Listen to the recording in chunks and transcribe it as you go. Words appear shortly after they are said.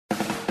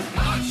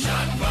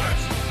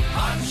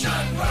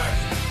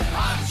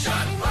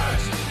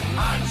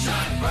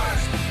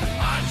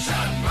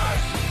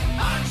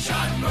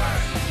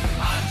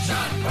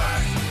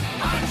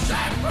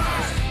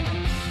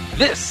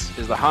This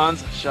is the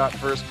Hans Shot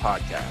First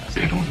podcast.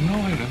 They don't know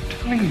it, I'm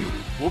telling you.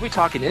 We'll be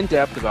talking in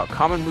depth about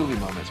common movie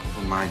moments For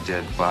my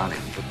dead body.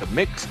 with the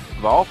mix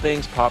of all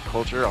things pop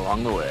culture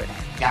along the way.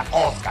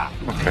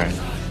 Okay.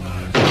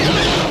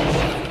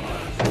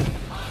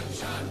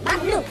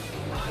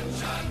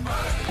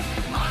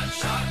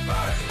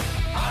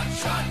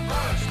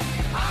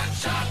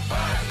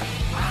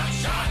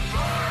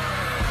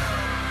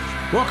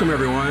 Welcome,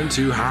 everyone,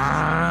 to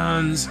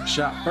Hans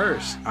Shot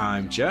First.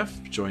 I'm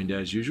Jeff, joined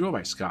as usual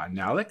by Scott and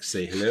Alex.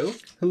 Say hello.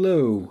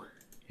 Hello.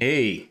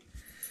 Hey.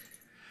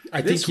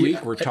 This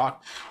week we're talking...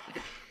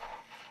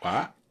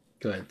 What?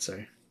 Go ahead,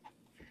 sorry.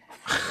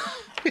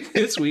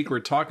 This week we're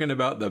talking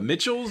about the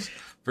Mitchells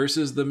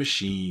versus the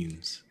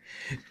Machines.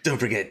 Don't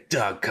forget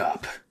Dog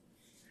Cop.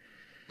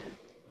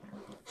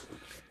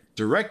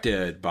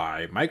 Directed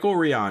by Michael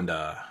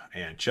Rianda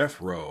and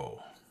Jeff Rowe.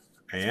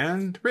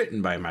 And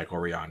written by Michael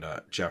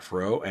Rianda, Jeff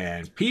Rowe,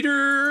 and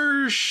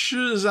Peter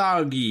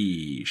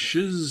Shizagi.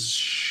 Shizagi?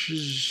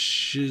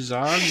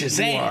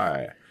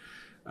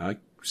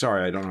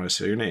 Sorry, I don't know how to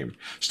say your name.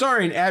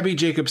 Starring Abby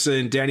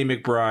Jacobson, Danny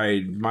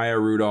McBride, Maya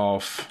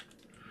Rudolph,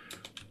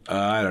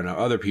 I don't know,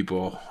 other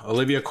people.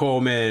 Olivia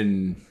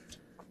Colman.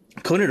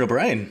 Conan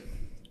O'Brien.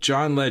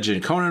 John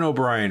Legend, Conan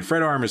O'Brien,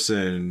 Fred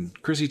Armisen,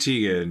 Chrissy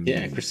Teigen.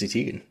 Yeah, Chrissy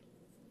Teigen.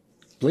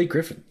 Blake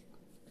Griffin.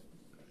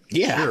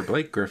 Yeah. Sure,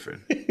 Blake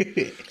Griffin.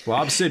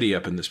 Lob City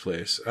up in this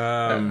place.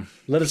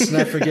 Let us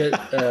not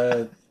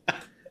forget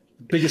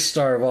biggest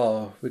star of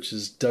all, which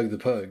is Doug the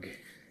Pug.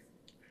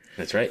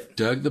 That's right.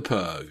 Doug the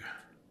Pug.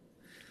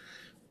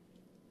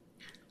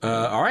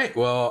 All right.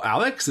 Well,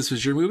 Alex, this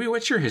was your movie.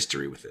 What's your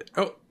history with it?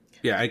 Oh,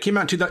 yeah. It came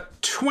out in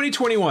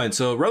 2021,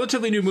 so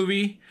relatively new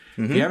movie.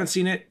 If you haven't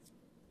seen it,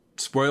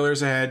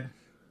 spoilers ahead.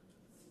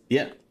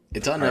 Yeah.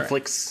 It's on All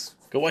Netflix.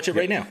 Go watch it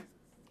right now.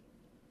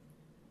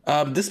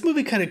 This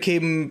movie kind of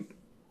came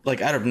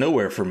like out of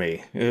nowhere for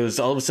me. It was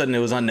all of a sudden it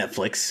was on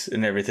Netflix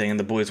and everything, and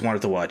the boys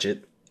wanted to watch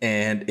it,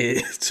 and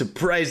it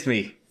surprised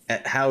me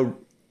at how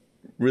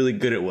really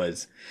good it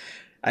was.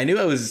 I knew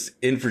I was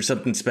in for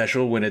something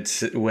special when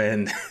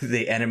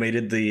they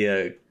animated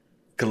the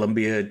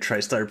Columbia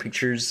TriStar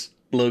Pictures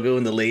logo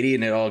and the lady,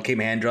 and it all came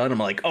hand drawn. I'm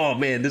like, oh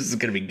man, this is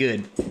gonna be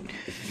good.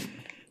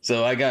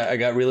 So I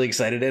got really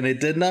excited, and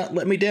it did not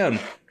let me down.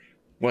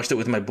 Watched it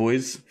with my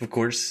boys, of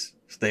course.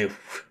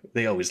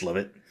 They always love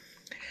it.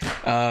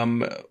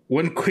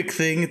 One quick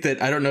thing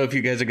that I don't know if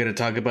you guys are going to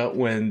talk about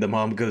when the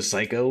mom goes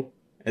psycho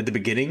at the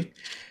beginning,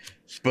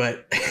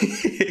 but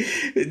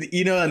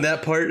you know, on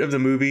that part of the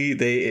movie,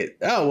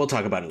 we'll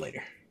talk about it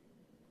later.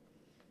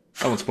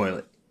 I won't spoil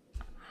it.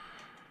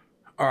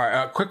 All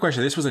right. Quick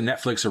question. This was a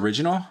Netflix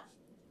original?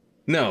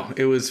 No,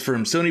 it was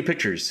from Sony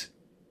Pictures.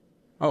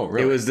 Oh,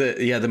 really? It was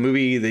the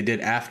movie they did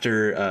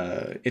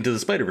after Into the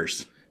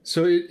Spider-Verse.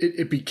 So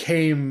it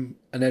became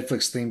a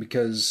Netflix thing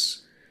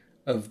because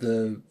of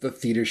the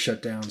theater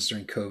shutdowns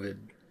during COVID.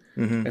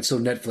 Mm-hmm. And so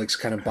Netflix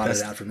kind of bought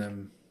it out from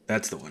them.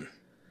 That's the one.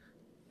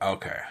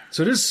 Okay.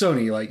 So it is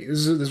Sony. Like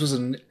this was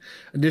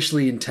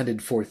initially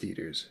intended for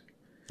theaters.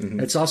 Mm-hmm.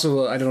 It's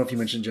also, I don't know if you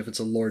mentioned, Jeff, it's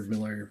a Lord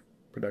Miller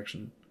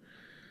production.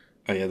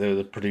 Oh yeah, they're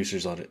the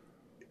producers on it.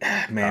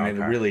 Man, Okay.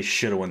 It really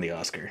should have won the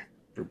Oscar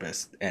for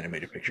Best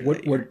Animated Picture.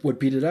 What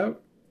beat it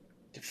out?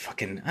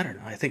 Fucking, I don't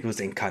know. I think it was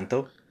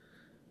Encanto.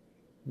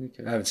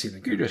 Okay, I haven't seen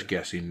it. You're just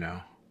guessing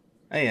now.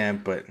 I am,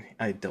 but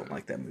I don't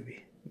like that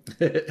movie.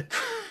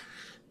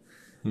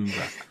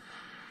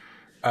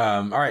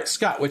 All right,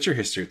 Scott, what's your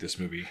history with this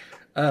movie?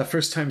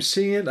 First time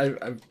seeing it,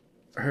 I've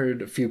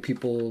heard a few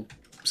people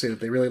say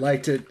that they really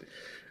liked it.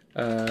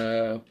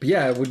 But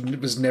yeah, it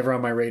was never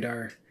on my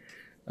radar.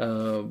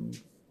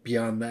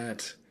 Beyond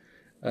that,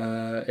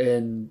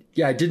 and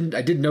yeah, I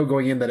didn't know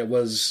going in that it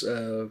was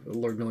a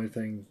Lord Miller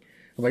thing.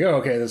 I'm like, oh,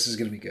 okay, this is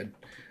gonna be good.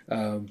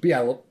 But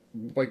yeah,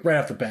 like right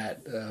off the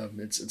bat,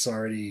 it's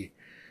already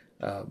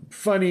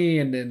funny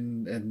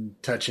and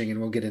touching, and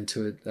we'll get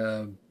into it.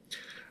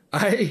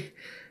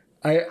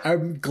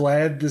 I'm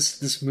glad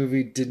this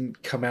movie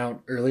didn't come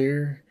out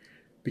earlier,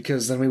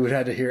 because then we would have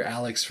had to hear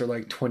Alex for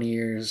like 20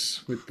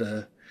 years with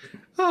the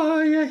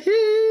That's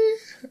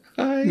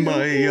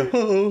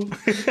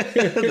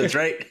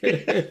right.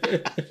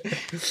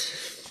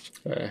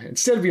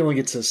 Instead, we only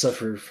get to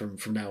suffer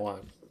from now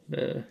on.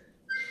 But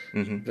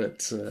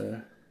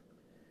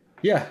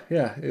yeah,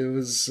 it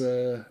was.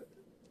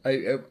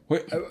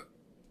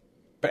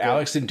 But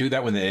Alex didn't do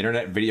that when the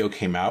internet video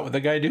came out with the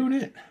guy doing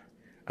it?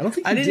 I don't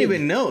think I didn't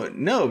even know.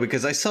 No,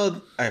 because I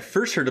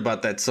first heard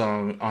about that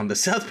song on the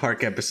South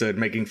Park episode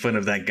making fun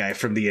of that guy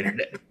from the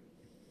internet.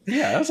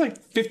 Yeah, that was like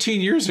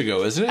 15 years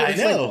ago, isn't it? I It's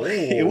know. like,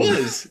 It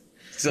was.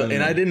 So,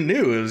 and I didn't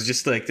know. It was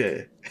just like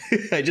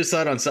I just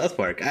saw it on South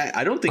Park.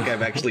 I don't think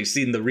I've actually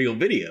seen the real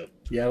video.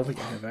 Yeah, I don't think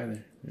I have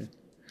either.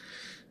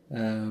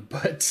 Yeah.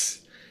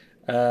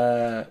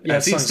 Yeah,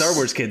 I've seen Star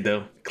Wars Kid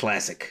though.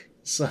 Classic.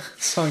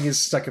 Song is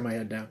stuck in my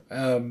head now.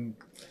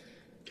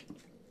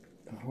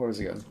 Where was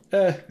it going?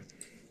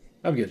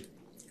 I'm good.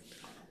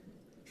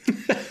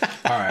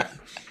 All right.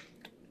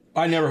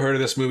 I never heard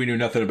of this movie, knew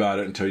nothing about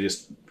it until you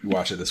just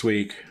watched it this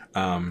week.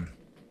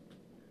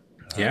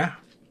 Yeah.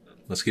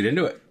 Let's get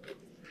into it.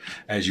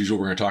 As usual,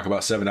 we're going to talk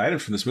about 7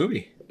 items from this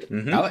movie.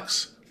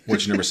 Alex,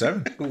 what's your number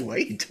 7? Why are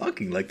you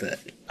talking like that?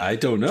 I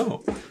don't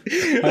know.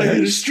 I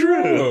had a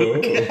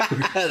stroke.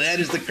 That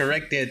is the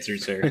correct answer,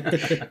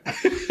 sir.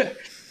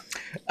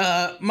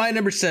 My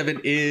number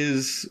 7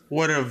 is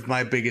one of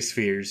my biggest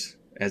fears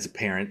as a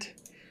parent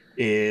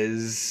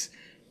is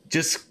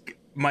just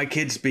my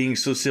kids being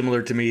so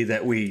similar to me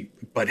that we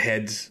butt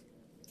heads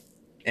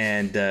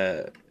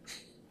and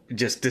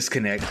just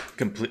disconnect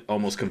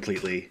almost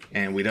completely,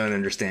 and we don't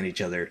understand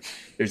each other.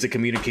 There's a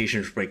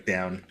communications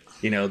breakdown.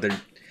 You know,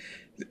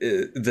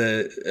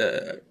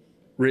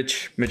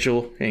 Rick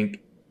Mitchell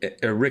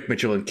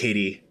and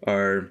Katie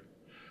are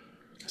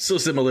so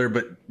similar,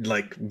 but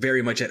like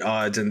very much at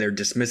odds, and they're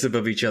dismissive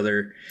of each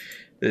other.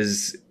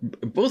 There's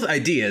both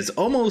ideas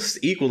almost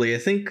equally. I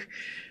think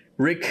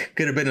Rick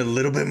could have been a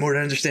little bit more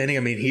understanding. I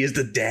mean, he is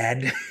the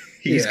dad.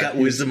 He's got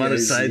wisdom on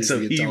his side, so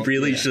he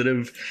really should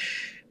have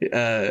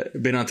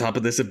been on top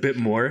of this a bit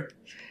more.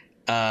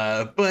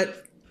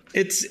 But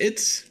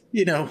it's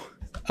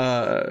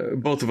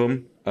both of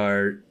them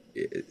are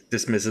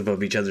dismissive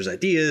of each other's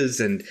ideas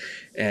and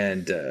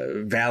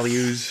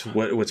values,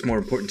 what's more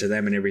important to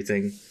them and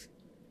everything.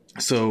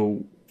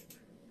 So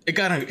it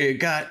got.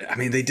 I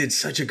mean, they did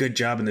such a good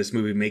job in this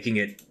movie making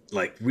it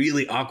like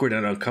really awkward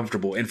and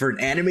uncomfortable. And for an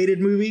animated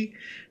movie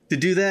to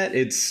do that,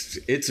 it's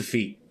a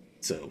feat.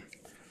 So,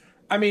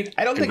 I mean,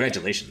 I don't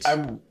congratulations.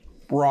 think I'm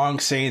wrong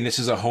saying this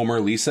is a Homer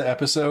Lisa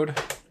episode.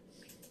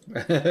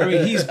 I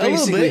mean, he's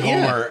basically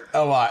Homer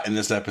a lot in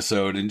this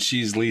episode, and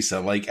she's Lisa.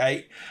 Like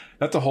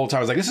not the whole time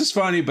I was like, this is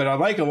funny, but I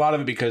like a lot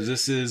of it because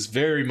this is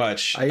very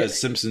much a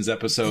Simpsons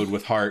episode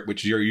with heart,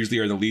 which usually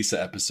are the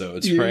Lisa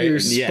episodes, right? You're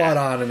spot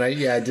on, and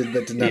that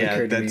did not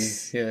occur to me.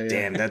 Yeah.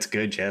 Damn, that's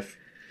good, Jeff.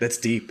 That's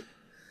deep.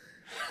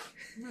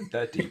 Not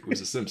that deep. It was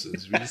the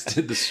Simpsons. We just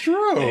did the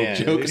stroke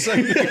joke.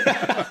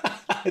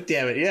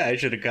 Damn it! Yeah, I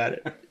should have got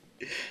it.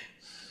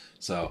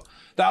 So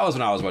that was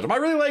when I was watching.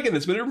 I'm really liking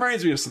this, but it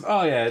reminds me of some.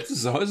 Oh yeah, this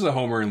is a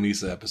Homer and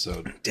Lisa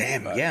episode.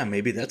 Damn, yeah,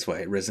 maybe that's why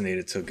it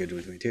resonated so good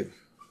with me too.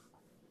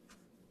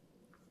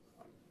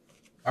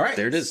 All right,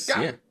 there it is.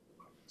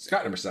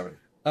 Scott, number 7.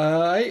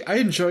 I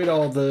enjoyed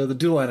all the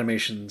dual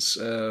animations,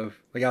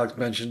 like Alex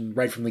mentioned,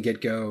 right from the get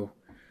go,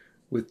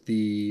 with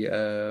the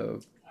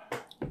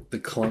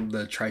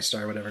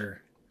TriStar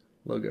whatever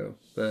logo,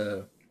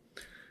 the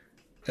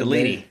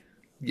lady,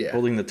 then,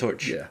 holding the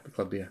torch, the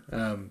club,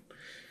 and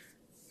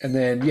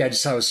then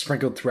just how it was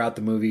sprinkled throughout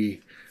the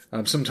movie.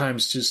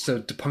 Sometimes just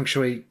to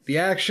punctuate the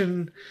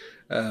action,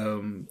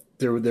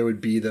 there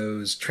would be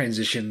those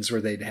transitions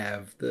where they'd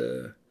have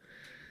the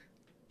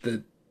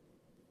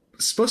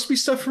supposed to be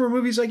stuff from our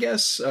movies, I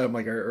guess, the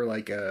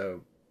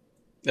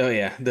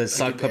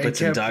sock puppets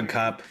and Dog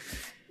Cop.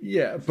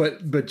 Yeah,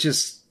 but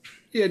just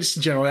in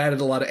general, it added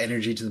a lot of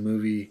energy to the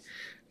movie.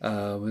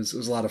 It was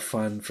a lot of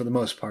fun for the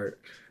most part.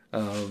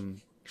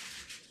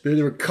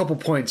 There were a couple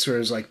points where it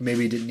was like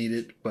maybe didn't need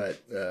it,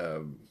 but I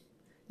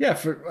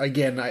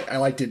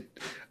liked it.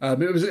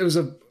 It was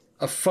a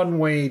fun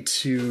way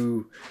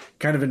to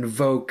kind of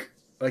invoke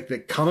like the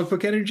comic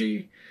book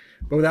energy,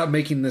 but without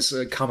making this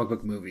a comic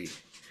book movie.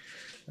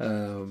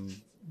 I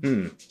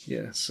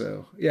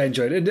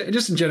enjoyed it. And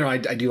just in general, I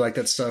do like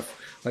that stuff.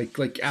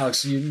 Like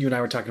Alex, you and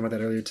I were talking about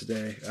that earlier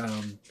today.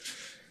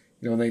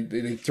 When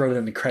they throw it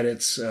in the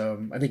credits.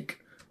 I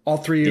think all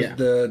 3 of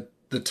the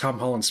Tom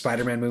Holland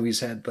Spider-Man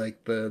movies had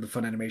like the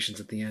fun animations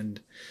at the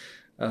end.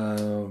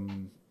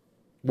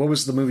 What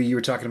was the movie you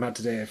were talking about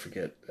today? I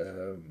forget.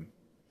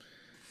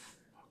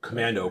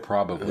 Commando,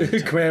 probably.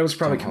 Commando was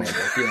probably Commando.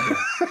 Yeah.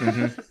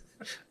 Mm-hmm.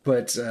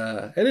 But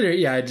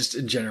I just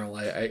in general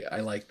I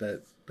like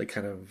that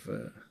kind of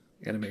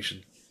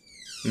animation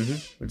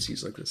when it's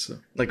used like this. So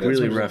like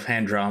really rough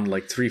hand drawn,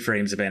 like 3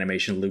 frames of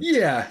animation looped.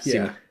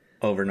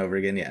 Over and over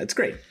again. Yeah, it's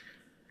great.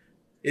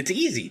 It's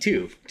easy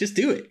too. Just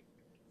do it.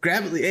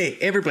 Grab it. Hey,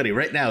 everybody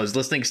right now is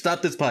listening.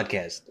 Stop this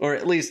podcast, or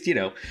at least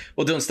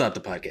don't stop the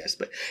podcast,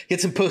 but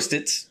get some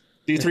Post-its.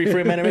 Do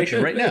 3-frame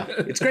animation right now.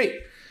 It's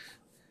great.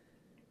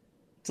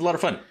 It's a lot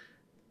of fun.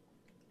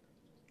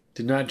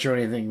 Did not draw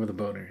anything with a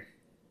boner.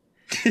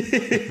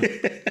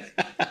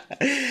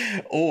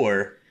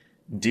 Or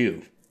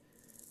do.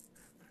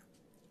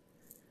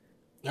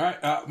 All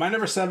right. My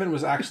number 7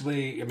 was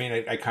actually,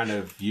 I kind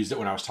of used it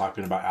when I was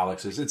talking about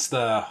Alex's. It's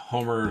the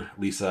Homer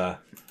Lisa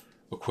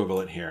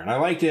equivalent here. And I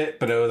liked it,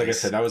 but like I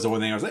said, that was the one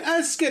thing I was like,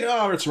 it's good.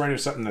 Oh, it's reminding me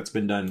of something that's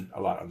been done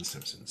a lot on The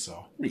Simpsons.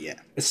 So yeah,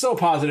 it's still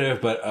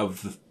positive, but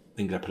of the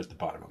things I put at the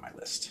bottom of my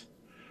list.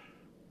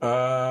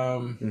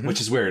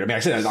 Which is weird. I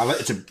said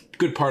it's a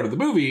good part of the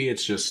movie.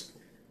 It's just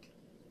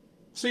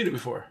seen it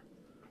before.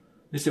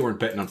 At least they weren't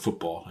betting on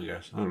football, I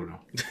guess. I don't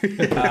know.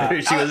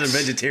 She was a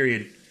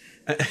vegetarian.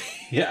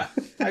 Yeah.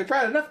 I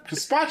brought enough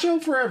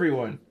gazpacho for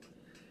everyone.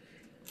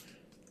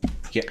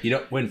 Yeah, you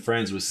don't win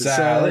friends with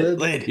salad.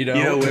 You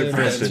don't win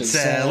friends with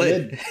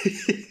salad.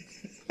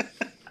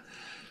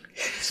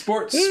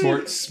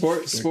 Sports.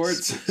 Bart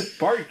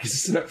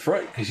is up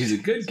front because he's a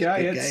good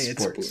guy at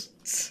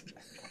sports.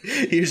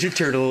 Here's your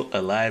turtle,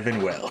 alive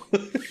and well.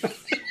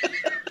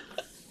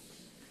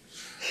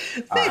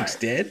 Thanks,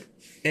 Dad.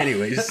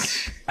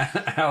 Anyways,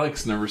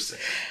 Alex, number 6.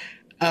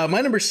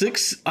 my number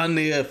 6 on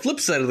the flip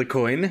side of the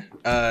coin,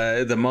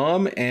 the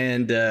mom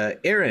and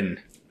Aaron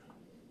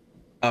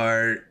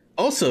are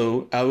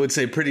also, I would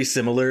say, pretty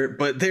similar,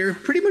 but they're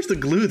pretty much the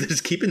glue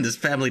that's keeping this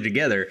family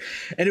together.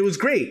 And it was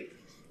great.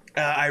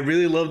 I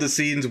really love the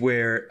scenes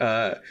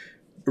where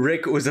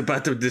Rick was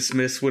about to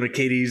dismiss one of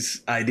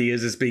Katie's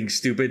ideas as being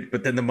stupid,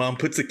 but then the mom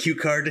puts the cue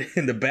card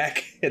in the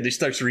back and he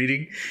starts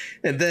reading.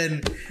 And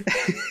then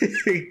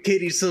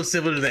Katie's so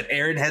similar that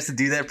Aaron has to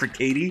do that for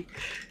Katie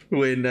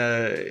when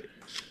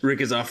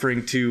Rick is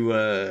offering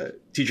to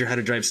teach her how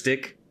to drive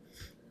stick.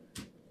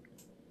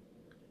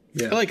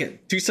 Yeah. I like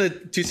it. Two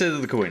sides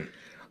of the coin.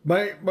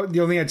 The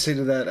only thing I'd say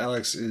to that,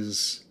 Alex,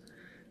 is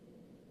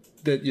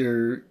that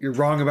you're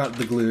wrong about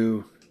the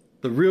glue.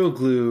 The real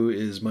glue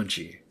is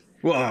Munchie.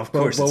 Well, of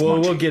course, but it's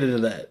we'll get into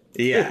that.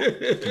 Yeah.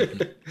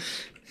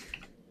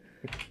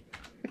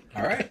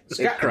 All right.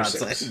 Scott, number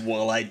 6. Cross-eyed,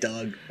 wall-eyed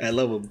dog. I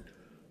love him.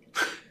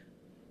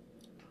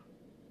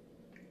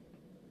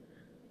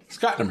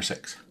 Scott, number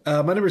 6.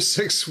 My number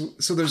 6.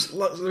 So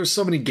there's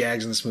so many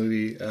gags in this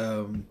movie.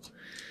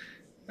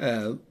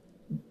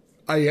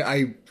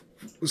 I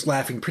was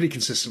laughing pretty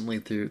consistently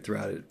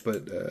throughout it,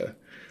 but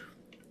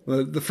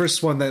the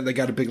first one that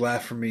got a big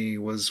laugh from me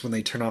was when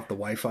they turn off the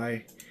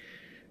Wi-Fi.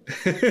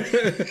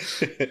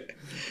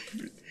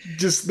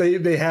 Just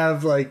they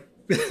have like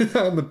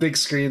on the big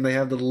screen they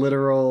have the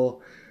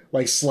literal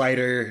like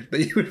slider that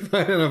you would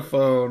find on a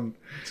phone,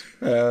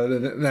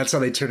 and that's how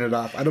they turn it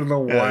off. I don't know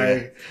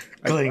why.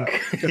 Clink.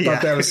 I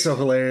thought that was so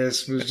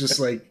hilarious. It was just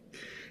like,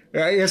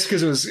 I guess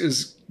because it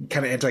was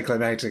kind of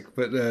anticlimactic,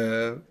 but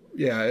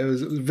yeah, it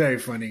was very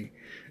funny.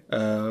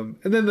 And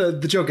then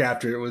the joke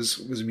after it was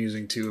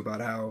amusing too,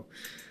 about how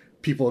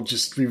people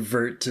just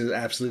revert to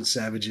absolute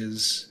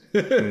savages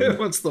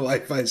once the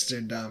Wi-Fi's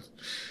turned off.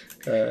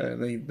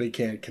 They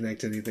can't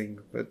connect anything.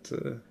 But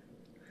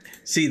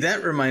see,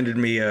 that reminded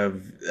me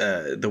of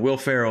the Will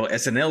Ferrell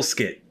SNL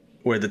skit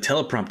where the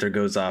teleprompter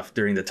goes off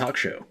during the talk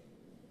show.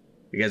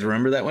 You guys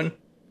remember that one?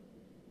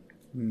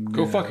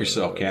 Go fuck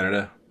yourself,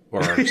 Canada.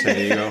 Or San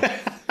Diego.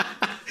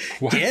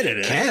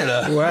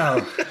 Canada.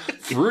 wow,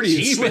 Fruity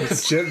and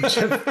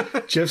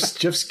Swift.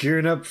 Jeff's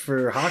gearing up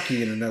for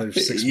hockey in another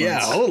 6 months. Yeah,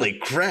 holy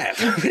crap.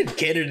 What did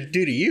Canada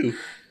do to you?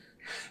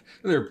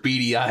 Their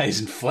beady eyes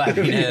and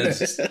flapping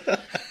heads.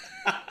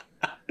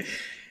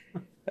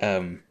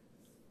 But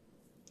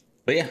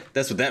yeah,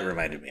 that's what that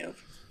reminded me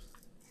of.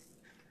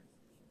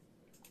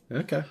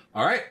 Okay.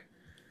 All right.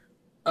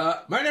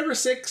 My number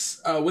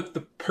 6, with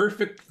the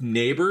perfect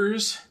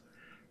neighbors.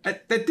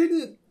 That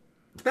didn't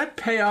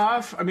pay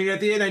off. I mean, at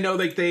the end, I know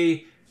like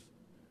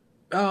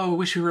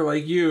wish we were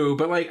like you,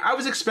 but like I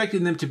was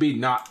expecting them to be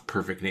not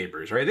perfect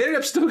neighbors, right? They ended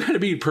up still going to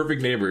be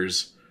perfect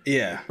neighbors.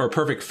 Yeah. Or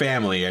perfect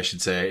family, I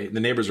should say. The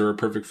neighbors were a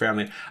perfect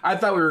family. I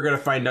thought we were going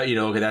to find out,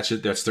 okay, that's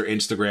their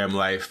Instagram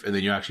life, and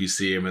then you actually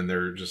see them, and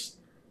they're just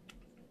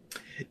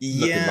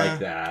nothing like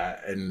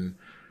that. And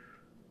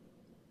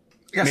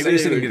I guess I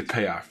just didn't get a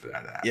payoff for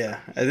that. Yeah,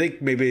 I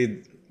think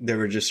maybe they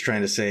were just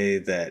trying to say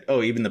that,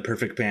 even the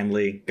perfect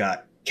family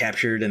got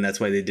captured, and that's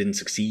why they didn't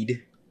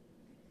succeed.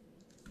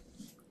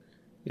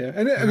 Yeah,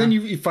 and then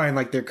you find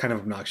like they're kind of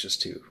obnoxious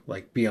too,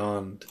 like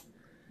beyond.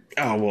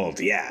 Oh well,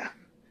 yeah.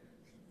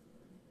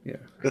 Yeah,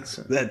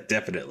 That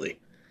definitely.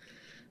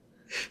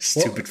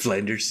 Stupid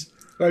Flanders.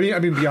 I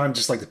mean beyond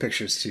just like the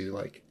pictures too,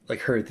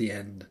 like her at the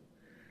end.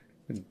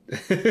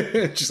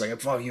 She's like, I'm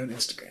following you on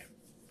Instagram.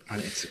 On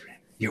Instagram.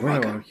 You're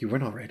welcome. You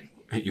weren't already.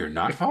 You're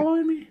not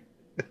following me?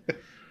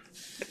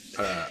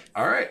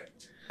 All right.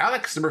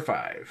 Alex, number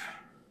 5.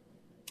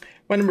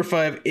 My number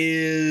 5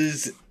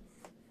 is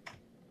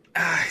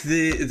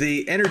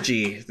the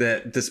energy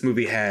that this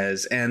movie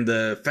has and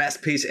the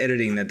fast-paced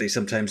editing that they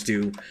sometimes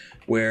do,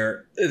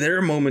 where there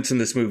are moments in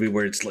this movie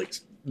where it's like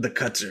the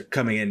cuts are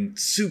coming in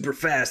super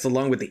fast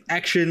along with the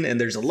action,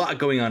 and there's a lot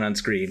going on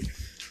screen.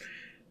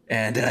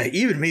 And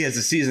even me as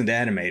a seasoned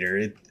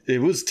animator,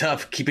 it was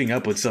tough keeping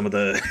up with some of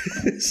the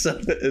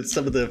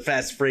some of the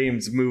fast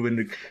frames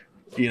moving,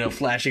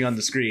 flashing on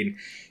the screen.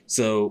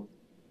 So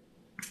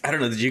I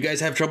don't know. Did you guys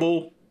have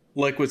trouble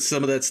like with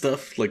some of that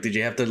stuff? Like, did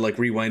you have to like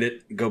rewind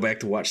it, and go back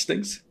to watch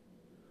things?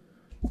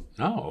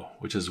 No,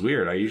 which is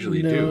weird. I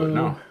usually do, but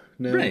no.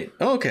 Right.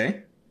 Oh,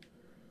 okay.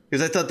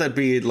 Because I thought that'd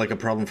be like a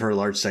problem for a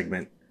large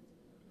segment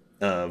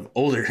of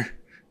older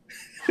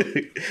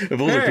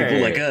people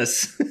like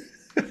us.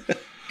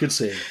 Good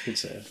save.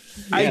 Yeah.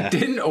 I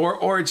didn't,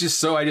 or it's just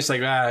so I just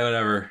like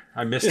whatever.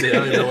 I missed it. I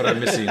don't even know what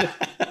I'm missing.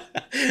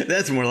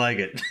 That's more like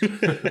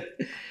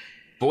it.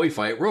 Boy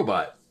fight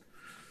robot.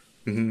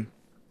 Mm-hmm.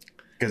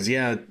 Because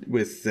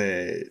with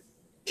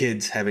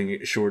kids having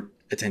a short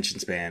attention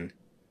span,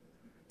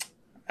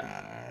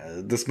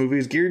 this movie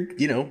is geared,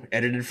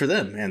 edited for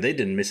them, and they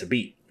didn't miss a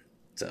beat.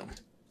 So,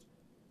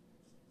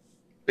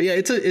 but yeah,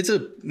 it's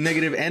a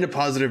negative and a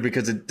positive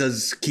because it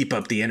does keep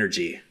up the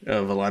energy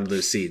of a lot of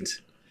those scenes.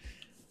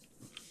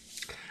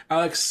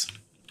 Alex,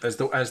 as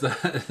the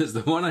as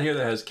the one on here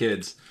that has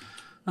kids.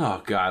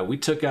 Oh God, we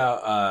took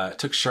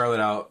Charlotte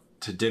out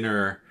to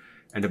dinner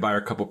and to buy her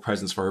a couple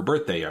presents for her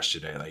birthday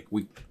yesterday. Like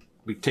we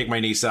take my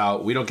niece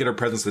out. We don't get her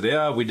presents the day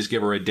of. We just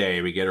give her a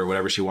day. We get her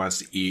whatever she wants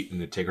to eat and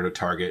then take her to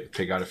Target and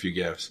pick out a few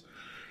gifts.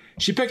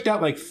 She picked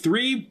out like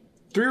three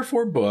or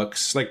four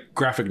books, like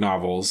graphic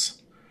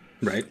novels.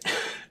 Right.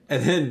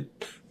 And then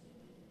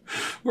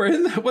we're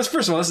in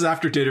first of all, this is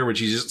after dinner when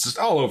she's just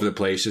all over the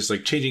place, just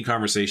like changing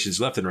conversations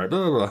left and right,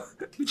 blah, blah, blah.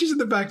 And she's in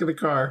the back of the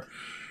car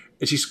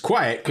and she's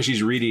quiet because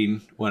she's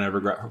reading one of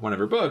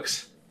her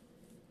books.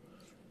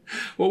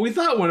 Well, we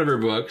thought one of her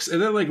books,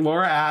 and then like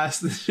Laura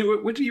asked,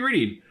 what are you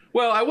reading?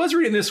 Well, I was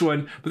reading this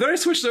one, but then I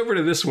switched over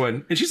to this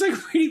one, and she's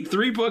like reading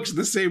 3 books at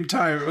the same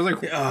time. I was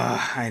like,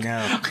 I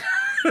know.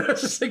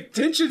 It's just like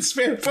tension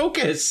span,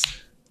 focus.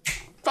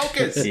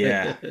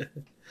 Yeah.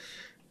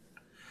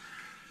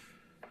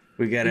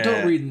 We gotta.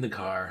 Don't read in the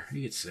car.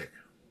 You get sick.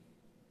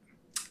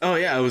 Oh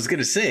yeah, I was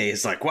gonna say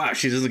it's like, wow,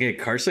 she doesn't get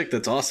car sick.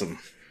 That's awesome.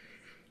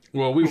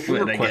 Well, we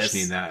were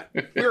questioning that.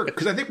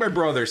 Because I think my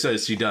brother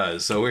says she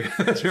does. So we're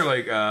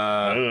like,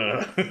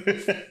 I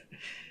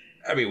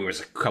mean, we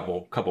was a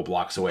couple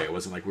blocks away. It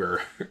wasn't like we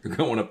were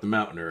going up the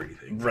mountain or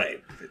anything.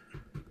 Right.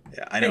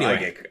 Yeah, I know.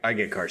 Anyway. I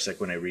get car sick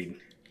when I read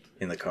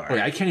in the car.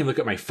 Wait, I can't even look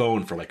at my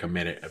phone for like a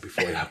minute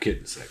before without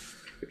getting sick.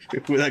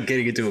 Without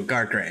getting into a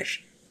car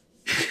crash.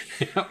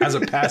 As a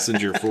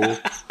passenger, fool.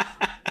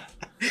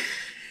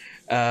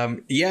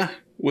 Yeah,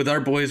 with our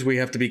boys, we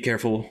have to be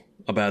careful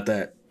about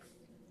that.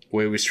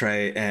 We always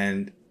try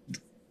and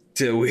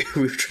we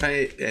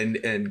try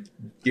and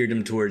gear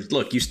them towards,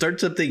 look, you start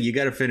something, you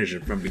got to finish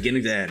it from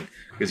beginning to end,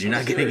 because you're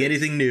not getting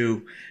anything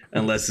new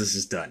unless this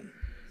is done.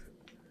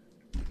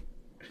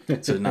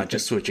 So not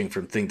just switching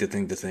from thing to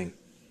thing to thing.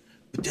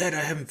 But Dad, I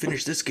haven't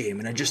finished this game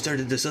and I just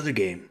started this other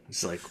game.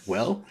 It's like,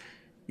 well,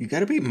 you got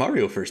to beat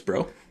Mario first,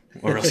 bro,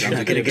 or else you're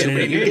not going to get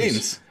any new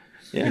games.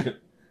 Yeah,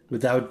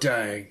 Without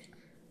dying.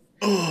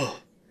 Oh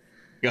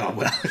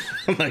well,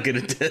 I'm not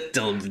going to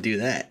tell him to do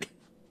that.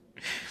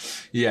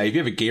 Yeah, if you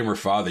have a gamer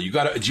father,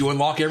 do you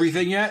unlock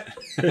everything yet?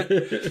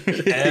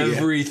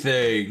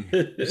 Everything.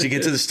 Did you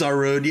get to the Star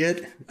Road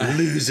yet?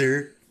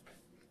 Loser.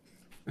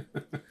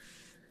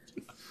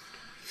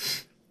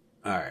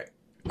 All right.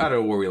 I don't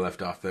know where we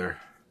left off there.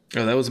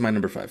 Oh, that was my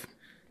number 5.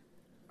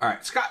 All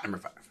right, Scott, number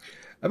 5.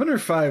 My number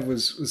 5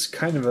 was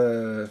kind of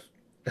a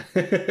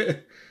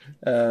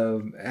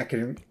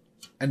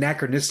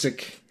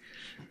anachronistic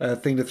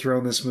thing to throw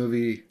in this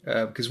movie,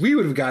 because we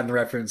would have gotten the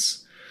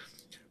reference,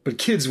 but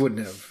kids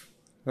wouldn't have.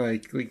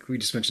 Like we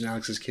just mentioned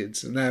Alex's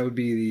kids, and that would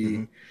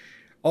be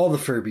all the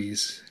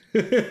Furbies.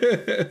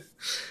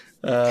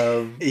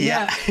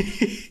 Yeah.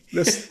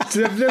 That's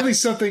definitely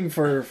something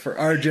for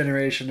our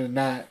generation, and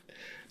not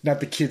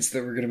the kids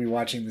that were going to be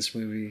watching this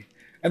movie.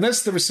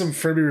 Unless there was some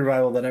Furby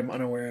revival that I'm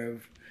unaware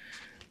of.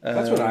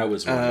 That's what I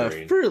was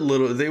wondering. For a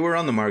little, they were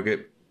on the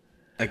market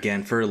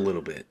again for a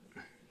little bit.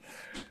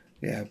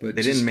 Yeah, but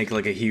They didn't make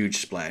like a huge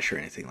splash or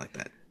anything like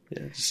that.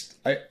 Yeah, just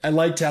I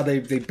liked how they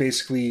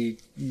basically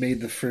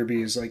made the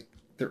Furbies like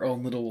their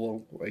own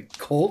little like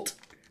cult.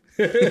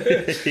 Yeah.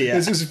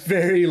 This is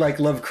very like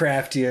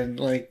Lovecraftian.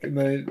 Like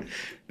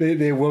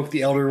they woke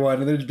the Elder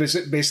One, and there's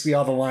basically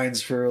all the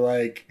lines for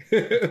like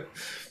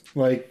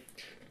like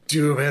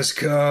doom has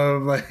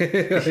come, like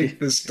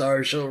the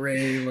star shall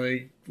reign,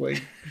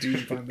 like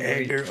doom upon the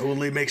Anger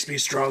only makes me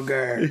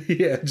stronger.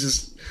 Yeah,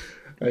 just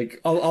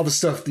like all the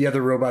stuff the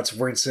other robots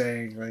weren't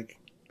saying. Like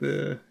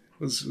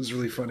was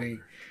really funny.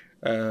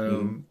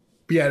 But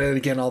yeah, and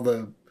again, all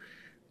the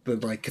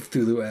like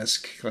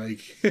Cthulhu-esque like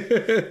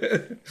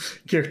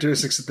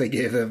characteristics that they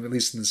gave them, at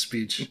least in the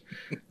speech,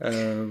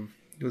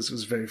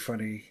 was very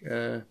funny.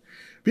 But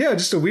yeah,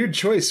 just a weird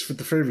choice with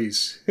the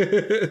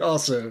Furbies.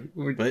 Also,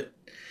 But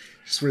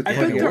just worth I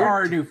pointing think there out.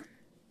 are new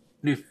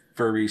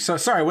Furbies. So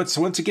sorry.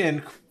 Once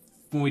again,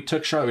 when we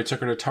took Charlotte, we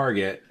took her to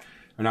Target,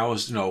 and I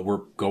was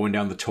we're going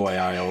down the toy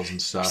aisles and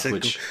stuff. like,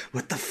 Which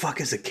what the fuck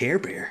is a Care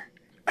Bear?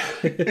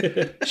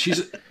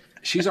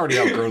 she's already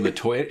outgrown the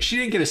toy. She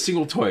didn't get a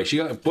single toy. She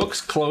got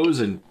books,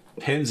 clothes, and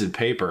pens and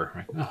paper.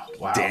 Like, oh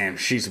wow! Damn,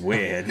 she's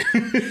weird.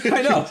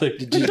 I know.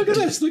 Like, look at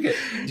this. Look at.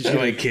 All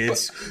right,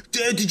 kids.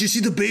 Dad, did you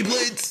see the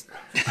Beyblades?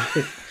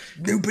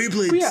 New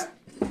Beyblades. But yeah.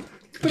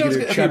 But I was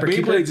get a okay, Trapper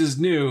Keeper? Beyblades is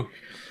new.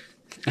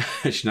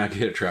 I should not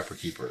get a Trapper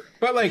Keeper.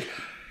 But like,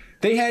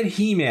 they had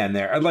He-Man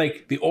there.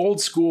 Like the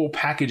old school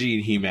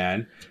packaging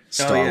He-Man,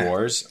 Star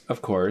Wars,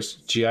 of course,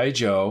 G.I.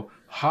 Joe,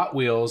 Hot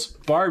Wheels,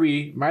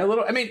 Barbie,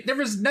 there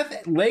was nothing,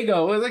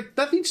 Lego, like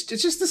nothing. It's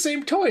just the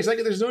same toys. Like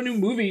there's no new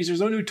movies,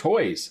 there's no new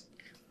toys.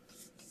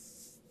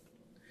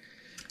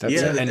 That's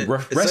Yeah, it. And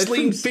aside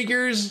wrestling from-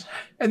 figures,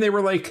 and they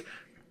were like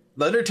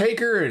The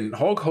Undertaker and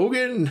Hulk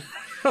Hogan.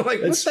 I'm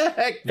like, what the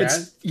heck, man?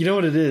 You know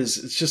what it is?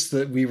 It's just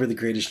that we were the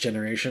greatest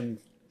generation.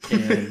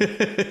 And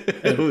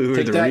We were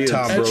Take the that, real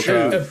Tom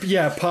Brokaw.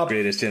 yeah, pop.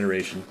 greatest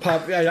generation.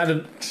 I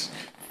don't.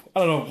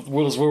 I don't know,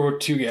 World War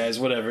II guys,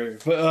 whatever.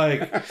 But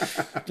like,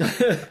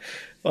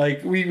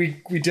 like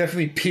we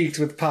definitely peaked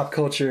with pop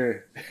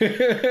culture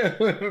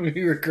when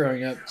we were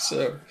growing up.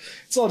 So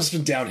it's all just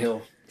been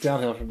downhill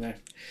from there.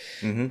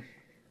 Mm-hmm.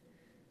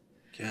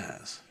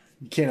 Yes.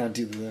 You can't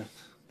undo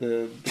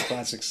the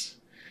classics.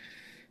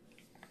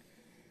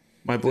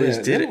 My boys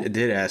Yeah,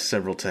 did ask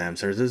several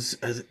times, are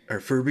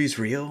Furbies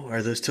real?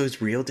 Are those toys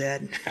real,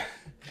 Dad?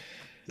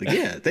 Like,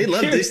 yeah, they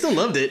still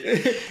loved it.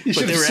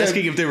 But they were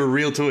asking if they were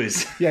real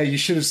toys. Yeah, you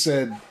should have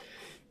said,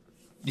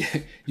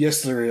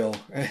 yes, they're real.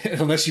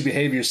 Unless you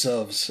behave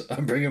yourselves,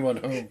 I'm bringing one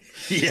home.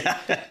 Yeah.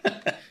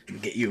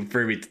 Get you a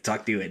Furby to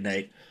talk to you at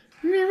night.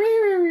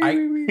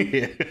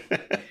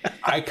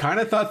 I kind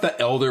of thought the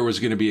Elder was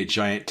going to be a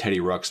giant Teddy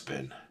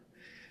Ruxpin.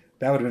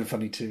 That would have been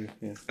funny too.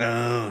 Yeah.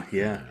 Oh,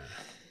 yeah.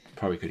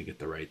 Probably couldn't get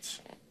the rights.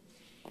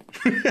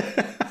 I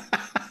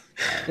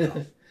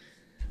don't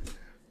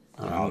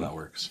know how that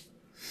works.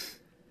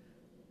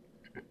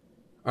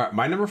 All right,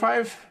 my number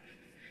 5?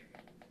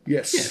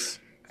 Yes.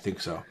 I think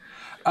so.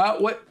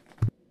 What?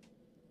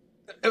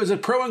 It was a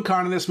pro and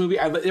con in this movie.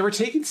 They were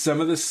taking some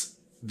of this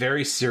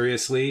very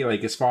seriously,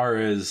 like as far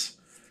as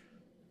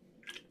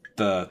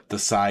the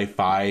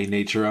sci-fi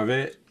nature of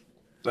it.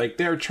 Like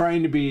they're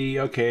trying to be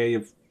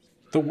okay.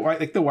 The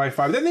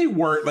Wi-Fi. But then they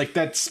weren't, like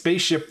that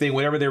spaceship thing.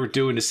 Whatever they were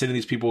doing to sending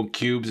these people in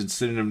cubes and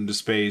sending them into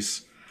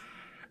space.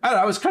 I don't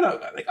know. I was kind of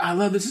like, I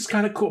love this. Is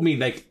kind of cool. I mean,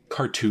 like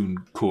cartoon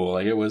cool.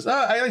 Like it was.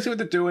 I like see what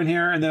they're doing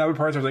here. And then other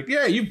parts I was like,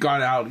 yeah, you've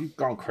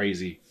gone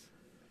crazy.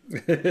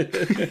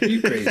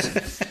 You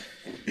crazy.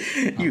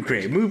 You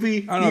crazy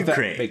movie. I don't know if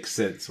that makes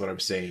sense what I'm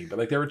saying, but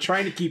like they were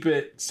trying to keep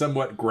it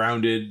somewhat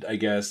grounded, I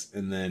guess,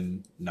 and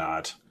then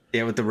not.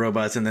 Yeah, with the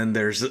robots, and then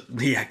there's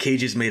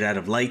cages made out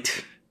of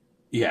light.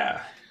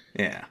 Yeah.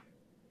 Yeah.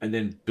 And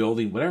then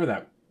building whatever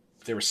that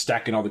they were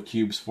stacking all the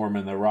cubes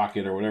forming the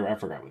rocket or whatever. I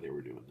forgot what they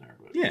were doing there.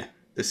 But. Yeah.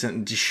 They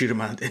sent to shoot them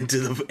out into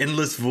the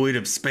endless void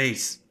of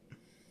space.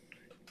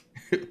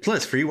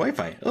 Plus free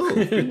Wi-Fi. Oh,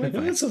 free Wi-Fi.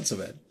 That's not so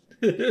bad.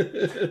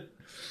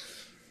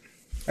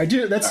 I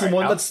do. That's all the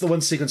one. That's the one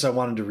sequence I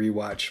wanted to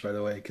rewatch, by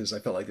the way, because I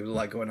felt like there was a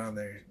lot going on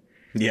there.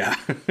 Yeah.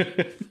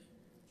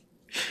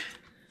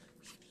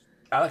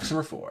 Alex,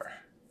 number 4.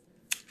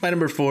 My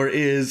number 4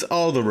 is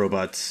all the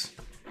robots.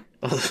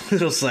 All the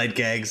little side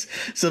gags.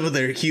 Some of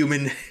their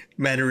human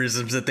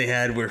mannerisms that they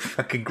had were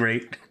fucking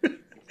great.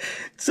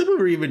 Some of them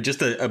were even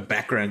just a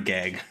background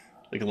gag.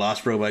 Like a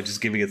lost robot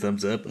just giving a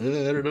thumbs up. I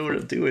don't know what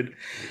I'm doing.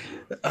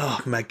 Oh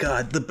my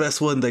god, the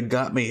best one that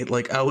got me.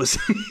 Like I was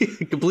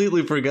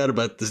completely forgot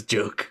about this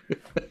joke.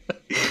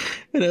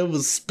 And I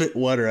almost spit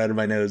water out of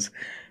my nose.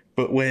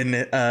 But when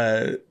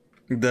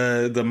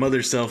the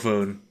mother's cell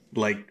phone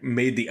like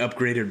made the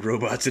upgraded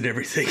robots and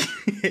everything,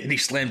 and he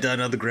slammed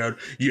down on the ground,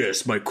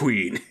 yes, my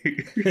queen.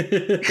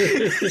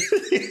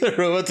 The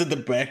robots in the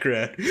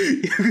background.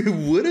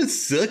 What a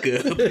suck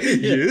up.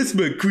 Yes,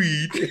 my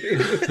queen.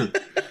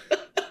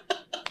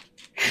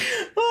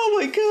 Oh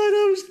my god,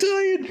 I was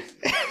dying.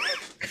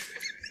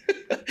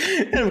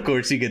 And of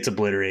course he gets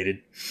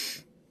obliterated.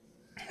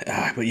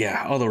 But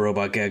yeah, all the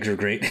robot gags are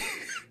great.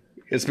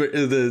 It's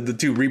the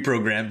 2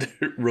 reprogrammed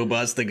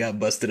robots that got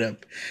busted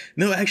up.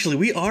 No, actually,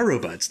 we are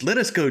robots. Let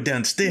us go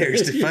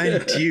downstairs to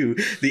find you,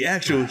 the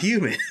actual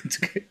humans.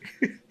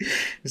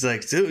 It's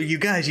like, so you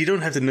guys, you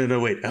don't have to. No,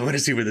 wait. I want to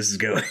see where this is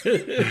going.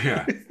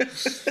 Yeah.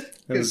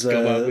 It was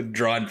come up with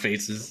drawn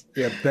faces.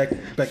 Yeah,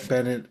 Beck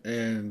Bennett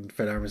and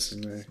Fred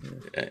Armisen.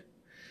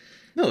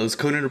 No, it was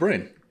Conan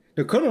O'Brien.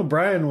 No, Conan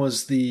O'Brien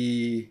was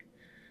the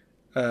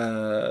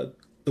one.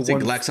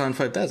 Glaxon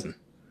 5000.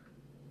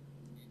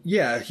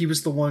 Yeah, he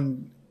was the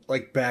one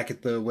like back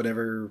at the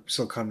whatever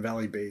Silicon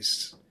Valley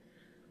base.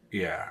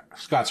 Yeah.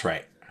 Scott's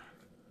right.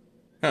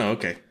 Oh,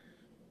 okay.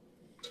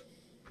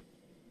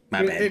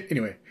 My bad.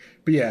 Anyway,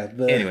 but yeah.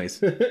 Anyways.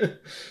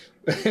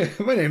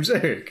 My name's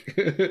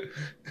Eric.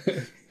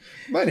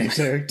 My name's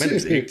Eric too. My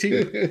name's Eric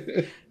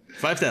too.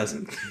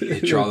 5,000. They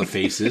draw the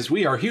faces.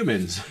 We are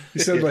humans. He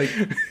said like,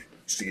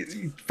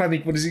 finally,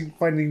 what does he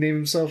finally name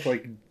himself?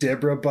 Like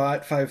Deborah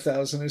Bot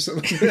 5000 or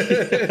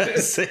something?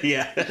 So,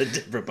 yeah,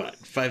 Deborah Bot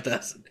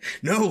 5,000.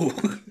 No.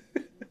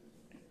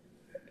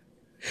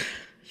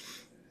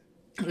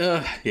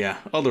 Yeah,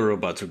 all the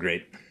robots were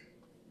great.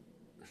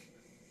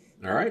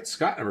 All right,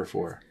 Scott, number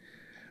 4.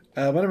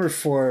 My number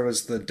 4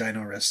 was the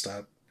Dino Rest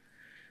Stop.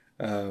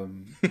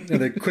 And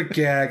the quick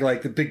gag,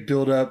 like the big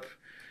build up.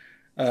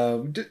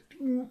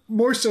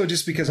 More so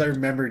just because I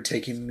remember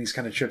taking these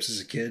kind of trips as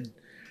a kid.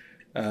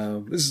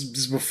 This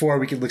is before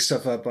we could look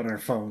stuff up on our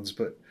phones,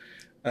 but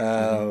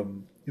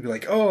you'd be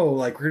like, oh,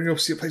 like we're gonna go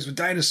see a place with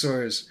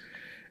dinosaurs,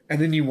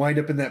 and then you wind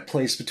up in that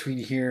place between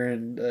here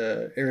and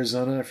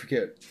Arizona. I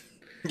forget.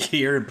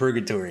 Here in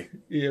Purgatory.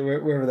 Yeah,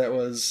 wherever that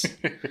was.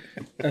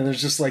 And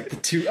there's just like the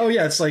 2. Oh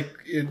yeah, it's like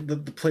in the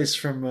place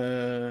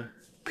from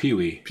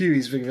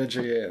Pee-wee's Big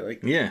Adventure. Yeah,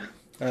 like yeah.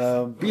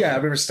 But yeah, I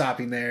remember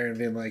stopping there and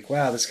being like,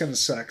 wow, this kind of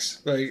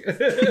sucks. Like,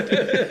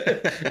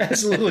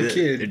 as a little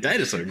kid. They're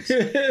dinosaurs.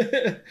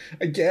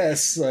 I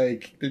guess,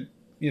 like,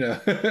 you know,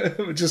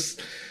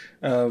 just,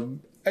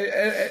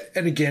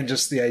 And again,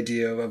 just the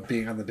idea of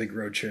being on the big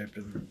road trip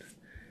and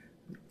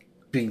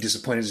being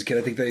disappointed as a kid.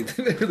 I think they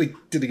really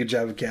did a good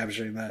job of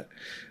capturing that.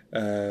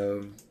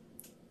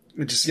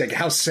 Just like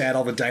how sad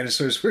all the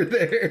dinosaurs were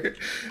there.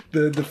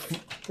 The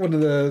one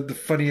of the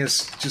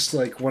funniest just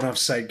like one-off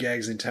sight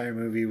gags in the entire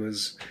movie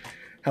was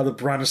how the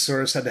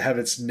brontosaurus had to have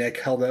its neck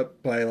held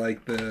up by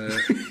like with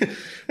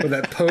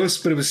that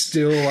post, but it was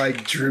still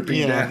like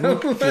drooping down,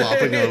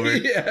 flopping over.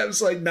 Yeah, it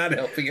was like not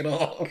helping at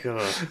all.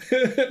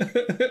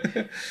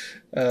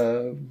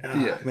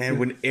 Man,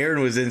 when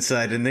Aaron was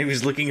inside and he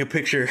was looking a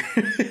picture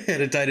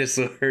at a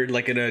dinosaur,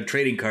 like in a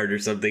trading card or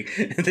something,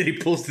 and then he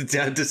pulls it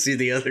down to see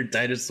the other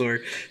dinosaur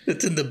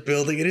that's in the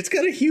building, and it's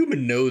got a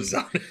human nose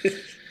on it.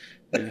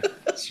 Yeah,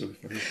 it's really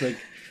funny.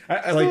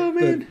 Like, I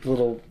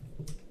like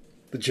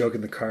the joke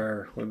in the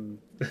car when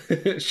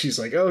she's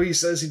like, "Oh, he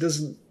says he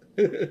doesn't."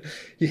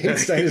 He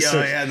hates dinosaurs.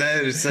 Oh, yeah,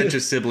 that is such a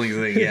sibling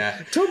thing. Yeah,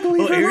 don't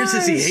believe Aaron lies.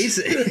 says he hates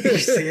it. He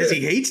says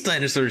he hates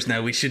dinosaurs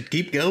now. We should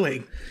keep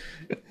going.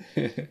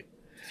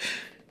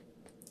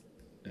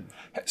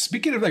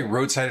 Speaking of like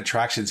roadside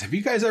attractions, have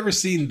you guys ever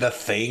seen The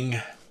Thing?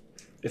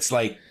 It's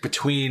like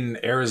between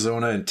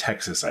Arizona and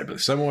Texas, I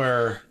believe,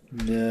 somewhere.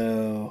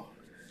 No,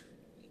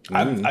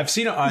 I've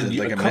seen it on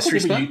like a a couple mystery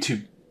different spot?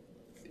 YouTube.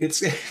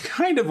 It's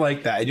kind of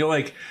like that. And you're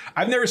like,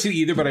 I've never seen it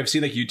either, but I've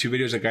seen like YouTube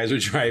videos that guys are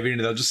driving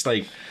and they'll just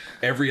like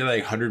every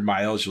like 100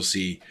 miles you'll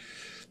see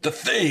The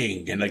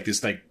Thing and like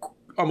this like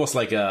almost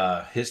like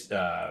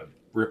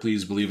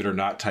Ripley's Believe It or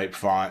Not type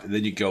font, and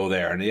then you go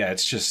there and yeah,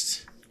 it's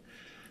just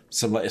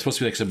some it's supposed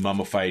to be like some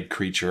mummified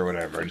creature or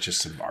whatever, and it's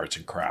just some arts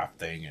and craft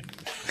thing, and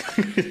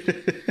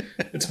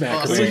it's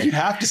mad. it's like you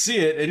have to see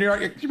it, and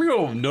you're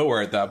going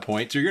nowhere at that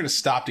point, so you're going to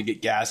stop to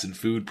get gas and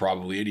food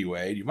probably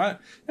anyway. And you might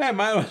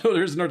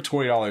there's another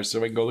 $20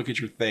 so I can go look at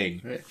your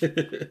thing.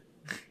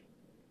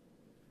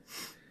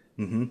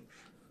 Mm-hmm.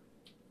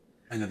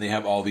 And then they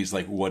have all these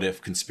like what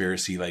if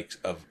conspiracy like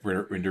of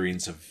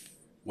renderings of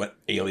what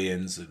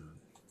aliens and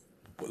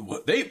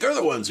what they're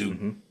the ones who.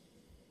 Mm-hmm.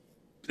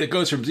 It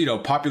goes from,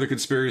 popular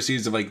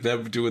conspiracies of like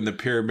them doing the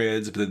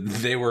pyramids, but then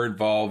they were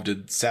involved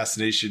in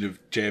assassination of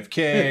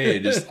JFK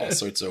and just all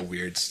sorts of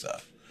weird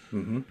stuff.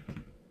 Mm-hmm.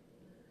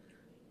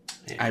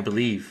 Yeah. I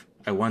believe.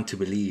 I want to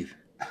believe.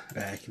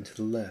 Back into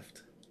the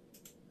left.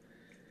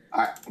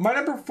 My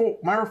number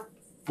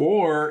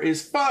four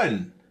is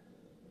fun.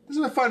 This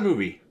is a fun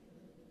movie.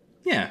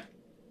 Yeah.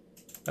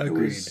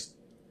 Agreed.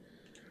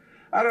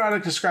 I don't know how to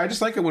describe. I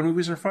just like it when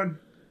movies are fun.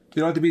 They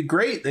don't have to be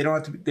great. They don't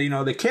have to be,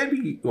 they can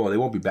be, well, they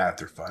won't be bad if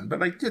they're fun, but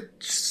like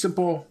just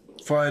simple,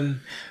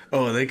 fun.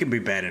 Oh, they can be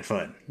bad and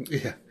fun.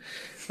 Yeah.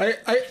 I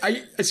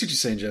see what you're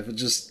saying, Jeff. It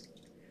just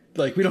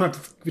like we don't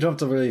have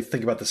to really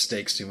think about the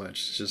stakes too much.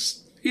 It's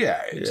just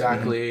yeah,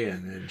 exactly. Yeah.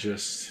 And then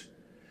just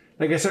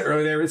like I said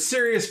earlier, it's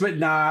serious but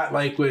not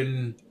like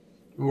when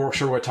we're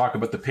sure we'll talk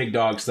about the pig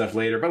dog stuff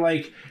later, but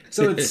like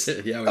so it's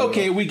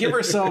we give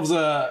ourselves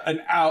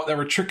an out that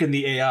we're tricking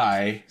the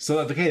AI, so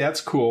that okay,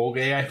 that's cool.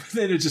 AI,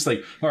 then it's just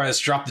like, all right, let's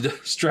strap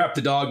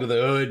the dog to the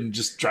hood and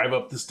just drive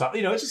up this top.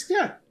 It's just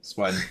it's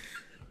fun.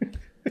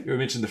 You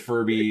mentioned the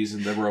Furbies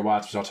and the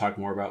robots, which I'll talk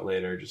more about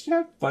later. Just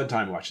fun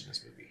time watching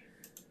this movie.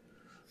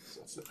 So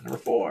that's number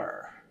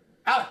 4.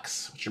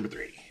 Alex, what's number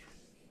 3?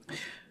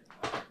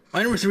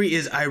 My number 3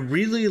 is I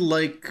really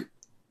like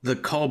the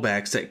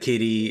callbacks that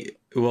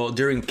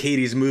during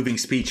Katie's moving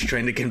speech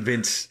trying to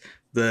convince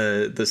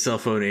the cell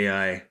phone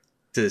AI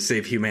to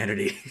save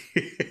humanity,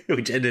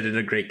 which ended in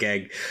a great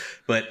gag.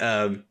 But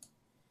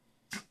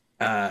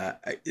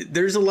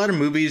there's a lot of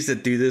movies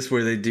that do this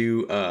where they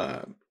do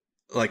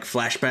like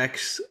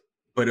flashbacks,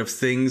 but of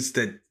things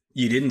that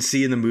you didn't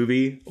see in the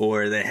movie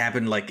or that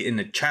happened like in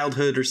a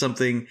childhood or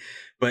something,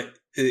 but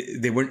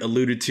they weren't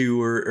alluded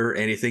to or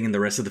anything in the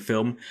rest of the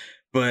film.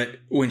 But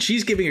when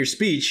she's giving her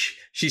speech,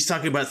 she's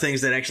talking about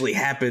things that actually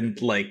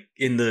happened like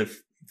in the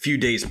few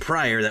days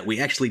prior that we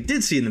actually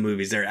did see in the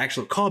movies. There are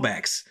actual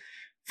callbacks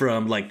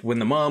from like when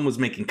the mom was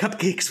making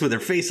cupcakes with her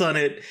face on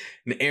it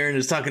and Aaron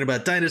is talking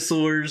about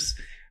dinosaurs.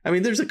 I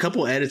mean, there's a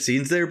couple added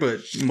scenes there, but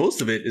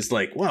most of it is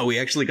like, wow, we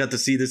actually got to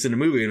see this in a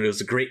movie, and it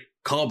was a great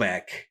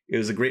callback. It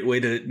was a great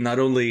way to not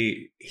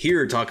only hear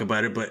her talk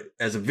about it, but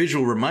as a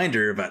visual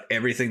reminder about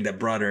everything that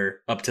brought her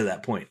up to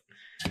that point.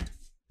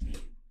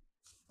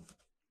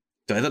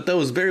 So I thought that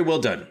was very well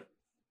done.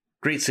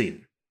 Great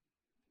scene.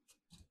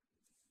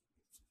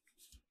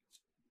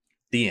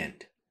 The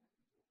end.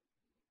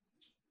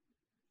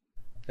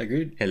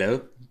 Agreed.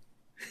 Hello?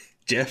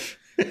 Jeff?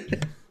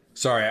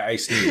 Sorry, I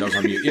sneezed. I was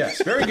on mute.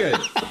 Yes, very good.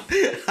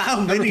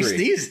 How many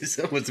sneezes?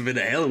 That must have been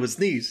a hell of a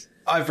sneeze.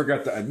 I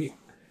forgot to unmute.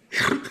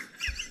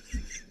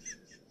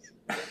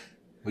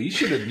 Well, you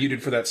should have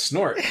muted for that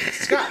snort.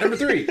 Scott, number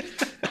 3.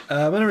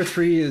 My number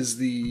 3 is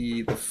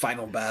the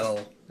final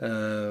battle.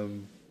 Yeah.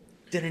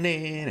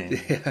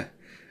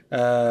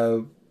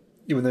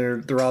 When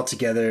they're all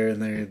together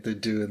and they're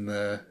doing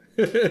the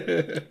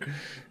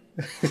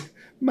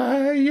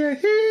Maya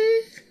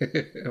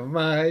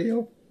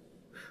Maya.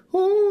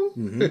 Oh.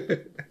 Mm-hmm.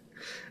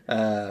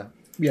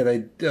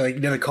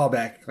 They call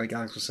back like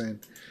Alex was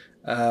saying.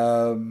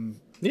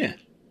 Yeah.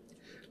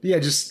 Yeah,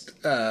 just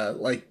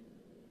like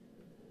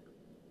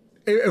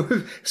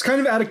it's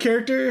kind of out of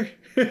character.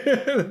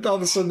 All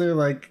of a sudden they're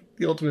like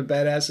the ultimate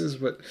badasses,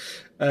 but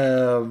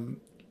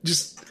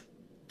just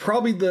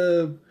probably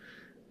the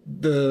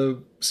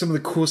some of the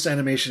coolest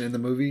animation in the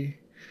movie.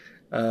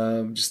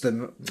 Just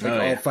them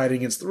all fighting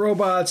against the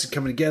robots and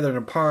coming together and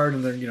apart,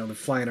 and they're they're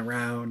flying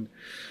around.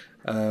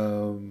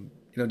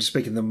 Just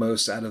making the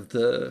most out of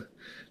the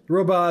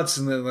robots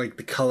and then like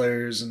the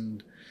colors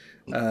and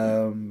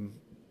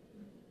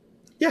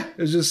yeah,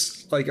 it was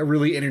just like a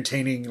really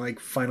entertaining like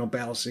final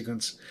battle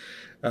sequence.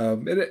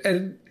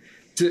 And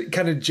to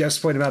kind of Jeff's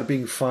point about it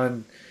being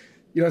fun,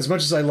 as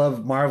much as I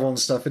love Marvel and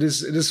stuff, it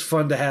is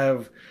fun to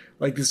have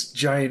like this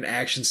giant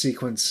action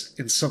sequence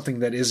in something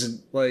that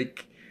isn't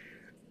like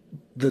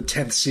the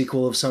 10th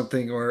sequel of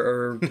something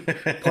or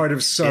part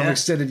of some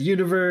extended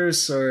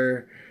universe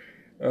or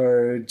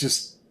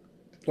just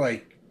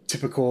like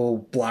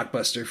typical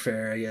blockbuster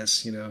fare, I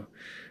guess,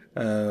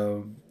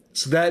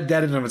 so that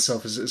in and of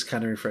itself is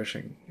kind of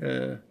refreshing.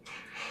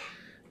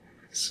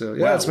 So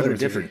yeah, wow, that's what a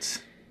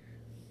difference.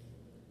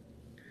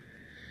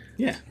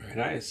 Yeah. Very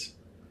nice.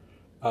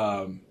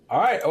 All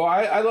right. Well,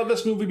 I love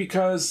this movie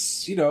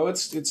because,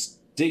 it's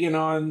digging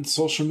on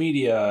social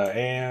media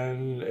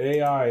and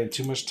AI and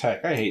too much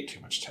tech. I hate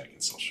too much tech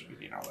and social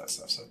media and all that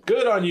stuff. So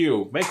good on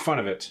you. Make fun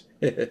of it.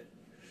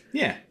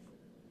 Yeah.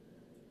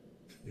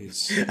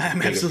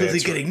 I'm absolutely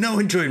getting no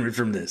enjoyment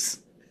from this.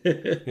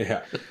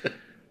 Yeah.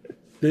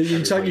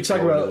 You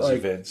talk about like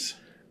events.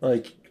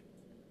 Like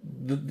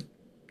the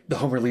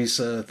Homer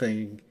Lisa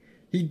thing.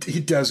 He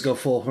does go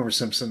full Homer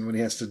Simpson when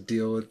he has to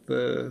deal with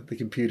the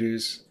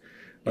computers.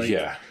 Like,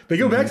 yeah, they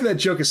go back to that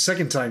joke a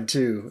second time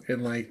too,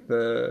 in like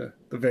the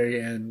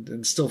very end,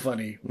 and still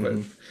funny. But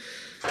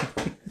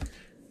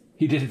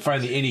he didn't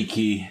find the any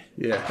key.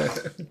 Yeah,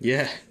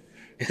 yeah,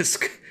 it's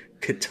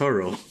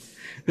Katoro.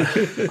 I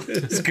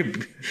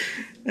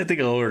think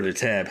I'll order the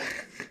tab.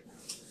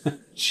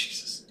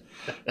 Jesus.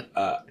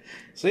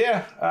 So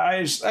yeah,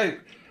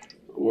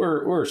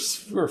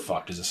 we're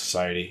fucked as a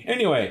society.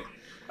 Anyway,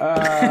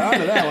 on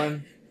to that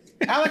one.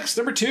 Alex,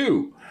 number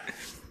 2.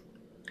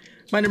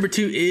 My number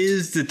 2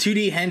 is the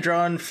 2D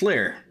hand-drawn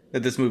flair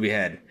that this movie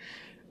had.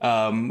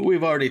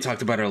 We've already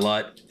talked about it a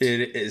lot.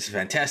 It is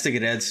fantastic.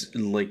 It adds,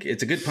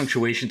 it's a good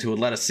punctuation to a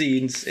lot of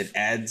scenes. It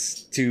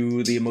adds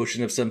to the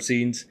emotion of some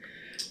scenes.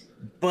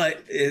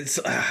 But it's,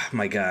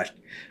 my God.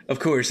 Of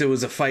course, it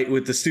was a fight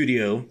with the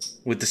studio,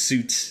 with the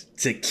suits,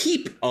 to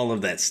keep all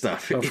of that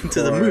stuff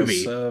into the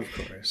movie.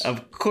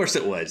 Of course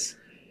it was.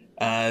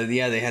 They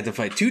had to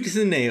fight tooth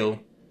and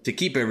nail to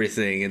keep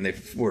everything, and they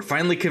were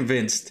finally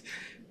convinced.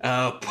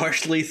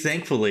 Partially,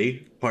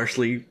 thankfully,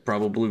 partially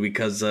probably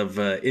because of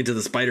Into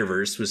the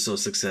Spider-Verse was so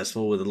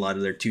successful with a lot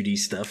of their 2D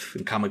stuff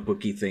and comic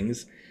booky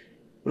things.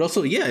 But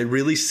also, yeah, it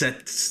really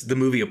sets the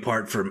movie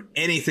apart from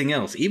anything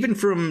else, even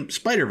from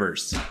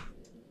Spider-Verse.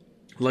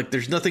 Like,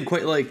 there's nothing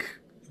quite like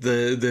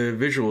the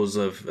visuals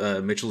of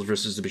Mitchell's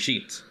versus the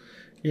Machines.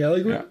 Yeah,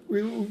 like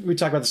we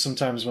talk about this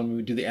sometimes when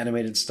we do the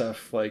animated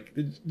stuff. Like,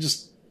 the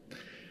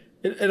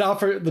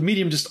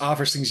medium just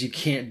offers things you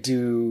can't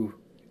do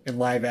in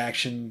live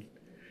action.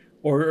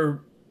 Or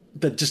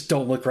that just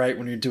don't look right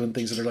when you're doing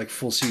things that are like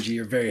full CG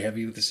or very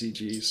heavy with the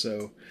CG.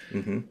 So,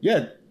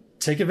 yeah,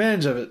 take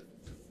advantage of it.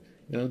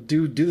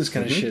 Do this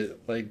kind of shit.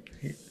 Like,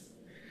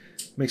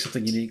 make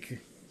something unique.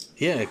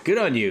 Yeah, good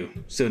on you,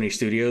 Sony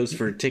Studios,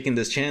 for taking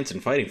this chance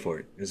and fighting for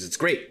it, because it's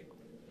great.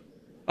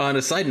 On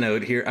a side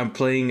note here, I'm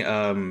playing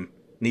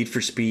Need for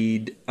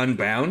Speed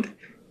Unbound,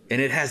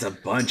 and it has a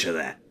bunch of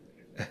that.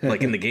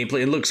 Like, in the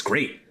gameplay, it looks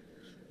great.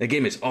 That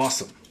game is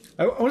awesome.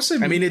 I want to say...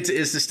 I mean, it's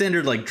the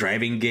standard, like,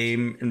 driving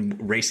game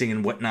and racing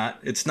and whatnot.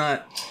 It's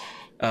not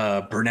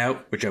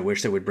Burnout, which I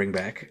wish they would bring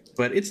back.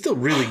 But it's still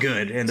really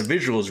good, and the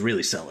visuals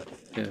really sell it.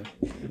 Yeah.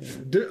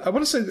 I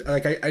want to say,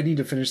 like, I need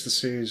to finish the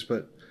series,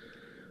 but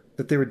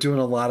that they were doing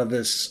a lot of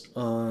this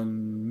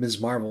on Ms.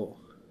 Marvel.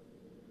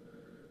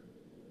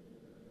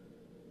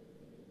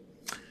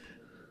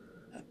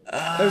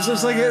 It was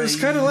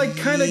kind of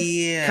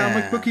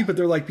comic booky, but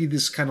they're like be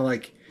this kind of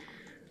like...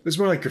 It was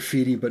more like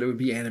graffiti, but it would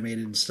be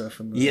animated and stuff.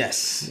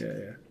 Yes.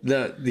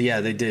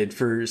 They did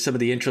for some of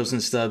the intros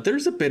and stuff.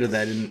 There's a bit of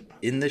that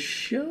in the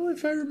show,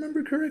 if I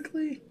remember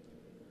correctly.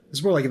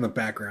 It's more like in the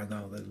background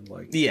though than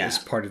like as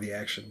part of the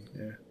action.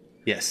 Yeah.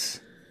 Yes.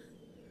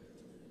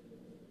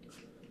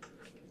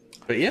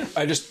 But yeah,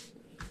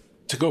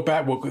 to go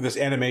back with this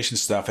animation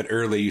stuff. At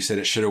early, you said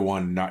it should have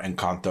won, not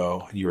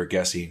Encanto, and you were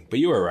guessing, but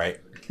you were right.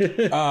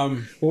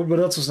 What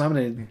else was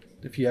nominated?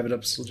 If you have it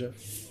up still, Jeff.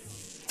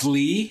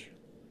 Flea.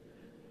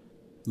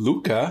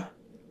 Luca.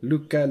 Oh,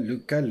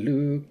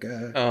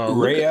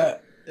 Raya.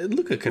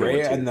 Luca could have won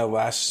Raya too. and the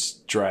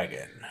Last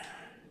Dragon.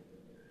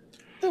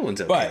 That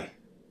one's okay.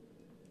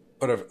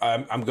 But if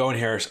I'm going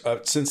here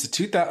since the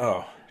 2000.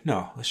 Oh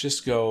no, let's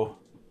just go.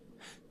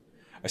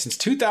 Since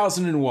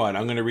 2001,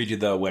 I'm going to read you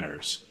the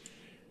winners.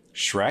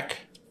 Shrek.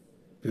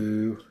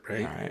 Boo.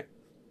 Right. All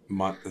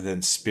right.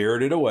 Then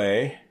Spirited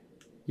Away.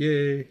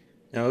 Yay.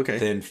 Oh, okay.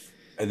 Then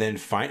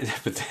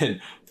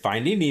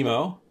Finding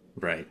Nemo,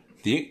 Right.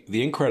 The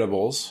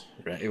Incredibles,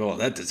 Right. Well,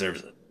 that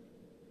deserves it.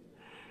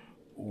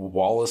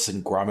 Wallace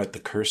and Gromit: The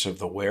Curse of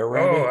the Were Oh,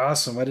 Rabbit.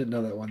 awesome! I didn't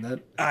know that one.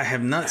 That I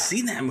have not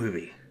seen that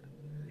movie.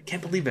 I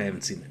can't believe I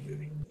haven't seen that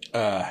movie.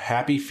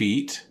 Happy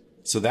Feet.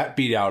 So that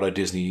beat out a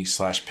Disney /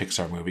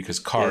 Pixar movie because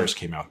Cars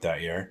came out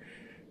that year.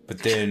 But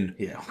then,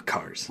 Yeah,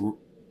 Cars.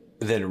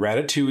 then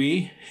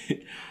Ratatouille,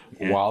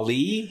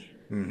 Wall-E,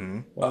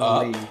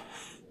 Wall-E.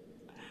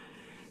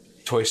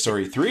 Toy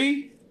Story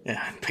 3,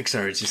 Yeah,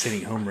 Pixar is just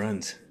hitting home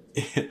runs.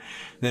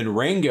 then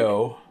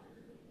Rango.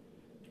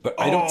 But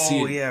I don't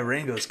see. yeah,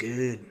 Rango's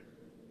good.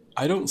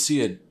 I don't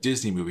see a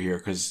Disney movie here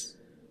because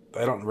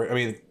I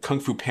mean, Kung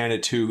Fu Panda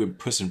 2 and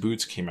Puss in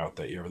Boots came out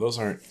that year. Those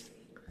aren't.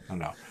 I don't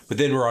know. But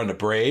then we're on to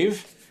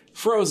Brave,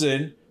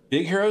 Frozen,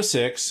 Big Hero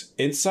 6,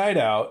 Inside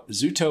Out,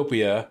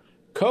 Zootopia,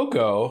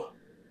 Coco.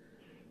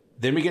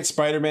 Then we get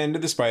Spider-Man Into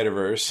the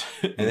Spider-Verse,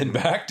 and then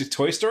back to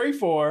Toy Story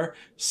 4,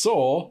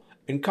 Soul,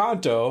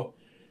 Encanto,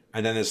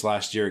 and then this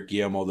last year,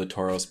 Guillermo del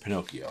Toro's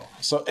Pinocchio.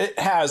 So it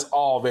has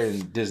all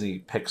been Disney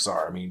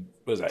Pixar. I mean,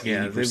 what is that,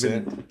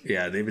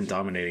 80%? They've been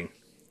dominating.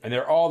 And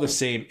they're all the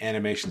same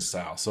animation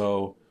style.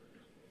 So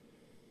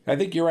I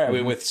think you're right. I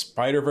mean, with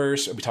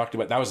Spider-Verse, we talked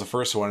about, that was the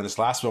first one, and this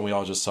last one we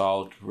all just saw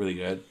looked really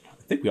good.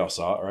 I think we all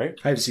saw it, right?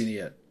 I haven't seen it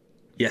yet.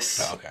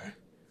 Yes. Oh, okay.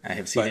 I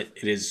have seen it.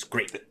 It is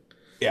great.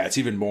 Yeah, it's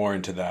even more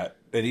into that.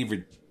 And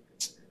even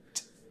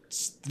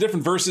the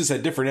different verses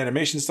had different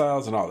animation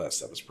styles and all that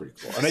stuff is pretty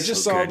cool. And I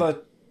just saw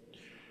the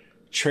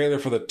trailer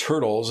for the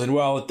Turtles, and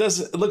while it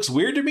looks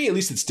weird to me, at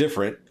least it's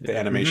different, the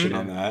animation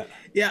on that.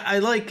 Yeah, I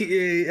like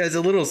as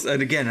a little,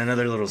 and again,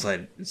 another little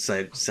side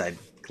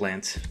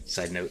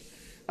note.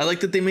 I like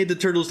that they made the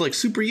turtles like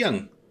super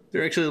young.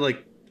 They're actually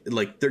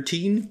like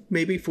 13,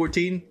 maybe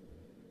 14.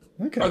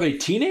 Okay. Are they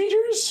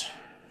teenagers?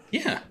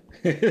 Yeah.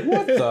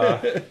 What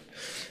the?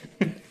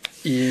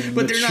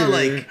 But they're not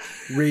like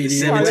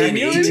 17,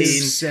 18.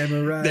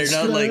 Samurai They're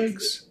not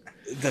slugs.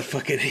 like the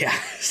fucking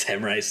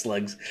samurai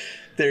slugs.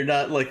 They're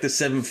not like the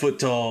 7 foot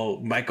tall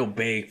Michael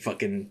Bay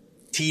fucking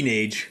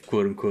teenage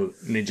quote unquote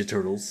Ninja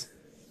Turtles.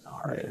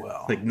 All right,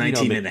 well, Like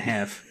 19 and a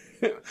half.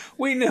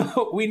 We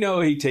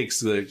know he takes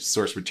the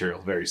source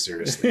material very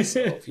seriously. So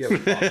if you have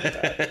a problem with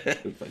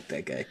that, Fuck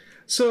that guy.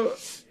 So,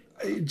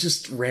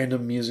 just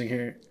random musing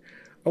here.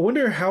 I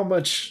wonder how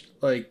much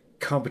like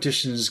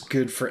competition is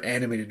good for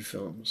animated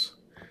films,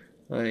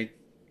 like,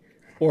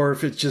 or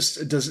if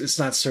it's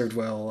not served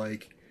well.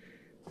 Like,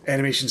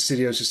 animation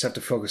studios just have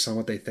to focus on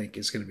what they think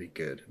is going to be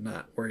good,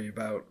 not worry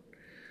about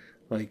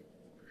like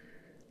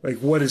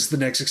what is the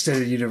next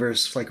extended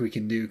universe like we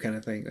can do kind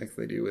of thing, like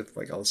they do with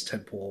like all this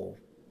tentpole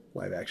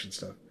live action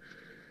stuff.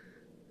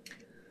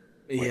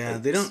 Yeah,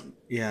 they don't.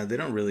 Yeah, they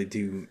don't really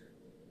do.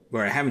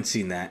 Or I haven't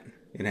seen that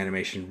in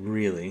animation,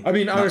 really. I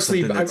mean, Not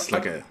honestly, something that's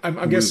like a I'm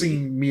movie.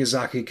 guessing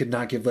Miyazaki could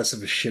not give less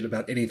of a shit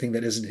about anything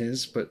that isn't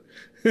his, but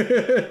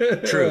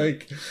True.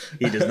 like,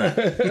 He does not.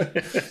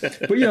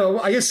 but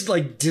I guess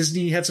like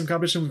Disney had some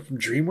competition from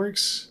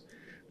DreamWorks,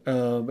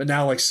 and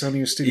now like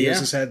Sony Studios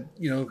has had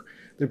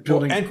they're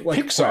building and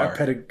like Pixar.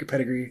 a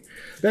pedigree.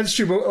 That's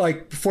true, but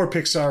like before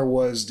Pixar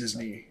was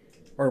Disney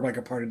or like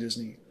a part of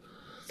Disney.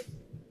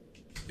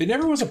 it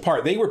never was a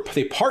part. They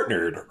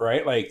partnered,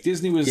 right? Like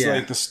Disney was Yeah.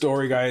 like the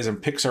story guys,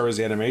 and Pixar was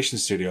the animation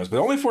studios, but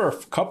only for a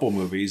couple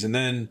movies, and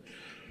then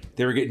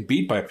they were getting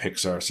beat by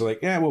Pixar. So like,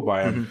 yeah, we'll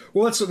buy them.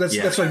 Well, that's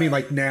what I mean.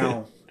 Like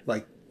now,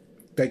 like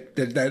that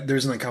there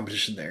isn't like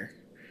competition there.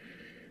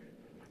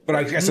 But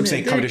I guess I'm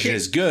saying competition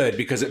is good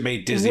because it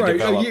made Disney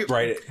develop,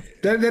 right?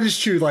 That is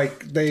true.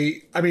 Like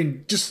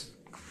just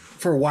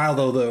for a while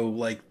though,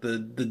 like the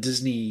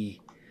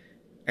Disney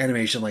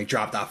animation like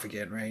dropped off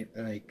again, right?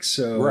 Like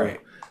so, Right.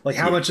 Like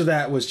how much of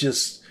that was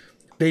just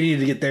they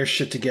needed to get their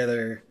shit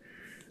together,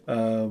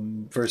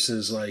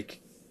 versus like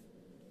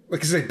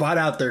because they bought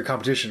out their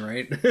competition,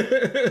 right?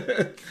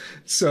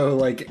 So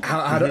like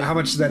how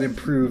much does that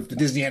improve the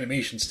Disney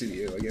animation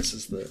studio? I guess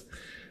is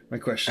my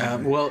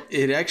question. Well,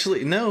 it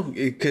actually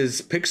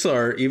because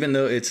Pixar, even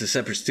though it's a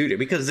separate studio,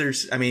 because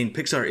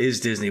Pixar is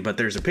Disney, but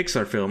there's a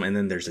Pixar film and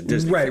then there's a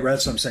Disney. Right, film.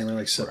 that's what I'm saying. They're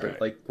like separate.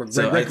 Right. Like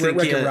So I think,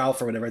 Wreck-It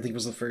Ralph or whatever. I think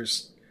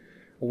was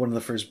one of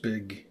the first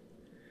big.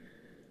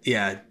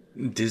 Yeah,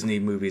 Disney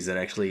movies that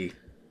actually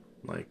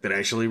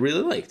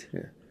really liked.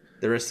 Yeah.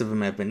 The rest of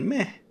them have been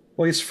meh.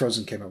 Well, I guess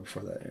Frozen came out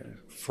before that.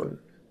 Yeah.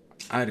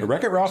 I didn't.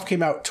 Wreck-It Ralph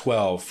came out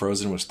 12.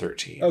 Frozen was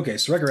 13. Okay,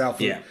 so Wreck-It Ralph.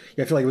 Yeah.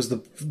 I feel like it was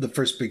the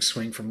first big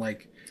swing from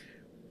like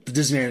the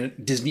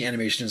Disney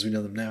animation as we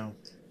know them now.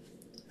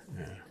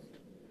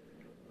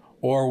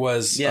 Or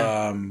was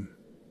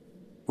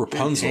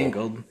Rapunzel?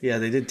 Tangled. Yeah,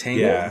 they did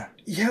Tangled. Yeah.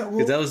 Yeah,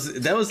 well,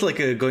 That was like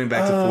a going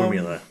back to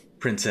formula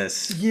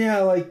princess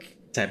yeah, like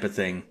type of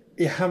thing.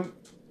 yeah,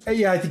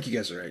 I think you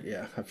guys are right.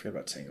 Yeah, I forgot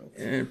about Tangled.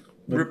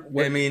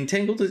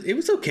 Tangled. It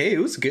was okay. It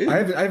was good. I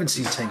haven't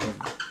seen Tangled,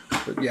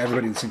 but yeah,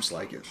 everybody seems to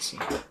like it. So.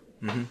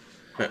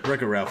 But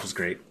Wreck-It Ralph was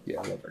great. Yeah,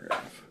 I love Wreck-It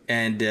Ralph.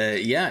 And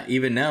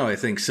even now, I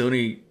think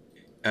Sony.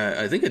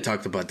 I think I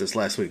talked about this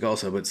last week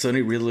also, but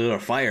Sony really lit a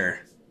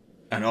fire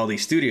on all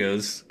these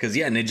studios, because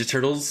Ninja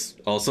Turtles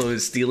also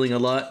is stealing a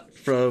lot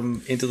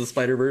from Into the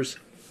Spider-Verse,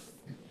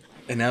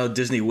 and now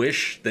Disney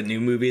Wish, the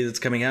new movie that's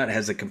coming out,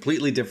 has a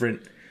completely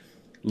different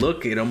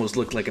look. It almost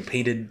looked like a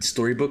painted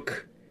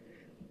storybook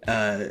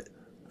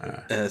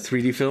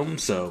 3D film.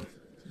 So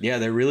yeah,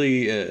 they're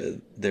really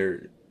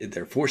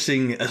they're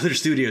forcing other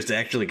studios to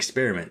actually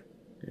experiment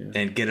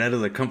and get out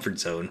of their comfort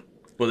zone.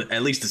 Well,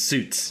 at least the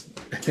suits.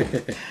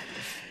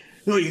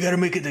 No, you got to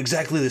make it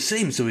exactly the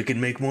same so we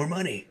can make more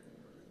money.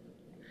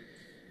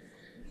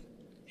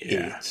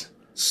 Yeah. Idiots.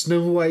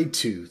 Snow White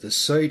 2: The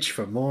Search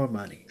for More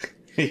Money.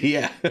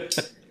 Yeah.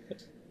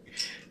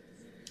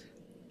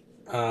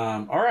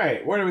 All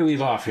right, where do we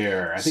leave off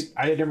here? I think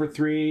I had number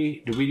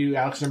 3. Did we do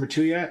Alex number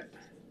 2 yet?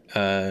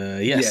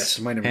 Yes,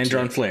 my number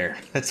Hand-drawn 2. flare.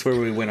 That's where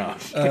we went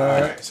off. All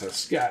right, so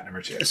Scott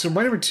number 2. So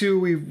my number 2,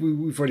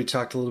 we've already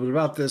talked a little bit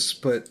about this,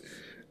 but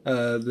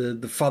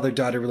the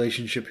father-daughter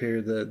relationship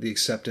here, the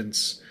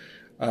acceptance.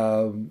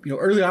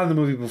 Early on in the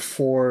movie,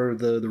 before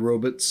the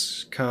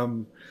robots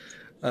come,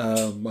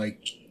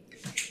 like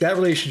that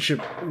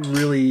relationship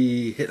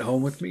really hit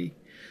home with me.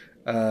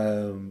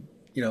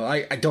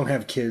 I don't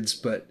have kids,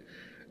 but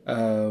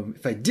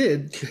if I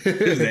did,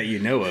 that you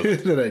know of,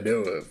 that I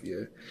know of,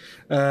 yeah.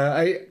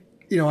 I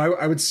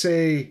would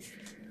say,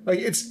 like,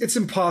 it's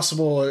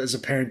impossible as a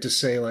parent to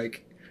say,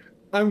 like,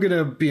 I'm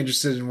gonna be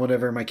interested in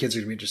whatever my kids are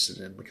gonna be interested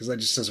in, because that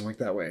just doesn't work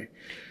that way.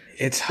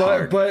 It's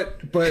hard, but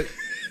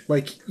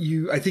like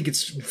I think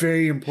it's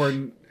very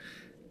important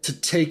to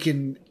take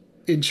an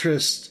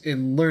interest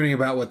in learning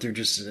about what they're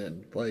interested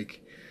in.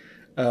 Like,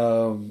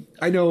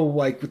 I know,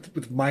 like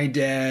with my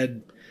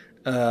dad,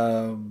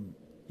 like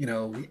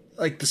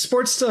the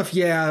sports stuff,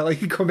 yeah,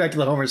 like going back to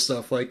the Homer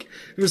stuff, like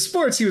if it was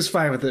sports, he was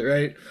fine with it,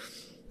 right?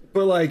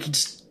 But like he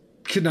just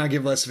could not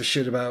give less of a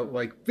shit about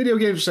like video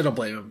games, which I don't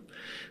blame him.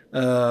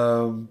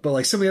 But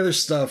like some of the other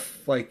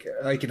stuff, like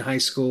in high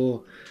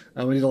school,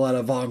 we did a lot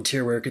of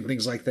volunteer work and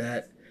things like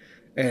that,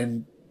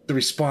 and the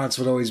response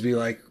would always be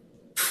like,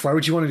 "Why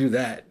would you want to do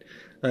that?"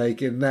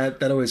 Like, and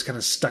that always kind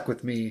of stuck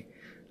with me.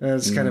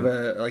 It's kind of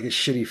a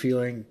shitty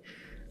feeling.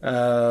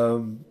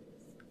 I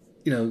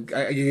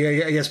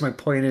guess my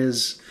point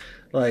is,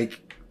 like,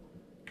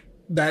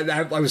 that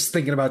I was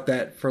thinking about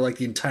that for like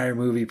the entire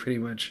movie, pretty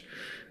much.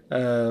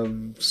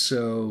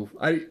 So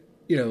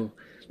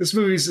this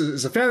movie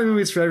is a family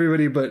movie. It's for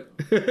everybody, but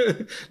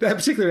that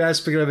particular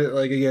aspect of it,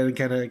 like, again,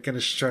 kind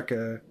of struck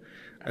a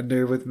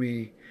nerve with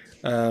me.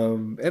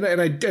 And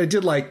I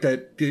did like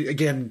that.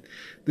 Again,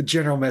 the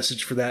general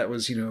message for that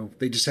was,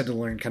 they just had to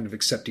learn kind of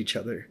accept each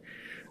other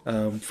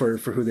for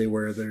who they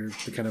were, their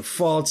the kind of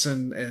faults,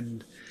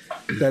 and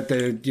that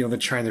they're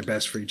trying their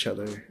best for each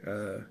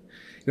other.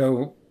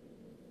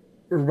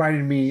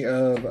 Reminded me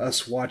of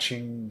us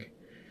watching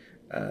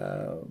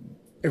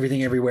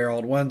Everything Everywhere All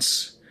at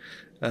Once.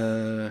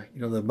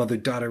 The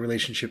mother-daughter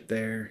relationship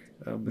there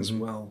as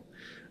well.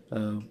 I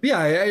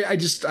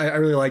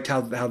really liked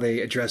how they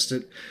addressed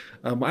it.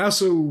 I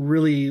also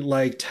really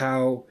liked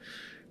how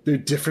their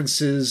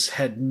differences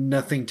had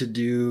nothing to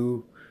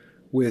do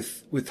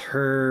with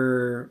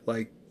her,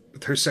 like,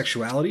 with her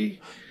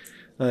sexuality.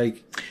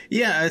 Like,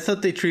 yeah, I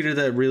thought they treated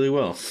that really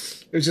well.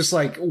 It was just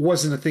like,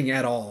 wasn't a thing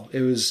at all.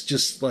 It was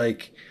just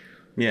like,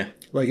 yeah,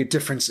 like a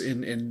difference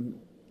in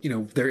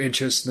their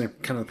interests and their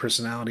kind of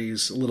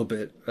personalities a little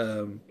bit.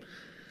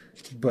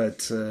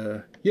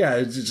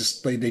 It's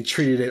just like they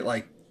treated it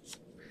like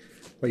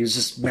it was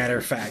just matter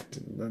of fact,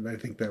 and I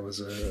think that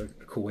was a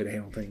cool way to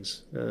handle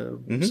things.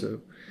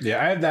 So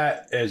yeah, I have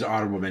that as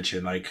honorable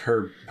mention. Like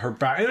her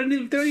back, they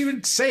don't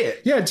even say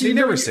it. Yeah, they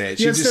never say it.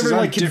 She just is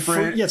like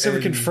different. Yeah, it's never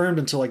confirmed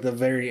until like the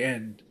very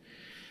end.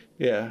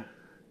 Yeah.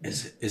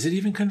 Is it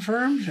even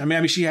confirmed? I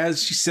mean, she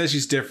says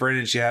she's different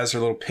and she has her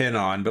little pin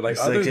on, but like,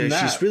 it's other like, than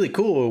that, she's really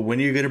cool. When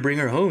are you going to bring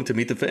her home to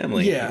meet the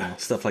family? Yeah,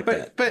 stuff like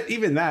that. But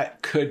even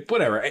that could,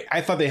 whatever.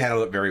 I thought they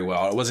handled it very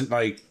well. It wasn't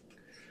like,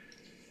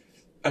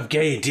 I'm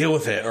gay, deal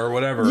with it, or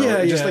whatever. Yeah,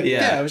 or just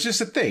yeah. It was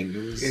just a thing.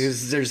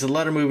 There's a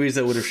lot of movies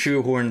that would have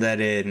shoehorned that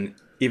in,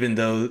 even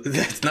though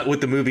that's not what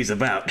the movie's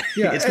about.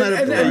 Yeah, it's not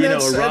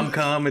a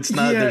rom-com. It's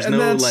not. There's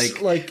no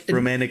like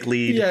romantic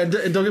lead. Yeah, and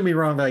don't get me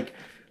wrong. Like,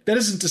 that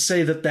isn't to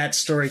say that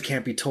story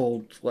can't be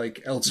told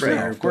like elsewhere.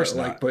 Right, of course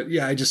not. Like, but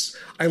yeah,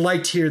 I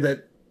liked here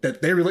that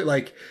they really,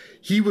 like,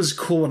 he was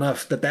cool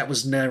enough that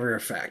was never a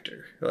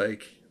factor.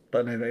 Like,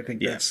 but I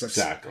think that's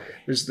exactly.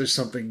 There's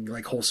something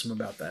like wholesome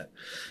about that.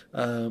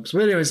 But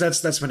anyways,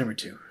 that's my number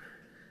 2.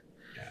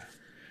 Yeah,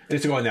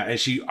 and to go on that, and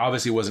she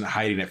obviously wasn't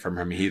hiding it from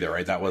him either,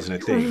 right? That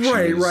wasn't a thing.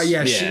 Right.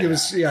 Yeah, it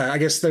was. Yeah, I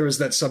guess there was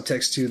that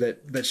subtext too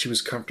that she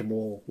was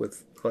comfortable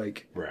with,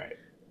 like, right,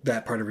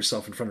 that part of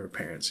herself in front of her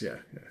parents. Yeah.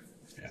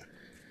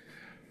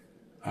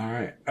 All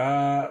right.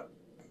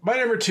 My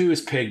number 2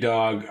 is Pig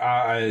Dog.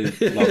 I love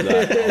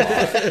that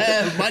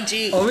a lot.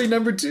 Munchie. Only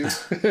number 2.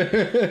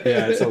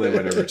 Yeah, it's only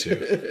my number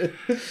 2.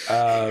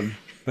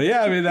 But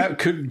yeah, I mean that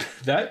could be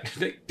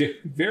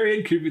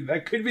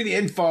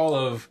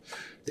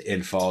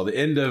the the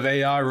end of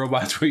AI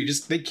robots where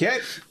they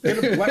can't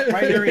get a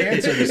binary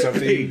answer to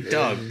something.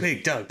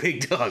 Big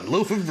dog,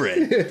 loaf of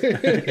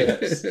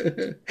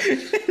bread.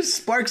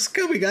 Sparks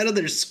coming out of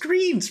their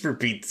screens for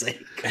Pete's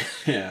sake.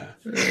 Yeah.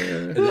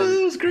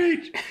 That was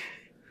great.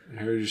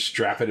 Her just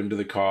strapping him to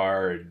the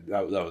car, and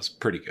that was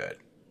pretty good.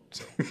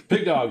 So,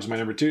 Big Dog's my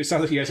number 2.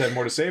 Sounds like you guys have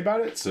more to say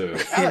about it. So,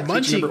 Alex,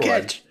 Munchie number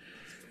catch.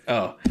 1.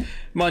 Oh,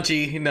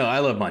 Munchie. No, I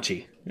love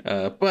Munchie.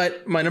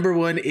 But my number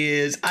 1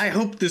 is I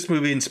hope this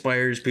movie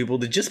inspires people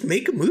to just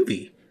make a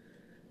movie.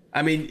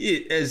 I mean,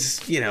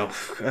 as you know,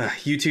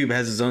 YouTube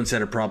has its own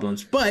set of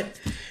problems, but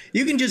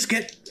you can just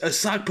get a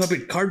sock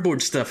puppet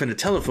cardboard stuff and a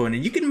telephone,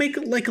 and you can make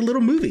like a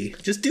little movie.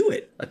 Just do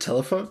it. A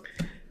telephone?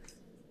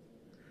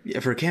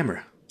 Yeah, for a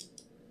camera.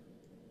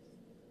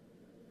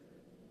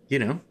 You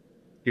know,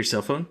 your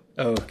cell phone.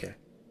 Oh, okay.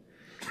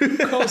 Who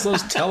calls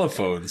those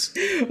telephones?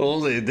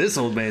 Only this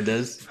old man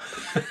does.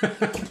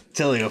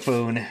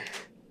 Telephone.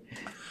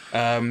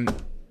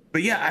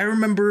 But yeah,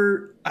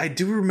 I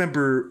do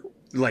remember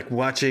like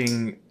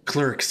watching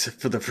Clerks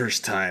for the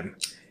first time,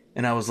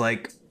 and I was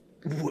like,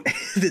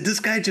 did this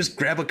guy just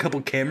grab a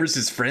couple cameras,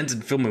 his friends,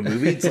 and film a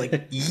movie? It's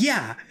like,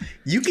 yeah,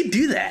 you can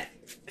do that.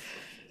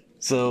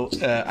 So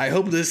I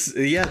hope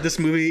this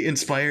movie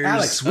inspires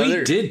Alex,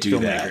 we did do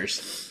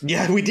filmmakers. That.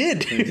 Yeah, we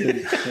did.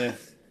 Yeah.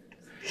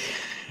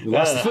 We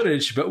lost the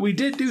footage, but we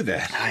did do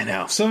that. I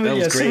know. Some of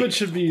it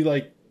should be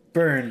like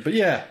burned, but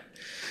yeah.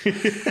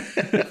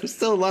 It was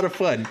still a lot of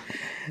fun.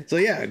 So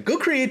yeah, go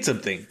create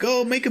something.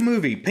 Go make a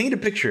movie. Paint a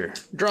picture.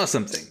 Draw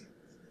something.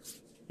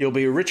 You'll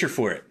be richer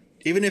for it.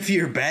 Even if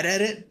you're bad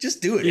at it,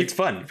 just do it. It's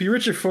fun. If you're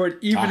richer for it,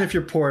 even if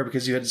you're poor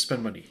because you had to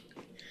spend money.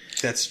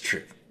 That's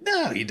true.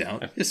 No, you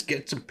don't. Just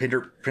get some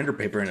printer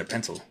paper and a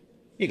pencil.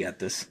 You got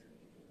this.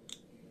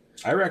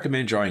 I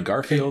recommend drawing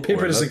Garfield.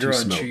 Paper or doesn't grow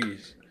on Smoke.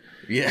 trees.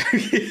 Yeah.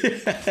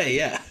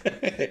 Yeah.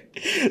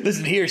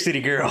 Listen here, city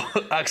girl.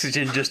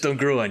 Oxygen just don't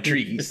grow on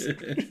trees.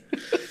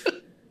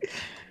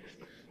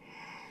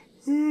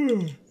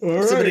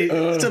 Somebody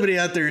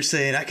out there is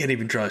saying, I can't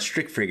even draw a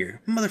stick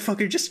figure.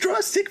 Motherfucker, just draw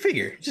a stick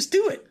figure. Just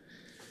do it.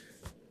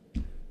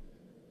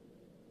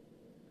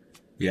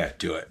 Yeah,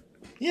 do it.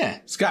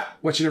 Yeah. Scott,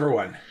 what's your number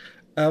 1?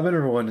 My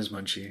number 1 is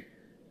Munchie.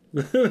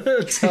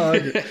 That dog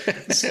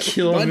is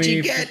killing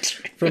me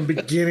from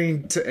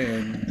beginning to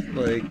end.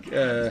 Like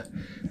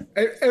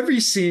every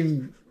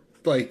scene,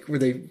 like where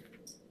they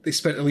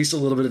spent at least a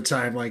little bit of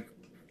time like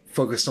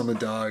focused on the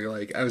dog.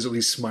 Like I was at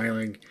least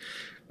smiling.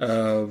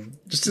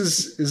 Just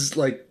as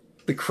like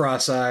the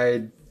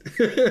cross-eyed.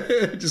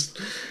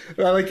 Just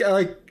I like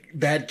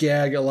that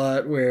gag a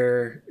lot.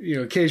 Where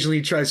occasionally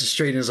he tries to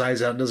straighten his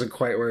eyes out and doesn't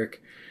quite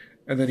work.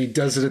 And then he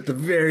does it at the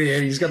very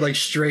end. He's got like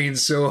strained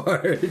so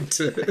hard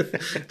to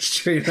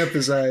straighten up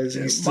his eyes.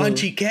 And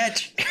Munchie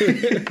catch.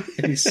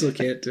 He still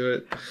can't do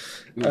it.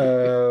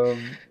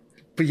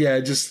 But yeah,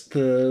 just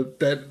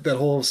that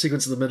whole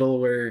sequence in the middle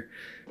where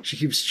she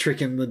keeps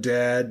tricking the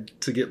dad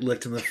to get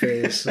licked in the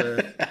face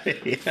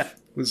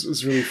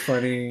was really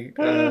funny.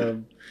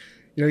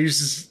 He's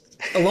just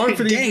along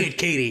for the Dang it,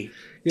 Katie.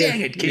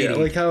 Dang it, Katie. Yeah,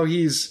 like how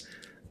he's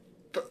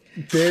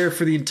there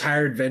for the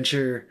entire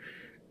adventure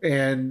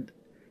and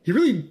he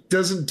really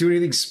doesn't do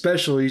anything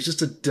special. He's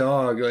just a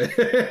dog. Like,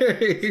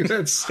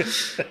 that's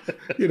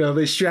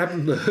they strap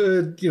him the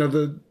hood.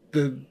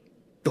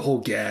 The whole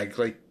gag.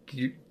 Like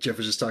Jeff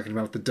was just talking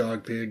about the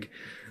dog pig.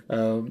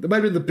 That might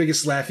have been the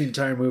biggest laugh the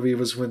entire movie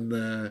was when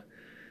the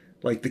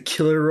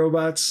killer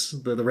robots,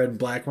 the red and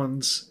black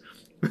ones,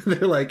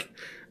 they're like,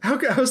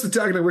 how's the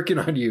dog not working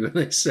on you? And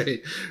they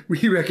say,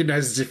 we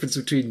recognize the difference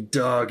between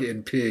dog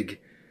and pig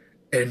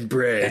and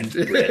bread.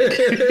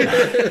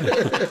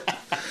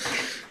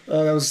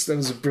 That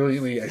was a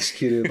brilliantly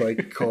executed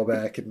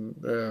callback, and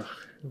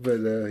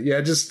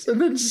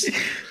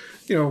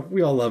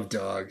we all love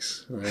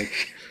dogs.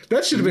 Like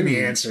that should have been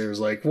the answer. It was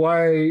like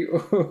why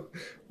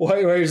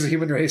is the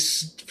human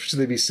race should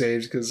they be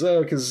saved?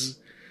 Because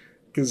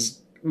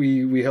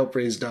we help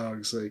raise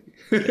dogs. Like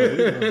we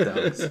love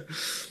dogs.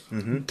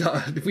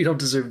 Mm-hmm. We don't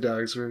deserve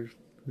dogs.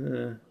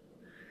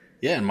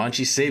 Yeah, and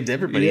Munchie saved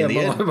everybody in the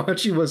end.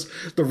 Munchie was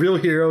the real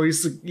hero.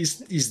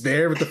 He's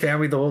there with the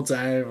family the whole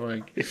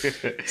time.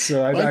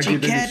 So I'd argue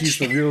that he's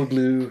the real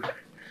glue.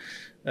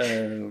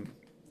 That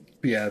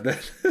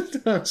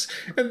was,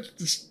 and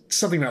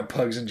something about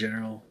pugs in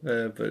general.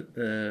 The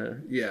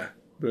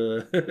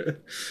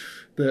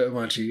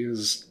Munchie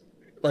was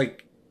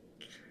like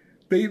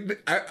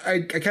I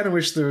kind of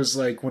wish there was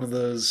like one of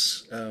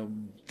those. God,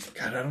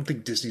 I don't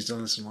think Disney's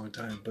done this in a long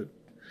time, but.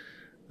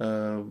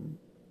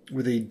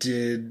 Where they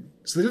did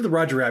the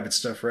Roger Rabbit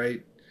stuff,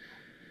 right?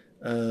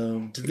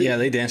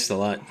 They danced a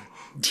lot.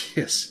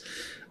 Yes.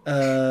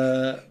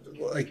 I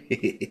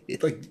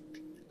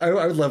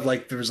would love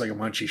there was like a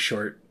Munchie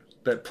short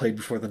that played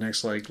before the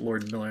next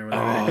Lord Miller. Or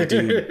whatever. Oh,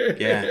 dude,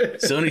 yeah.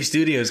 Sony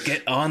Studios,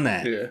 get on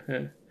that.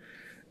 Yeah.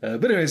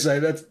 But anyways,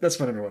 that's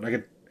my number 1. I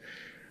could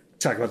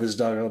talk about this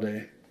dog all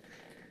day,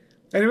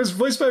 and it was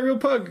voiced by a real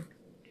pug.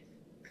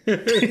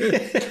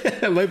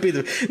 That might be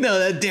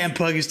that damn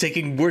pug is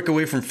taking work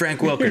away from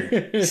Frank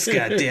Welker.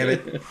 God damn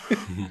it.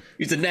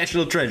 He's a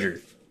national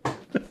treasure.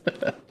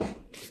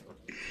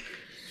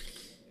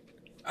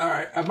 All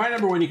right, my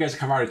number one you guys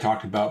have already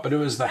talked about, but it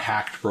was the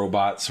hacked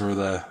robots or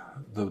the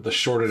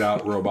shorted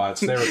out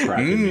robots. They were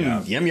cracking me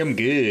up. Yum yum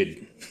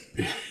good.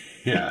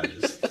 Yeah,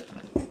 just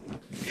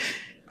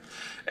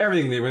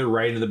everything. They went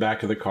right into the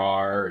back of the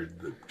car,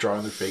 and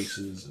drawing their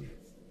faces, and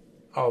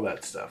all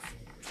that stuff.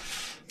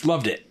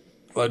 Loved it.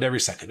 Loved every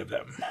second of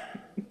them.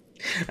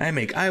 I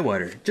make eye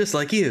water just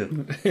like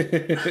you.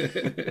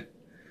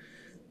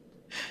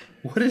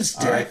 What is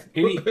death?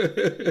 Right.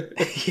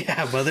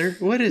 Yeah, mother.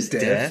 What is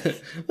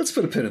death? Let's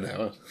put a pin in that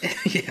one.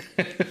 Yeah.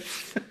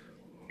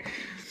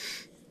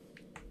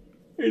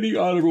 Any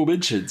honorable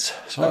mentions?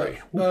 Sorry.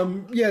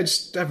 Yeah, I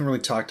just haven't really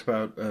talked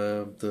about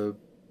the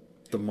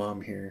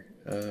mom here.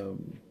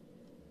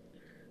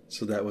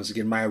 So that was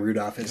again Maya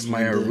Rudolph. It's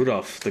Maya Linda.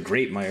 Rudolph, the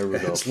great Maya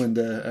Rudolph. It's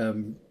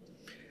Linda.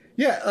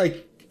 Yeah,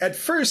 like at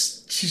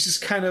first she's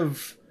just kind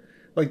of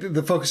like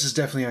the focus is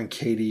definitely on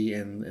Katie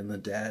and the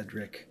dad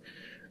Rick.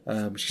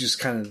 She's just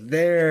kind of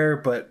there,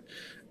 but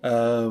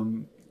by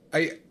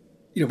the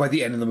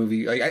end of the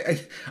movie, like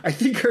I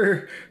think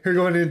her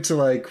going into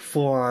like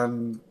full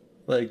on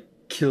like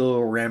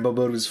kill Rambo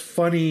mode was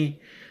funny,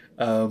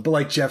 but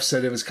like Jeff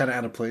said, it was kind of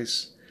out of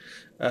place.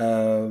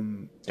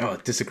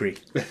 Disagree.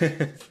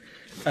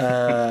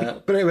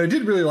 But anyway, I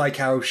did really like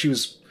how she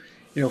was,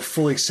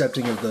 fully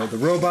accepting of the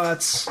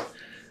robots.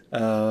 I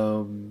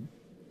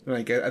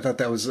thought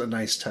that was a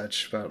nice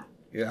touch about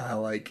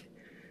how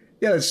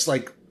it's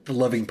like the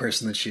loving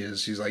person that she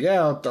is. She's like,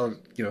 yeah, I'll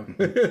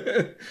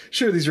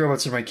sure, these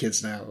robots are my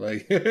kids now.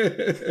 Like,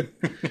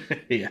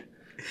 yeah.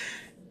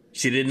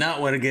 She did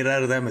not want to get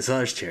out of that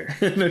massage chair.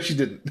 No, she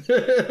didn't.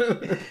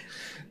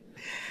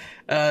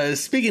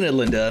 Speaking of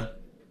Linda,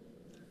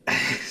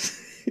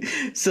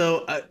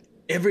 so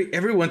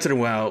every once in a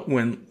while,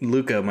 when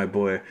Luca, my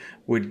boy,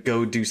 would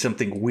go do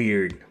something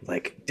weird,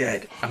 like,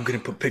 Dad, I'm gonna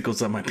put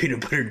pickles on my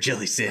peanut butter and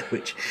jelly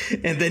sandwich,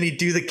 and then he'd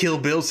do the Kill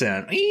Bill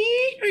sound, do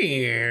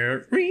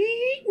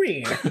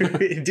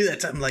that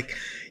time, like,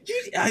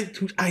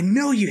 I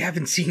know you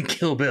haven't seen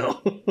Kill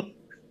Bill.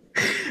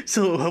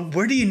 So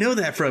where do you know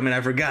that from? And I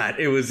forgot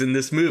it was in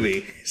this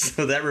movie.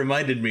 So that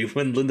reminded me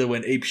when Linda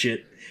went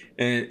apeshit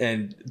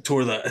and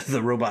tore the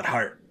robot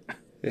heart.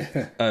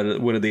 Yeah.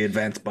 One of the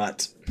advanced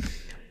bots.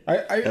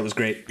 That was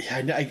great.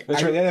 Yeah,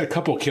 That's right. They had a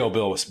couple Kill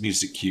Bill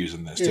music cues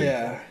in this too.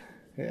 Yeah.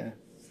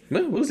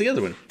 What was the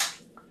other one?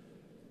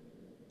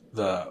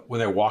 When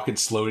they're walking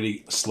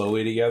slowly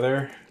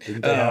together.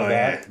 Didn't they have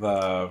that?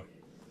 Yeah.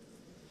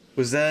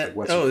 Was that?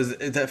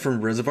 Is that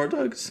from Reservoir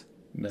Dogs?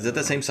 No. Is that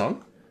the same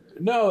song?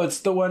 No, it's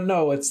the one.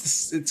 No,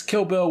 it's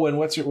Kill Bill when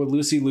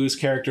Lucy Liu's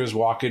character is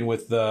walking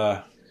with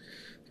the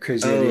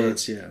Crazy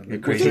Idiots. Yeah,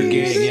 Crazy with her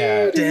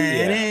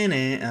gang.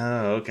 Yeah.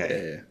 Oh,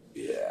 okay.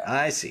 Yeah.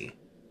 I see.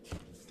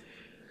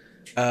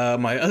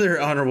 My other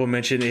honorable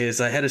mention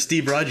is I had a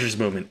Steve Rogers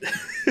moment.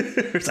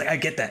 It's like I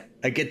get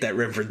that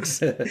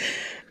reference.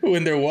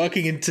 When they're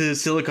walking into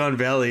Silicon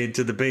Valley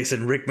into the base,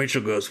 and Rick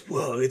Mitchell goes,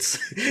 "Whoa, it's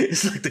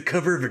like the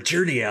cover of a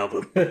Journey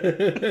album."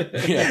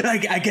 Yeah.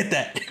 I get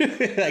that.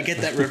 I get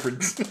that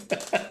reference.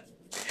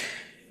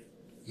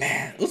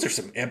 Man, those are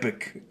some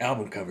epic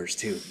album covers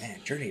too.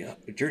 Man,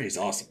 Journey's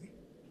awesome.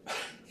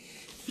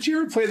 Did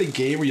you ever play the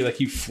game where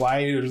you fly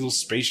a little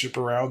spaceship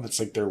around that's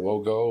like their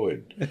logo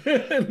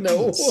and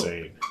No.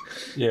 insane?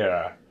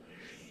 Yeah.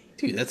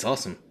 Dude, that's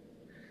awesome.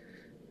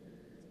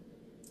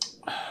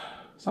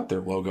 It's not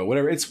their logo,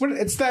 whatever. It's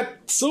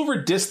that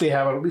silver disc they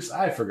have. At least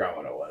I forgot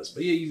what it was,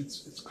 but yeah,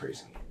 it's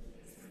crazy.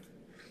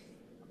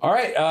 All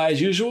right, as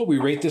usual, we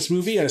rate this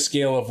movie on a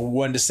scale of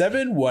 1 to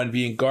 7. 1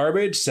 being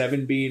garbage,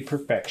 7 being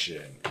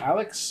perfection.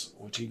 Alex,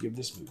 what do you give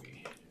this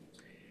movie?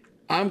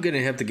 I'm going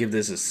to have to give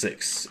this a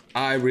 6.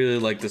 I really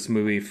like this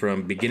movie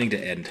from beginning to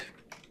end.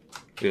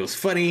 It was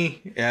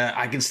funny.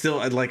 I can still,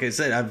 like I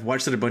said, I've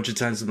watched it a bunch of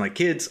times with my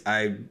kids.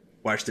 I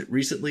watched it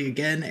recently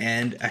again,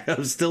 and I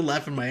was still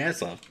laughing my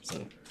ass off.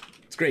 So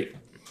it's great.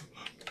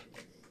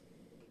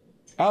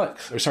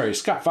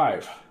 Scott,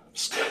 5.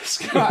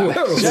 Scott,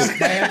 Whoa.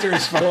 Jeff, my answer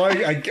is 5. Well,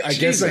 I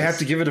guess I have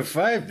to give it a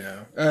 5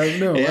 now.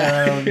 No,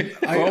 Yeah.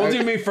 We'll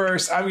do me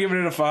first. I'm giving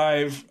it a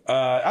 5.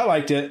 I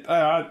liked it.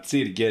 I'll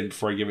see it again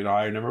before I give it a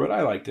higher number, but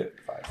I liked it.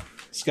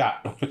 5.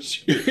 Scott,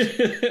 what's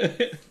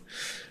yours?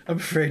 I'm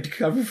afraid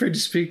to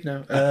speak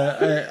now.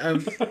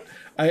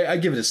 I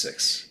give it a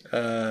 6.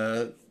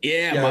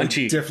 Yeah, I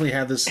Munchie. definitely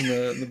have this in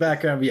the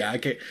background. But yeah, I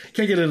can't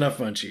get enough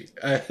Munchie.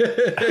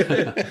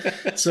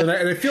 So and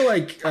I feel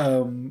like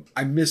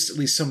I missed at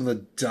least some of the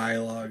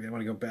dialogue. I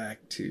want to go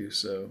back to.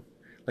 So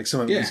like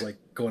some of it was like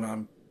going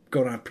on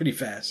pretty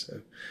fast.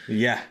 So.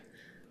 Yeah.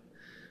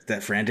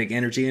 That frantic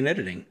energy in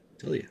editing.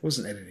 Tell you. It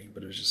wasn't editing,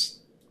 but it was just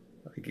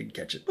I could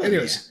catch it. Well,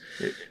 Anyways,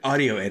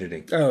 audio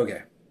editing. Oh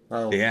okay.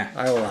 I'll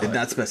Did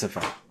not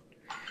specify.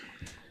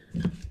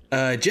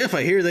 Jeff,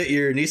 I hear that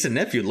your niece and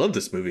nephew love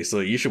this movie, so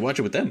you should watch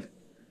it with them.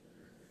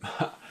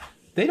 I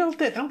don't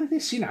think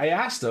they've seen it. I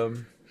asked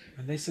them,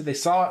 And they said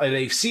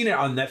they've seen it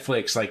on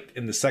Netflix, like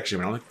in the section.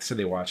 I don't think they said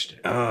they watched it.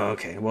 Oh,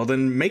 okay. Well,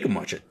 then make them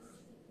watch it.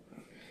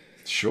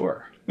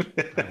 Sure.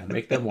 I'll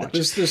make them watch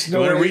it. There's You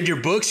no want to way. read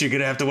your books? You're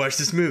gonna have to watch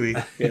this movie.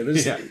 Yeah,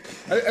 there's, Yeah.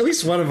 At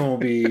least one of them will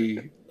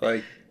be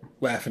like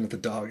laughing at the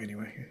dog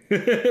anyway.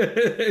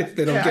 If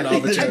they don't Yeah, get I all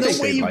think the that- There's jokes.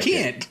 no way they you like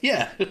can't.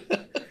 Yeah.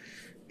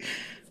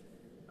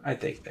 I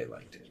think they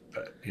liked it,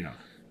 but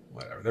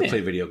whatever. They play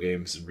video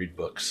games and read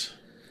books.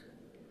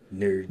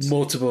 Nerds.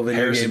 Multiple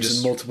video Harrison games just-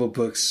 and multiple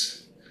books.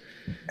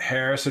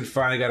 Harrison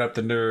finally got up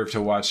the nerve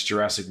to watch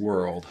Jurassic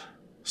World,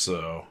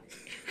 so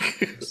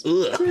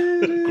Ugh.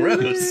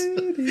 Gross.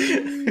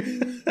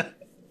 and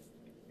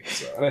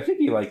I think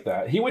he liked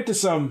that. He went to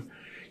some,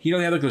 they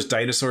had like those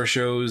dinosaur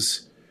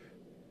shows.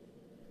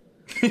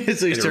 So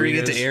he's turning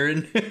into arenas.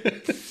 Aaron. Yeah,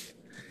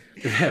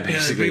 It'd be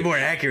basically. more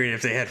accurate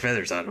if they had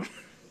feathers on them.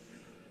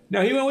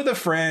 No, he went with a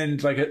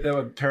friend. Like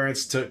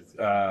parents took,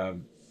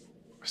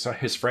 so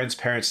his friend's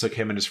parents took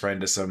him and his friend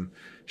to some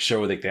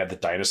show. Like they had the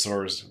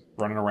dinosaurs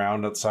running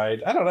around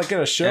outside. I don't know, like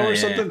at a show or yeah.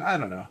 something. I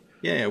don't know.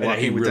 Yeah, he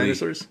walking with really-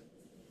 dinosaurs.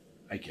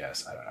 I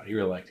guess I don't know. He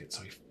really liked it,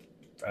 so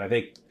I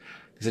think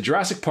the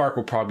Jurassic Park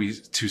will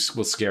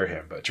scare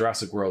him, but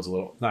Jurassic World's a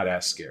little not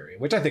as scary,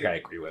 which I think I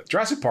agree with.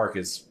 Jurassic Park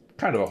is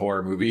kind of a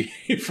horror movie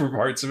for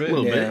parts of it, A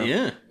little Yeah. bit,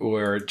 yeah.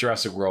 where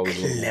Jurassic World is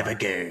a little Clever more.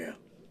 girl.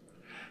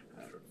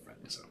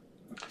 So.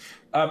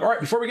 All right,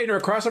 before we get into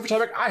our crossover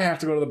topic, I have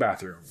to go to the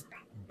bathroom.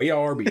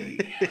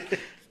 BRB.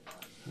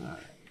 All right.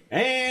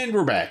 And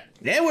we're back.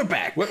 Yeah, we're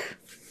back.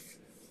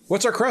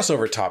 What's our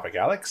crossover topic,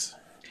 Alex?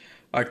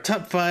 Our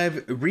top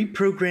 5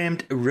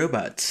 reprogrammed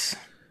robots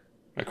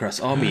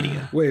across all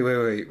media. Wait.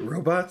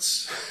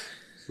 Robots?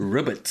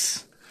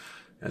 Robots.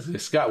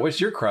 Scott, what's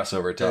your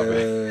crossover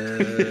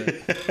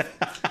topic?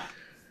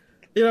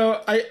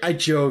 I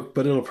joke,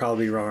 but it'll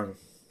probably be wrong.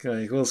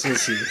 Like, we'll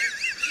see.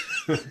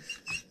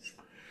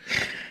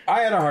 I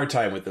had a hard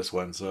time with this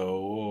one,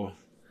 so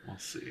we'll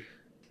see.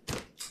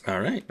 All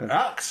right.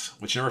 Alex,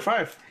 what's your number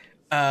 5?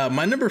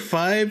 My number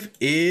 5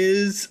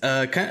 is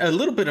kind of a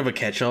little bit of a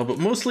catch-all, but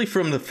mostly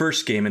from the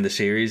first game in the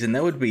series, and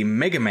that would be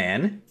Mega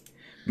Man.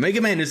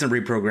 Mega Man isn't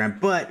reprogrammed,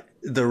 but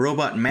the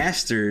robot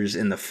masters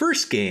in the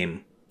first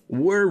game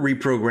were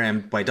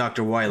reprogrammed by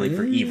Dr. Wily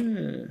for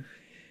evil.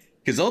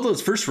 Because all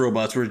those first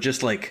robots were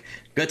just like,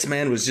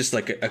 Gutsman was just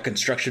like a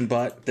construction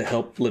bot to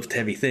help lift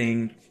heavy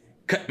thing.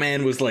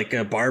 Cutman was like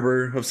a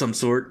barber of some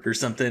sort or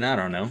something. I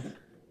don't know.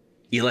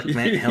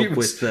 Electman helped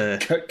with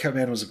the...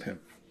 Cutman was a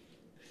pimp.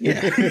 Yeah.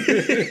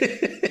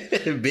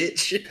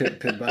 Bitch.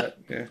 Pimp bot.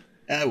 Yeah.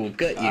 I will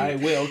cut you. I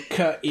will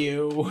cut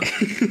you.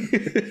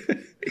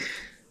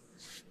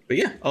 But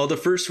yeah, all the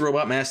first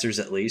robot masters,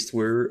 at least,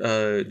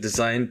 were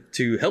designed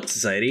to help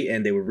society,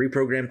 and they were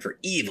reprogrammed for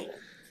evil.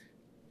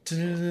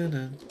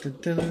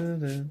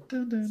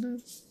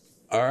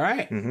 All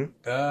right.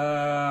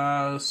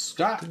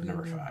 Scott,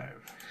 number 5.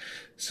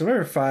 So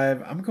number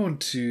 5, I'm going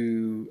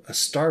to a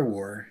Star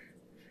War.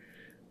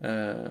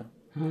 And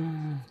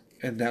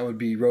that would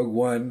be Rogue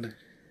One.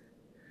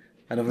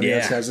 I don't know if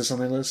anyone else has this on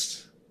their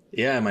list.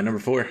 Yeah, my number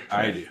 4.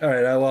 I do. All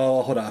right,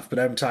 I'll hold off. But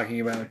I'm talking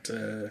about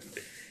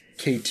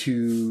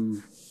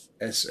K2SO.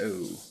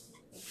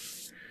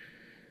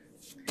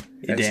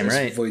 You're damn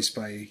right. Voiced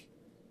by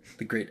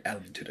the great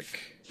Alan Tudyk.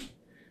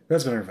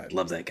 That's my number 5.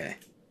 Love that guy.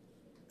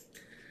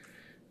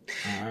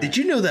 Did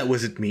you know that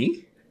wasn't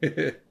me?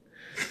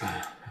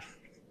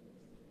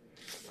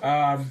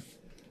 All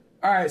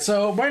right,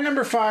 so my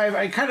number 5,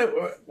 I kind of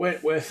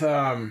went with,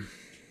 believe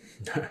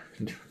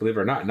it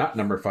or not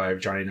number 5,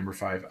 Johnny number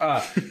 5.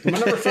 My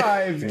number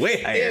 5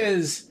 Way higher.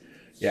 is,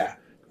 there's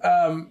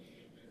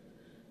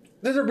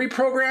a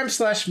reprogram /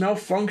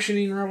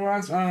 malfunctioning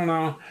robots. I don't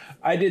know.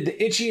 I did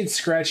the Itchy and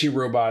Scratchy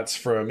robots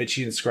from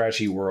Itchy and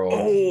Scratchy World.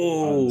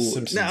 on the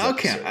Simpsons no,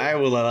 okay. episode. I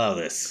will allow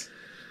this.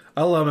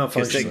 I'll allow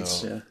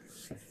malfunctions. Thanks. Yeah.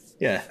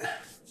 Yeah.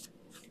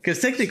 Because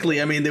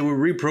technically, I mean, they were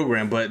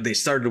reprogrammed, but they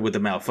started with a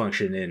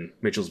malfunction in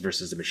Mitchell's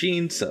versus the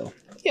Machine, so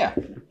yeah.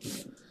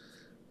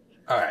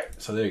 All right,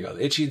 so there you go.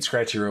 The Itchy and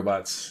Scratchy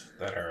robots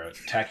that are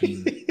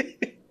attacking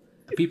the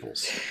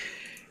peoples.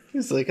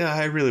 It's like,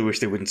 I really wish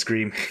they wouldn't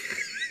scream.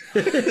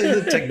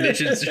 The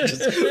technicians are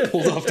just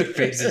pulled off their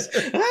faces.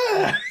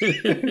 Ah!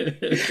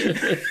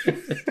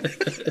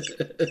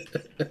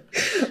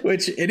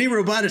 Which, any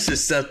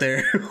roboticists out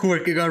there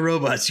working on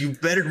robots, you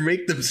better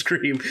make them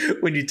scream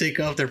when you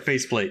take off their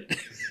faceplate.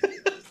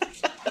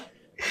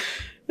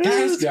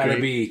 That's got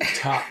to be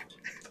top.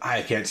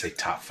 I can't say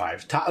top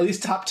 5. At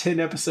least top 10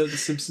 episodes of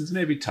Simpsons.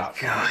 Maybe top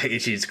 5. Oh,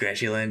 Itchy and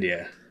Scratchy Land,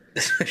 yeah.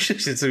 Especially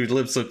since we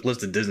lives in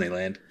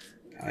Disneyland.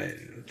 I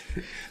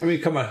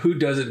mean, come on. Who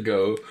doesn't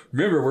go?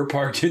 Remember, we're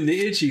parked in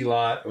the Itchy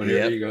lot whenever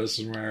Yep. you go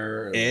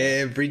somewhere.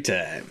 Every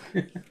time.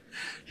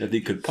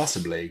 Nothing could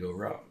possibly go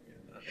wrong.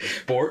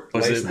 Sport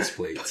Was it- license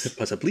plates.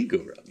 Possibly go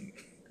wrong.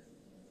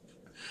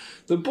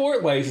 The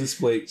board license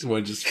plate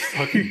one just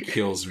fucking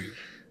kills me.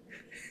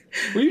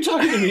 Were you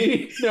talking to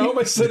me? No,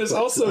 my son is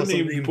also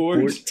named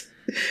Bort.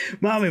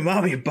 Mommy,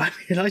 buy me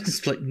a license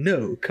plate.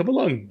 No, come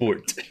along,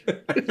 Bort.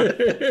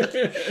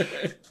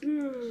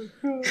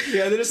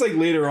 Yeah, then it's like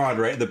later on,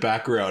 right in the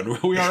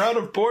background. We are out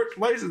of port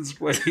license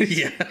plate.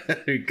 Yeah,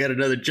 we got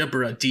another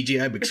jumper on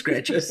TGI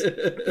McScratches.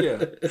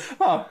 Yeah.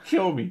 Oh,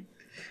 kill me.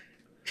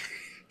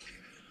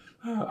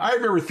 I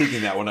remember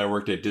thinking that when I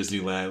worked at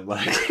Disneyland,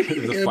 like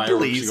the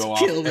fireworks go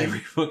off every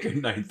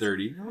fucking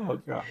 9:30. Oh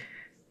god.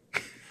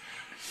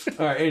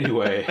 All right.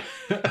 Anyway,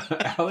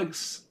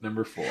 Alex,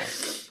 number 4.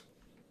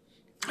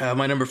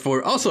 My number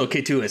 4, also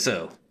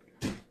K2SO.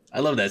 I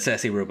love that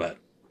sassy robot.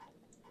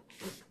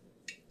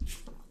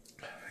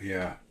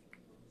 Yeah.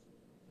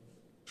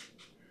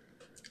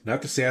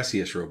 Not the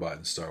sassiest robot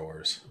in Star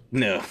Wars.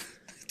 No,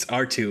 it's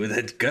R2 with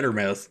that gutter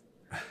mouth.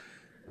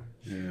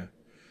 Yeah.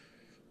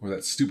 Or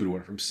that stupid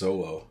one from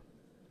Solo.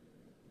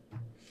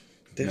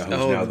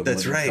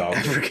 That's right.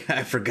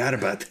 I forgot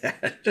about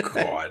that.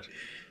 God.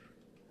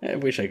 I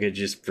wish I could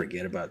just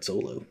forget about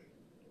Solo.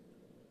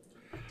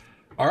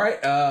 All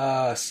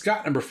right,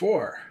 Scott, number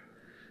 4.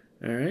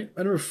 All right.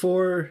 My number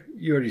 4,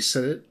 you already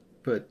said it,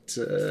 but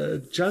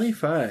Johnny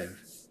 5.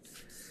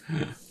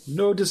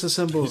 No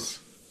disassemble.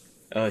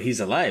 He's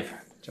alive.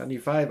 Johnny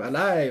 5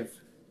 alive.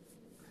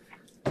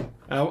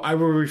 I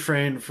will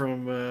refrain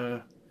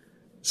from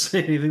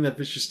saying anything that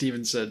Mr.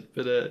 Stevens said,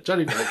 but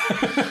Johnny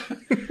 5.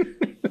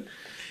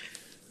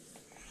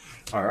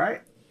 All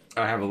right.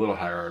 I have a little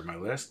higher on my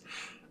list.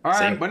 All right,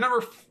 Same. my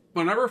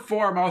number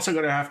 4, I'm also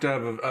going to have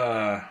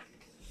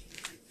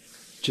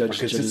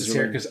Judge's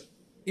here because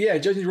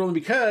Judge's rolling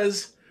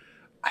because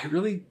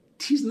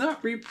he's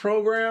not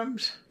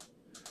reprogrammed,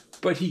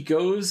 but he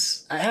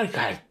goes.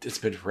 God, it's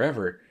been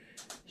forever.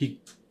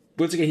 He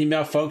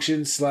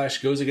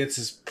malfunctions / goes against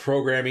his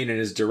programming and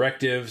his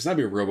directives. That'd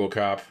be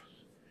RoboCop.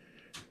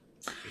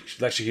 He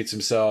electrocutes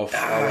himself. All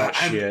that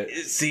shit.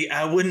 See,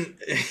 I wouldn't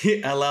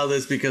allow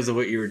this because of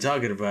what you were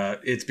talking about.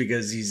 It's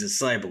because he's a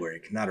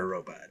cyborg, not a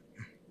robot.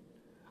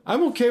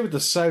 I'm okay with the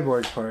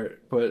cyborg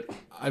part, but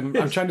I'm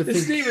trying to think.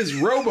 His name is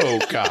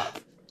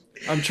RoboCop.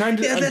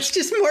 That's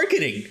just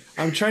marketing.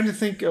 I'm trying to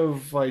think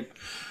of like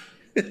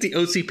the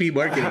OCP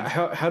marketing.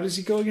 How does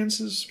he go against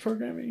his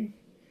programming?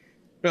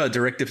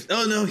 Directive.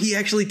 Oh no, he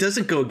actually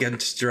doesn't go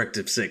against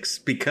Directive 6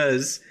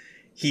 because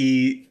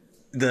the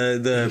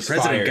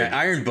president fired. guy,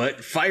 Iron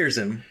Butt, fires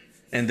him,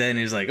 and then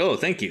he's like, "Oh,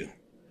 thank you."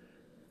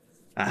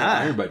 No,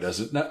 Iron Butt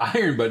doesn't. No,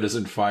 Iron Butt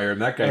doesn't fire him.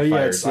 That guy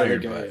fires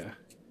Iron Butt. Yeah.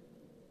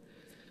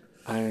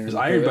 Because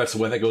Iron Butt's the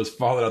one that goes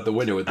falling out the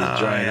window with his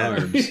giant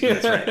arms.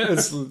 That's right.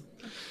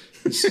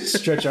 It's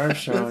Stretch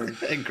Armstrong.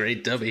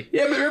 Great dummy.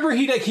 Yeah, but remember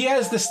he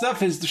has this stuff.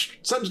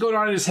 Something's going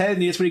on in his head,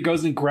 and that's when he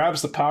goes and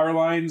grabs the power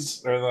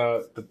lines or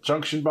the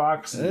junction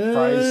box and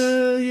fries.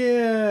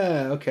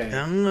 Yeah. Okay.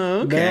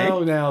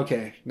 Okay. Now,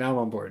 okay. Now I'm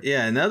on board.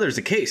 Yeah. Now there's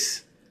a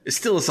case. It's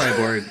still a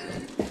cyborg.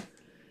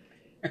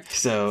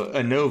 So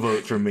a no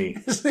vote from me.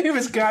 His name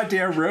is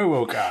goddamn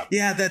RoboCop.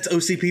 Yeah, that's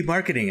OCP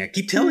marketing. I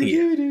keep telling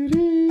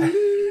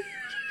you.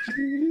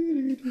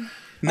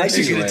 Next,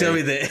 you're going to tell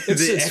me that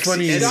the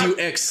funny.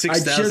 SUX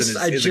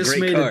 6000 is a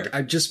great car.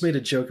 I just made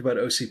a joke about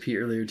OCP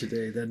earlier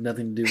today that had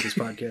nothing to do with this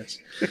podcast.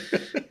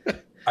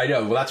 I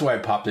know. Well, that's why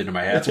it popped into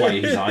my head. That's why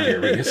he's on here,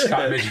 because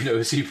Scott mentioned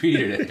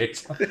OCP today.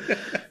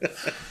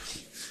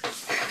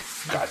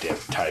 Goddamn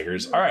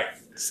tigers. All right.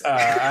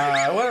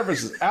 Whatever.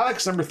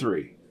 Alex, number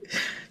 3.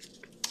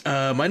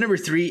 My number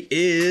 3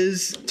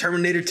 is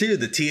Terminator 2,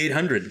 the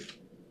T-800.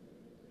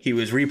 He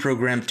was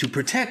reprogrammed to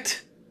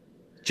protect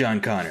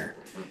John Connor.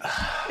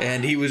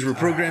 And he was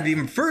reprogrammed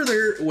even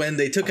further when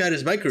they took out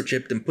his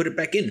microchip and put it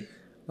back in.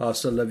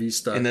 Hasta la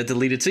vista. In that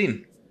deleted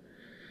scene.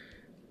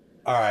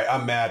 All right,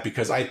 I'm mad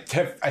because I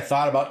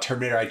thought about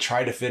Terminator. I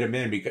tried to fit him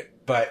in,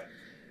 but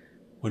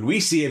when we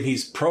see him,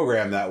 he's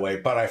programmed that way.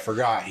 But I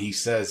forgot he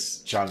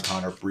says John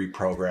Connor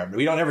reprogrammed.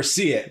 We don't ever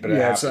see it, but it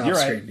happens. You're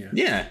right.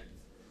 Yeah.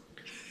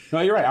 No,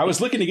 you're right. I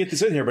was looking to get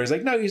this in here, but it's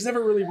like, no, he's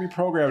never really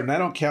reprogrammed, and I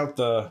don't count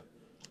the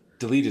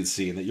deleted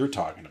scene that you're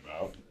talking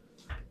about.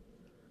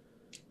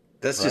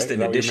 That's right? just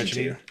an addition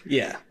to.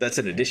 Yeah, that's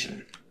an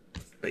addition.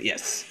 But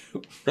yes,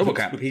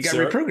 RoboCop. He got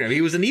reprogrammed.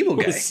 He was an evil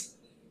guy.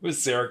 Was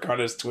Sarah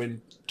Connor's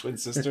twin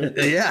sister?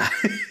 Yeah.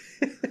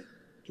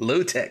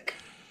 Low tech.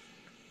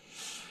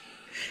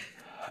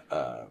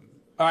 All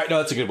right, no,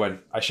 that's a good one.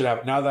 I should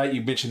have. Now that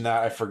you mentioned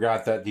that, I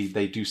forgot that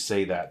they do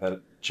say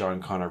that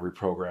John Connor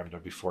reprogrammed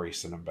him before he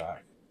sent him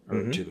back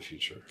or to the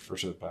future or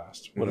to the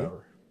past,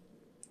 whatever.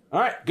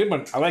 All right, good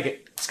one. I like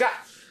it. Scott,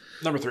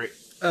 number 3.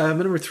 My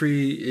number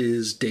 3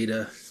 is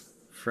Data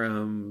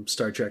from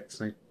Star Trek: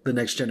 The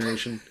Next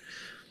Generation.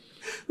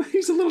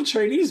 He's a little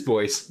Chinese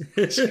voice.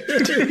 I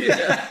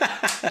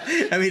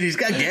mean, he's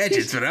got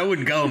gadgets, but I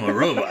wouldn't call him a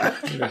robot.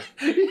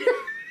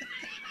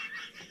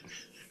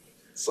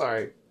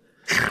 Sorry.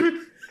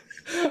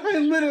 I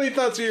literally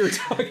thought you were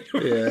talking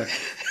about. Yeah.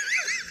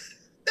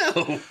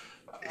 No.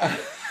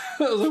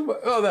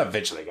 Oh, that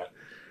eventually got.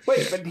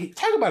 Wait, but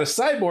talk about a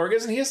cyborg.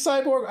 Isn't he a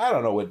cyborg? I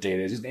don't know what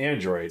Data is. He's an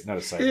android, not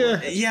a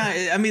cyborg.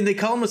 Yeah, I mean, they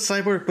call him a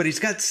cyborg, but he's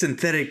got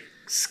synthetic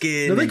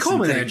skin. No, they and call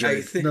him an synthetic- I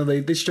android. think- No,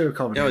 they straight up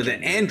call him an No,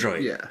 android. the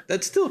android. Yeah.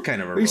 That's still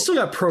kind of a But he's still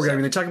robot. got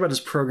programming. They talk about his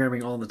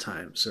programming all the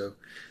time. So,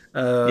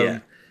 Yeah.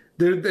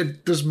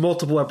 there's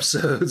multiple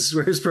episodes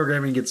where his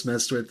programming gets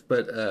messed with,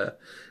 but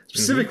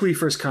specifically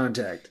First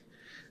Contact,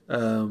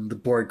 the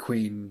Borg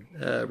Queen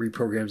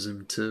reprograms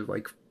him to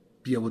like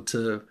be able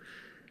to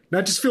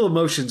not just feel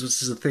emotions,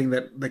 which is a thing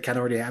that kind of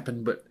already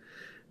happened, but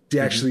to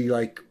actually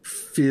like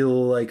feel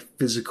like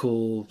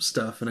physical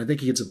stuff. And I think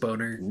he gets a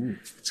boner. Ooh.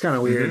 It's kind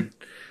of weird.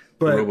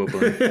 But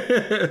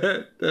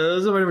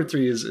so my number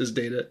 3 is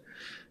Data.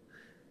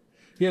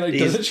 Yeah, like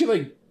doesn't she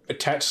like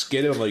attach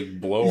skin and like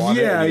blow on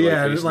it? Yeah, and he,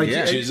 yeah, like like-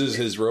 jizzes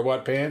his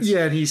robot pants.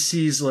 Yeah, and he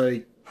sees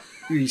like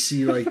you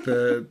see like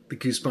the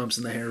goosebumps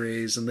and the hair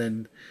raise, and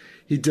then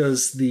he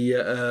does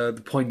the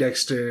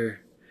Poindexter.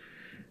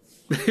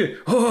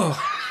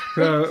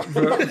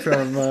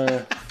 from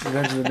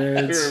Revenge of the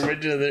Nerds.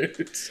 Revenge of the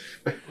Nerds.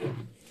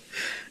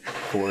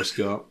 Forrest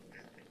Gump.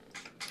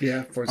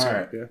 Yeah, Forrest All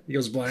Gump. right. Yeah, he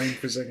goes blind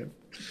for a second.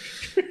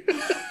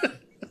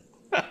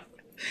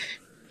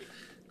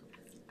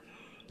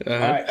 All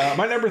right,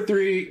 my number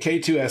 3,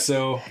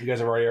 K2SO. You guys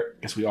have already, I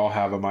guess we all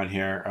have them on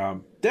here.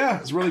 Yeah,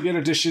 it's a really good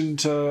addition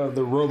to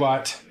the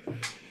robot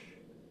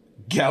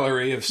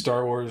gallery of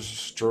Star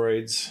Wars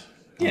droids.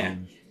 Yeah.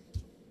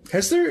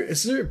 Has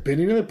there been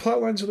any other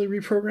plot lines where they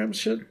reprogram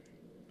shit?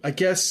 I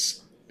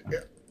guess. I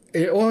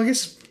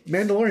guess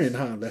Mandalorian,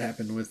 huh? That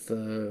happened with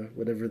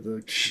whatever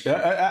the.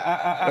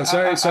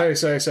 Sorry.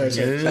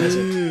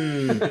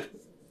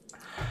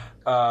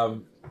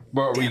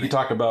 Well, we can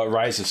talk about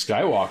Rise of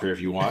Skywalker if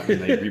you want, and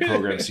they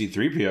reprogram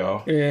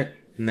C-3PO. Yeah.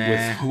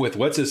 Nah. With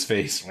what's his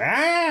face?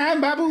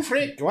 I'm Babu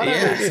Frick.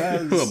 Whatever.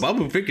 Yeah. Well,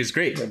 Babu Frick is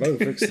great. Yeah, Babu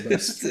Frick's the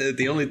best. That's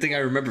the only thing I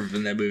remember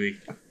from that movie.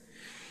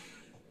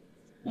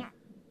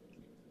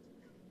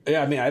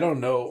 Yeah, I mean, I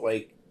don't know.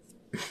 Like,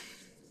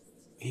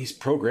 he's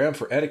programmed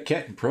for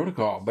etiquette and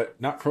protocol,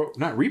 but not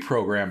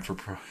reprogrammed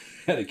for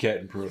etiquette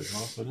and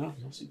protocol. So no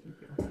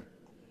C-3PO.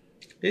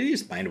 They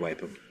just mind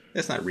wipe him.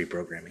 That's not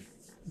reprogramming.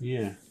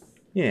 Yeah.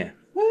 Yeah.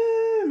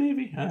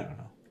 Maybe. I don't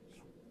know.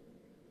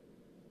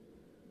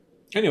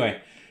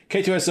 Anyway,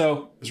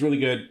 K2SO is really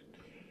good.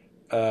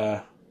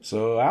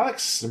 So,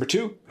 Alex, number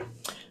 2.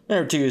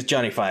 Number 2 is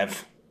Johnny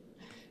Five.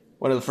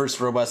 One of the first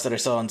robots that I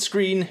saw on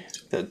screen.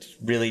 That's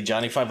really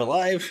Johnny Five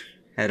alive.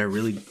 Had a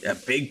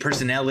big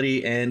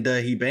personality, and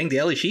he banged the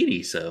Ali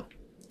Sheedy, so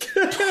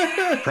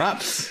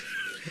props.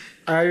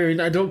 I mean,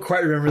 I don't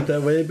quite remember it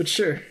that way, but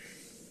sure.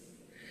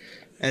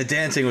 And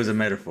dancing was a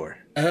metaphor.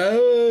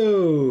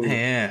 Oh.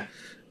 Yeah.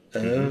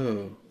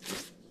 Oh.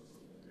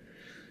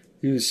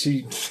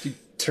 She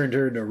turned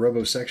her into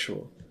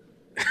robosexual.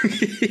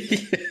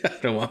 I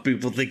don't want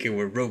people thinking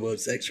we're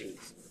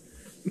robosexuals.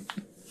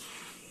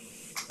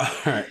 All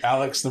right,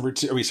 Alex, number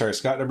 2.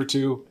 Scott, number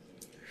 2.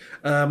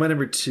 My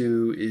number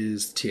 2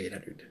 is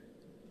T-800.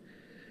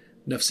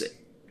 Enough said.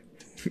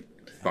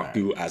 Fuck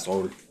you,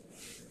 asshole.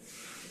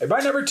 And my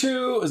number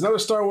 2 is another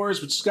Star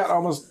Wars, which Scott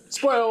almost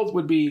spoiled,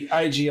 would be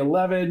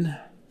IG-11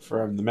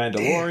 from The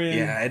Mandalorian.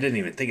 Yeah, I didn't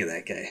even think of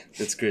that guy.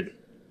 That's good.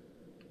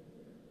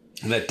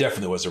 And that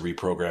definitely was a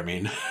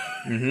reprogramming.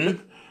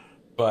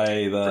 By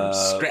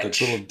the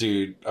little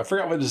dude. I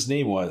forgot what his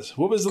name was.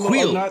 What was the Queel.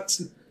 little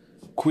nuts?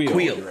 Queel.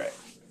 Queel. You're right.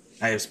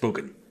 I have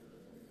spoken.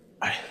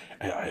 I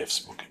have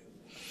spoken.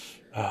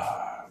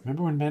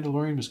 Remember when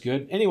Mandalorian was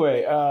good?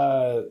 Anyway,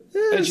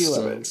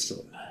 IG-11.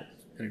 Still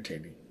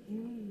entertaining.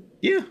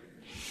 Yeah.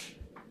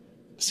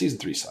 Season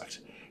 3 sucked.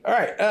 All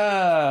right.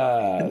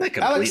 Not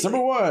completely. Alex, number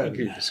 1.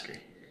 Agree to disagree.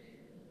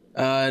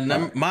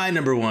 My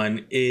number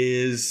 1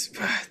 is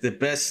the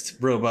best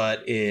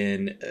robot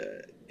in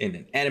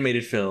an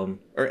animated film,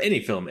 or any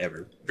film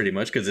ever, pretty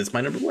much, because it's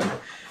my number 1.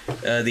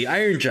 The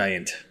Iron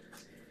Giant.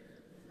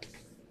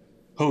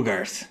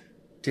 Hogarth.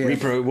 Damn. He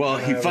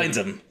finds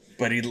him,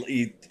 but he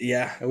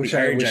I wish the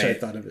Iron I Giant.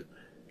 thought of it.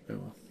 Oh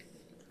well.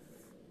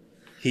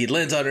 He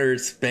lands on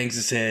Earth, bangs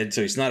his head,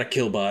 so he's not a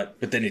killbot,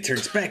 but then he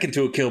turns back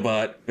into a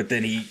killbot, but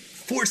then he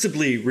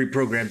forcibly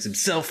reprograms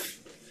himself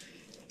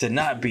to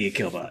not be a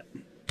killbot.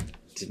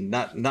 To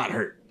not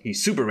hurt.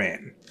 He's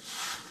Superman.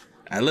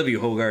 I love you,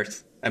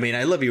 Hogarth. I mean,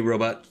 I love you,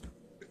 robot.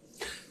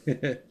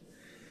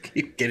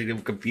 Keep getting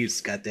him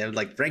confused, goddamn,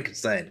 like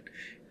Frankenstein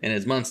and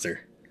his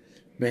monster.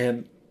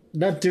 Man,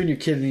 not doing your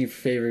kid any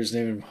favors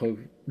naming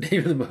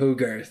him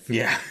Hogarth.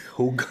 Yeah,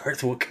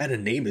 Hogarth. What kind of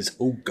name is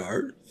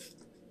Hogarth?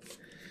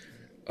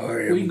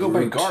 We can go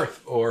by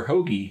Garth or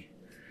Hoagie.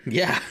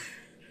 Yeah.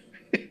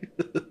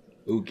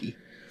 Hoagie.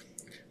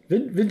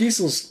 Vin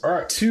Diesel's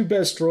 2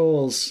 best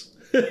roles.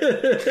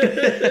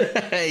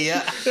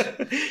 Yeah.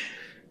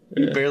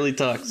 He barely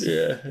talks.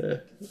 Yeah.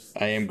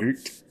 I am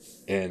Groot,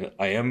 and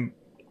I am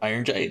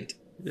Iron Giant.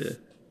 Yeah.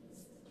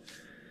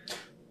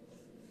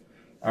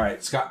 All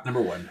right, Scott,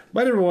 number 1.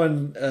 My number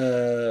 1,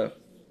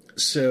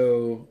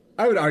 so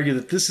I would argue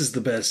that this is the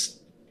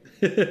best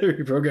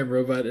reprogrammed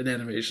robot in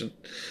animation.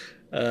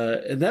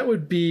 And that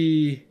would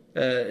be,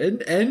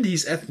 and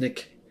he's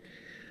ethnic.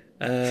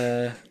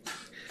 That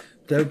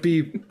would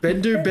be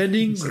Bender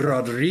Bending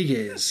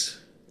Rodriguez.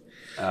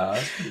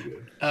 That's pretty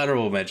good.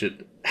 Honorable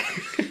mention.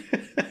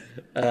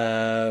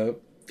 I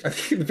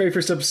think in the very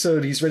first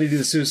episode, he's ready to do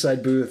the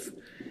suicide booth.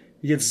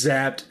 He gets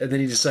zapped, and then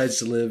he decides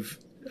to live.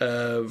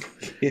 And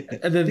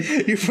then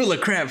You're full of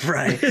crap,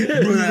 Fry.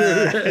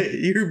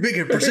 You're big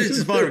at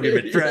precision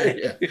argument, Fry.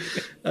 yeah.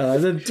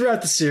 And then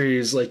throughout the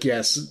series, like,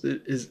 yes,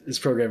 his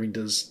programming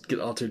does get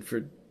altered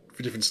for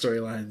different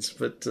storylines.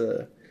 But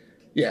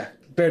yeah,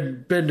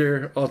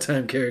 Bender,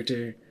 all-time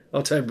character,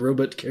 all-time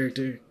robot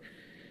character.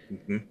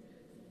 Mm-hmm.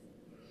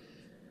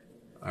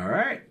 All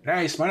right,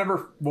 nice. My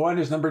number 1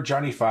 is number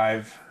Johnny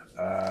 5.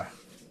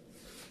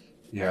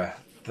 Yeah,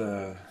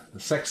 the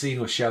sex scene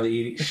with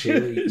Allie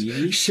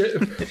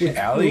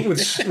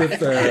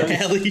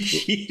Ali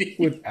Sheedy.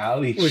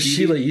 with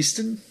Sheila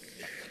Easton.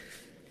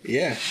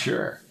 Yeah.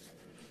 Sure.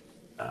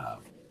 I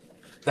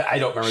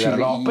don't remember that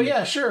at all, but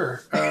yeah,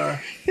 sure.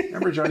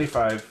 Number Johnny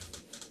 5.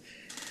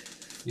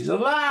 He's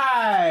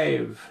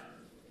alive.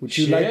 Would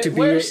you Shit? like to be?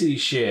 Where see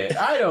shit?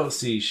 I don't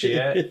see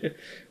shit.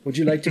 Would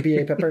you like to be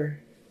a pepper?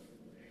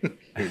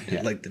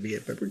 I'd like to be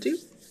a pepper too.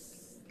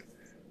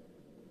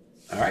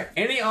 All right.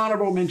 Any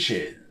honorable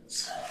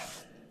mentions?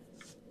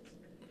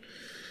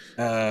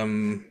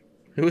 Who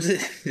was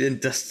it? In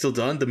Dust Till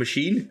Dawn, the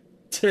machine?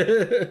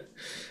 I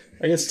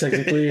guess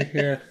technically,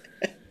 yeah.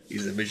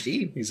 He's a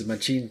machine. He's a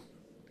machine.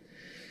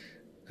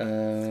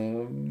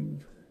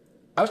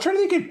 I was trying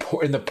to think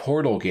in the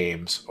Portal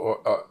games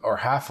or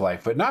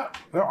Half-Life, but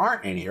there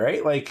aren't any,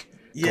 right? Like,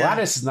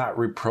 Gladys is not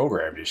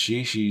reprogrammed, is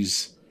she?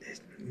 She's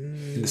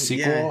in the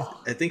sequel? Yeah,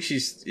 I think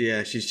she's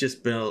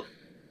just been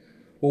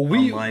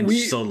online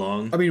so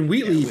long. I mean,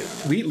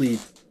 Wheatley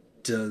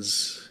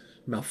does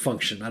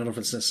malfunction. I don't know if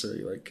it's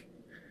necessarily like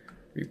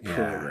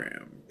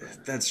reprogrammed.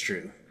 That's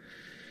true.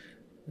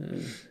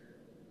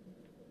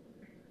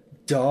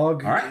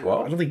 Dog. All right,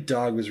 well. I don't think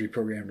Dog was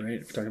reprogrammed,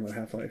 right? If we're talking about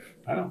Half-Life.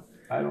 I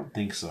don't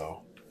think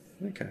so.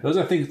 Okay. Those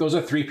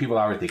are 3 people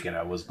I was thinking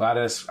of. Was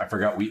Gladys? I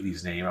forgot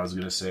Wheatley's name. I was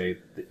going to say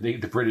the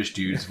British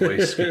dude's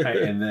voice, right?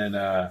 And then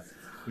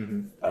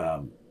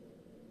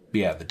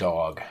the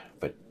dog.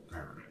 But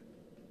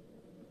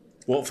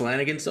Walt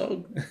Flanagan's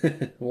dog.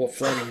 Walt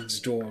Flanagan's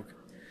dog.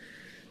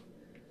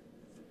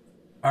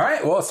 all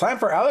right, well, it's time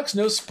for Alex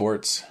Knows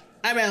Sports.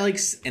 I'm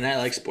Alex, and I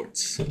like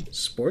sports.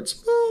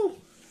 Sports? Oh.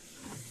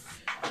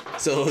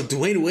 So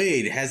Dwayne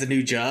Wade has a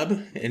new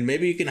job, and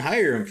maybe you can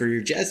hire him for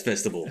your jazz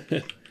festival.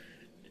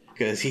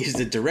 Because he's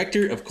the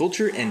director of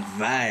culture and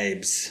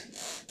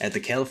vibes at the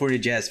California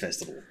Jazz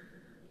Festival.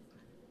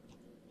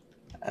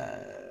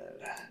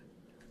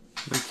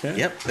 Okay.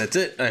 Yep, that's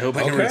it. I hope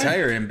I can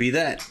retire and be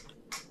that.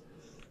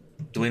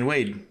 Dwayne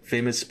Wade,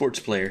 famous sports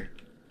player.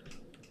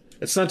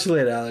 It's not too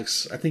late,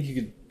 Alex. I think you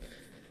could.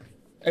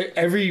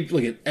 Every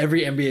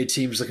NBA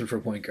team's looking for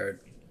a point guard.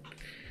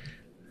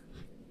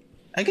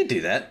 I could do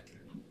that.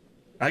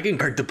 I can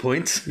guard the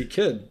points. You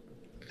could.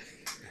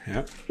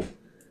 Yep.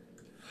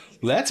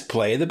 Let's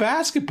play the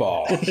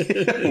basketball.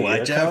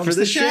 Watch out for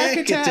the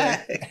Shaq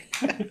attack.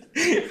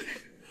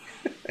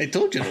 I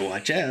told you to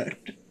watch out.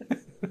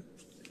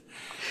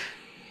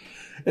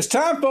 It's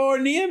time for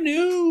NEM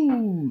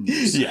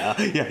News. Yeah.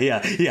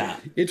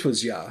 It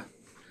was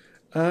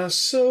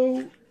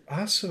so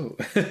also.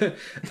 I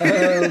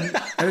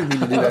didn't mean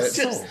to do I that. was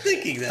just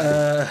thinking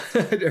that.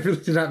 I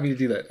really did not mean to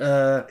do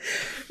that.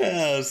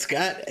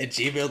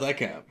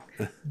 Scott@gmail.com.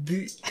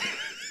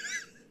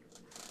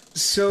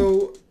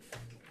 So,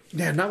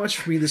 yeah, not much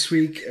for me this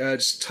week.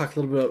 Just talk a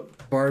little bit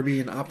about Barbie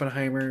and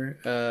Oppenheimer.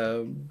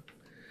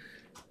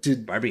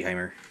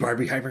 Barbieheimer.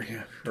 Barbieheimer,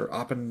 yeah, or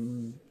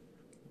Oppen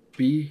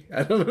B?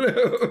 I don't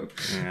know.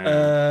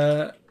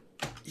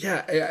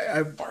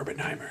 I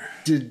Barbenheimer.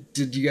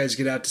 Did you guys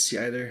get out to see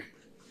either?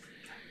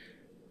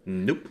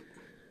 Nope.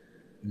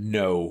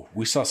 No,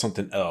 we saw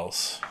something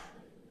else.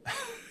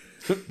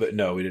 But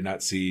no, we did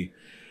not see.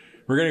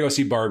 We're going to go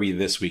see Barbie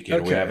this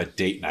weekend. Okay. We have a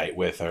date night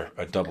with her,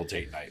 a double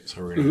date night.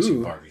 So we're going to go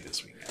see Barbie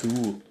this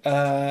weekend.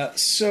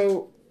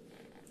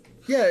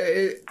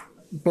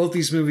 Both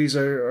these movies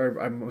are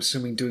I'm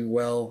assuming, doing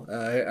well.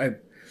 I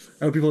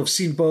know people have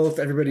seen both.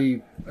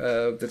 Everybody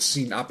that's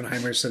seen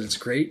Oppenheimer said it's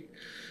great.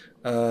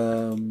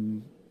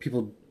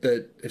 People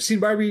that have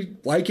seen Barbie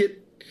like it.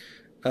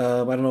 I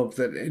don't know if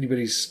that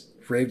anybody's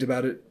raved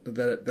about it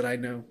that I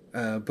know.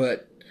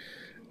 But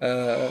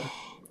I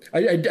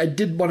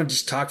did want to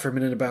just talk for a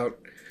minute about.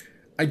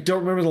 I don't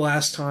remember the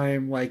last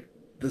time like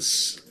the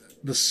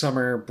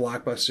summer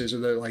blockbusters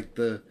or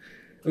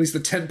at least the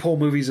tentpole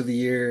movies of the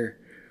year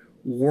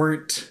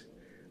weren't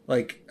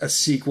like a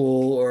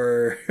sequel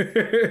or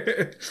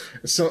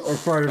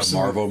part of A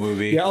Marvel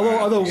movie. Yeah,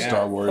 although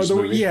Star Wars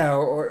movie. Yeah,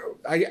 or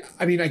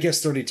I mean I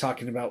guess they're already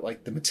talking about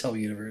like the Mattel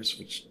universe,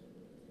 which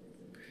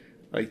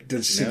like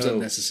seems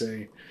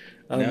unnecessary.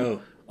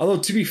 No. Although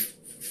to be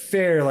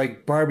fair,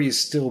 like Barbie is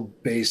still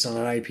based on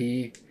an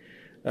IP,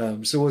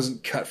 so it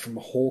wasn't cut from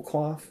whole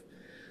cloth.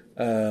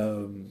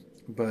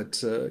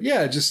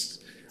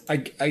 Just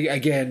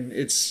again,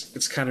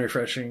 it's kind of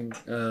refreshing.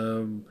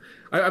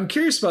 I'm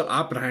curious about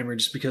Oppenheimer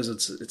just because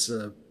it's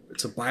a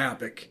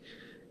biopic,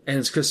 and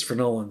it's Christopher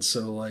Nolan,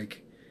 so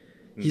like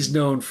he's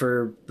known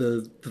for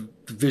the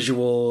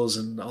visuals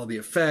and all the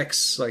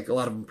effects, like a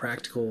lot of them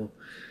practical,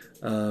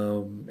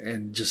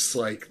 and just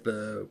like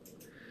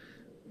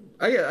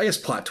I guess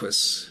plot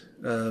twists.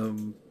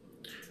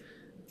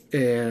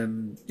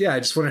 And yeah, I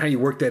just wonder how you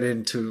work that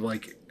into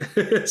like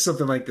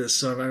something like this.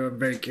 So I'm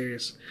very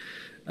curious.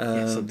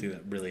 Something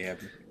that really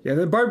happened. Yeah,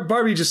 the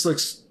Barbie just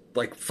looks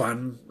like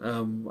fun.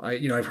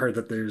 I've heard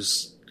that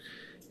there's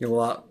a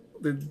lot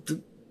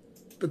that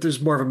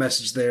there's more of a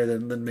message there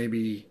than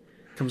maybe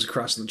comes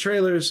across in the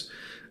trailers.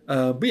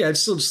 But yeah, it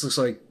still just looks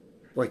like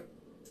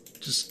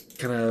just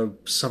kind of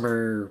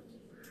summer,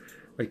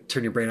 like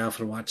turn your brain off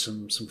and watch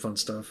some fun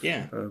stuff.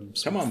 Yeah,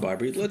 come on,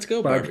 Barbie, let's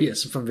go, Barbie. Yeah,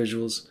 some fun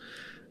visuals.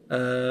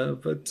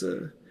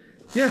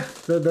 Yeah,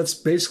 that's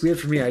basically it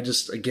for me. I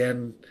just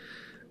again,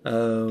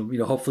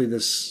 hopefully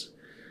this.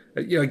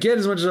 Again,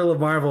 as much as I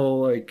love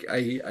Marvel, like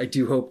I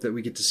do hope that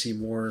we get to see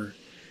more,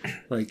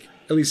 like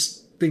at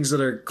least things that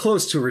are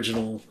close to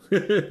original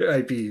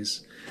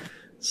IPs.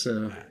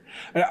 So,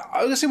 and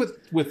I was gonna say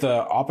with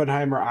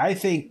Oppenheimer, I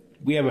think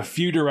we have a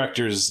few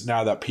directors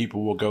now that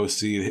people will go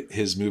see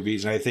his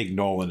movies, and I think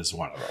Nolan is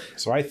one of them.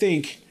 So I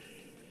think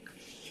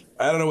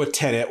I don't know what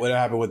Tenet, what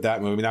happened with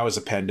that movie. I mean, that was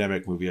a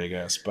pandemic movie, I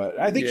guess, but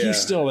I think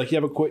he's still like you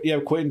have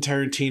Quentin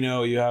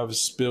Tarantino, you have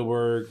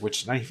Spielberg,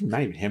 which not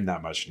even him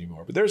that much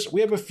anymore. But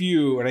we have a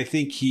few, and I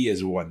think he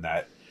is one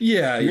that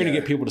you're going to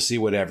get people to see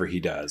whatever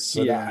he does.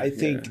 So I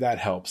think that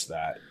helps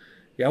that.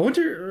 Yeah, I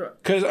wonder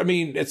because I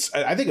mean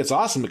I think it's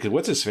awesome because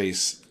what's his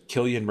face,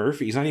 Cillian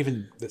Murphy. He's not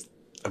even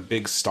a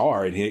big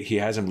star, and he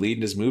has him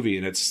leading his movie,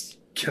 and it's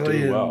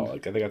doing well.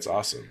 Like I think that's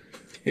awesome.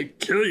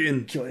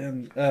 Cillian.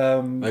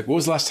 Like, what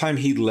was the last time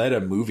he led a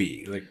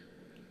movie? Like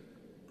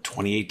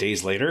 28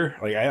 Days Later?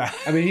 Like, I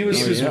mean, he was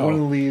one of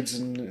the leads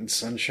in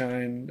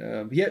Sunshine.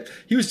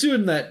 He was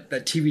doing that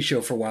TV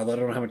show for a while. I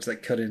don't know how much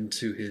that cut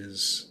into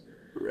his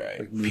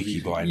Peaky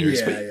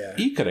Blinders. Yeah.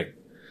 He could have.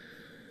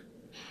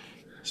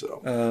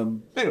 So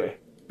anyway,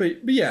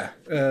 but yeah,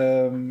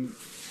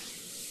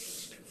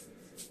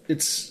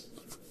 it's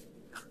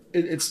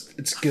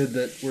good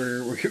that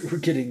we're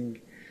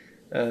getting.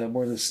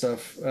 More of this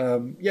stuff.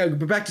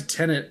 But back to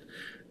Tenet.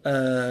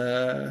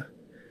 I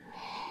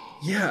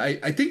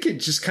think it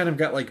just kind of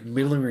got like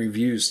middling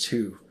reviews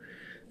too.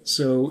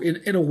 So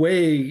in a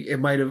way, it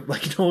might have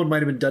Nolan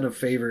might have been done a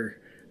favor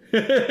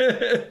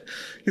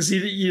because he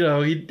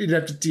didn't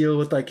have to deal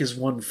with like his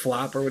one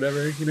flop or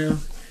whatever. It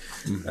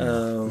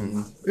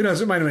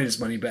might have made his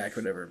money back.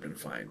 Would have been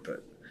fine.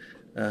 But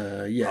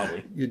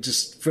you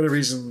just for the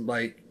reason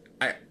like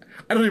I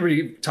don't even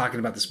really talking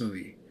about this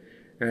movie,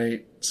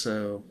 right?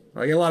 So.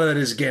 Like a lot of that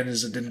is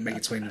it didn't make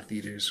its way into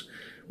theaters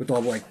with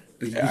all like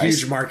the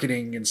huge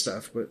marketing and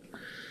stuff. But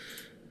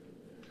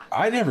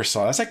I never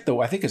saw. That's like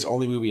I think it's the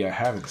only movie I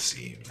haven't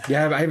seen.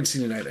 Yeah, I haven't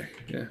seen it either.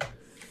 Yeah,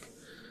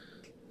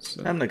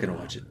 so, I'm not gonna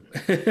watch it.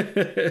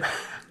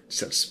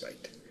 So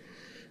spiked.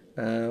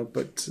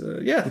 That's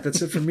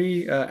it for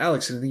me.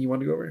 Alex, anything you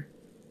want to go over?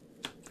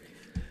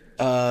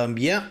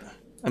 Yeah,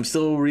 I'm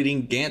still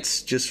reading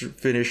Gantz. Just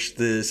finished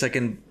the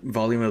second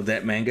volume of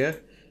that manga.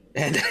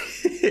 And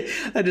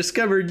I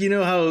discovered,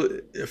 how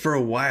for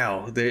a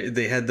while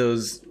they had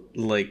those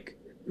like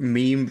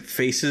meme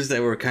faces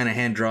that were kind of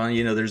hand drawn.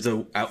 There's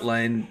the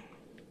outline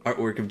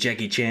artwork of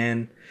Jackie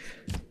Chan.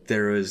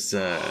 There was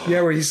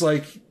where he's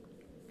like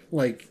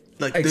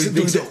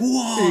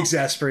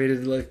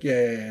exasperated, like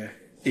yeah.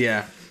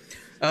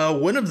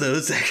 One of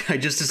those I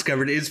just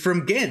discovered is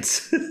from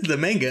Gantz, the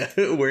manga,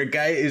 where a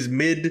guy is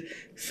mid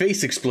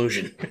face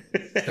explosion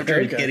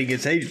after getting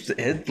his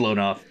head blown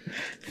off.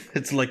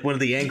 It's like one of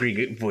the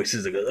angry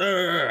voices that goes.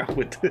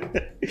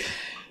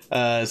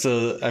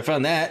 So I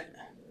found that.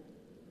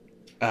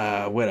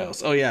 What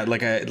else? Oh yeah,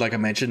 like I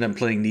mentioned, I'm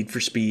playing Need for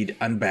Speed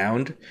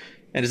Unbound,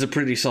 and it's a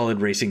pretty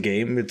solid racing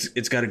game.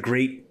 It's got a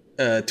great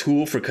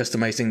tool for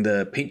customizing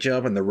the paint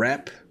job and the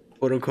wrap,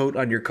 quote unquote,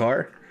 on your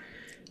car.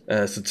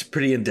 So it's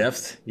pretty in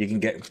depth. You can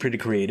get pretty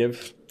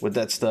creative with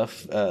that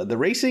stuff. The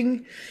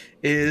racing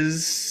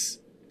is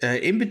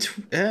in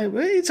between.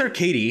 It's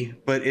arcadey,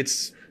 but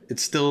it's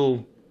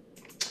still.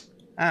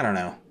 I don't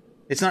know.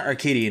 It's not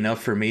arcadey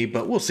enough for me,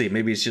 but we'll see.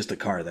 Maybe it's just a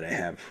car that I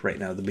have right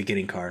now, the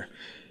beginning car.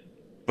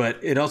 But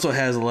it also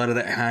has a lot of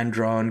that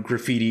hand-drawn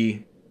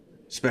graffiti,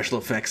 special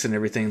effects, and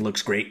everything.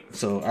 Looks great.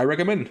 So I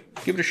recommend.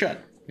 Give it a shot.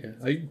 Yeah,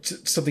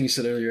 something you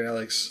said earlier,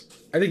 Alex.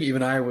 I think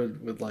even I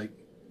would like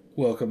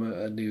welcome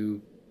a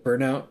new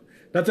Burnout.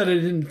 Not that I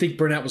didn't think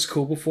Burnout was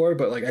cool before,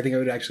 but like I think I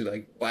would actually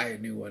like buy a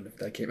new one if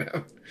that came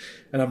out.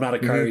 And I'm not a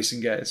car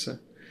racing guy, so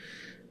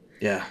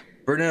yeah,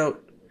 Burnout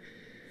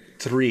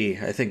 3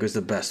 I think was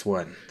the best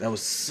one. That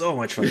was so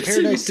much fun.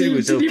 Paradise 2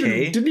 was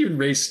okay. Didn't even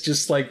race,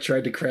 just like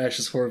tried to crash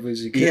as horribly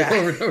as you could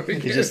over and over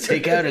again. You just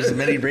take out as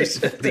many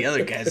races of the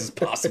other guys as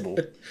possible.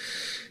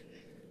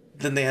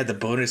 Then they had the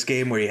bonus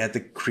game where you had to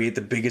create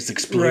the biggest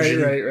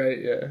explosion.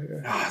 Right, yeah.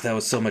 Oh, that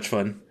was so much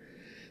fun.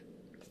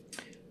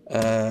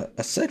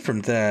 Aside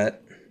from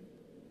that,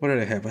 what did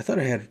I have? I thought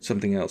I had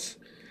something else.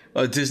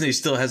 Disney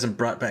still hasn't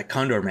brought back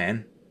Condor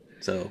Man,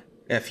 so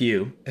F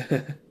you.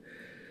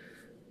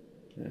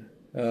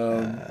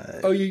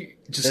 You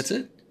just that's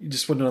it. You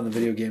just went on the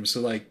video game.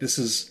 So like this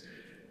is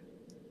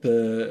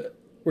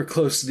we're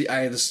close to the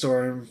eye of the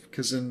storm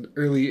because in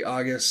early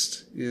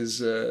August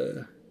is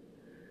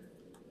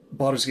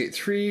Baldur's Gate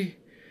 3,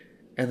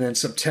 and then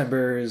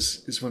September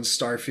is when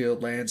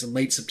Starfield lands, and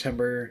late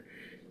September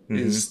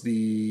is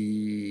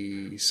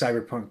the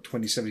Cyberpunk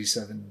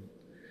 2077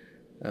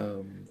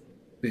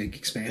 big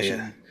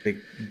expansion. Big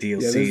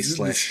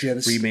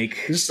DLC remake.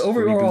 Just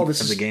overall,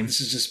 of the game. This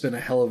has just been a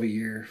hell of a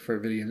year for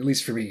video, at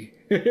least for me.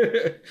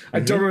 I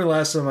don't remember the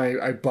last time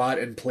I bought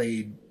and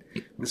played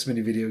this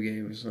many video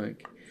games.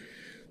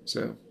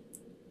 So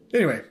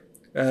anyway,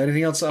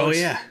 anything else, Alex?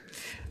 Oh yeah.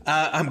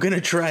 I'm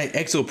gonna try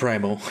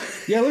Exoprimal.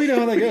 Yeah, let me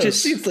know how that goes. It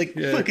just seems like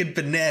fucking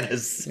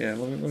bananas. Yeah,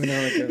 let me know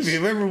how that goes. If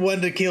you've ever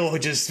wanted to kill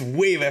just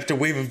wave after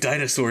wave of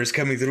dinosaurs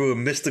coming through a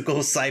mystical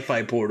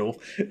sci-fi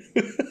portal,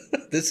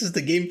 this is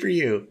the game for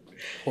you.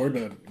 Horde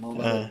mode. I'm all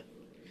about it.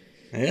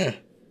 Yeah.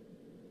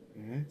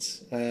 All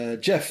right.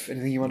 Jeff,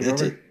 anything you want to go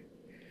over?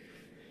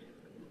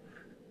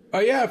 Oh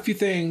yeah, a few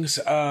things.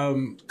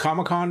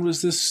 Comic-Con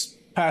was this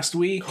past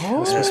week.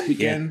 This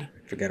weekend.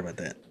 Yeah, forgot about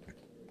that.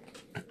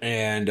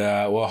 And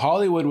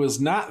Hollywood was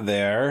not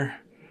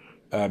there,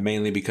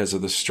 mainly because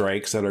of the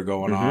strikes that are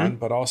going on.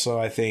 But also,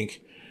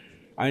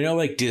 I know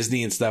like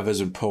Disney and stuff has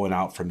been pulling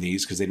out from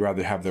these because they'd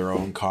rather have their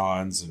own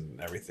cons and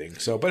everything.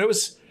 So, but it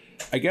was,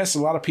 I guess,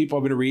 a lot of people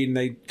I've been reading,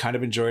 they kind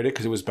of enjoyed it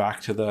because it was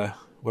back to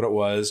what it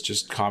was,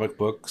 just comic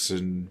books,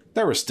 and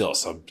there was still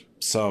some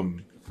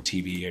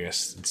TV, I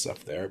guess, and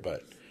stuff there.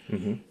 But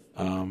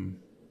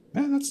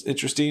that's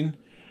interesting.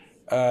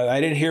 I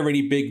didn't hear of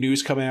any big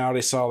news coming out.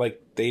 I saw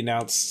like they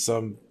announced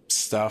some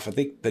stuff. I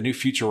think the new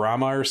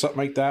Futurama or something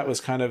like that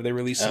was kind of, they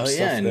released some stuff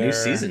there. A new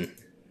season.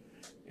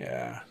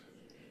 Yeah.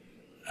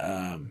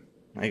 I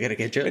gotta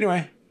catch up.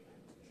 Anyway,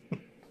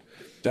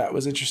 that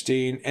was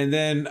interesting. And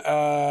then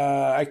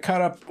I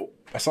caught up.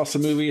 I saw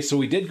some movies. So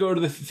we did go to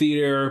the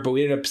theater, but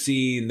we ended up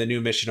seeing the new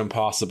Mission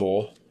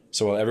Impossible.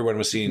 So while everyone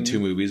was seeing two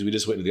movies, we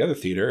just went to the other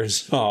theater and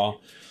saw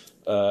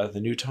the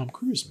new Tom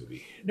Cruise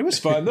movie. It was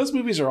fun. Those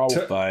movies are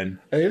always fun.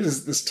 Hey,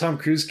 this Tom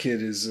Cruise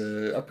kid is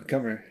up and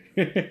comer.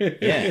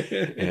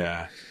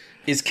 Yeah.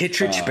 Is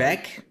Kittredge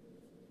back?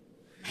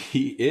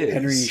 He is.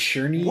 Henry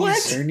Czerny? What?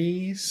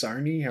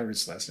 Sarny, however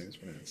his last name is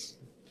pronounced.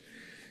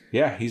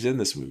 Yeah, he's in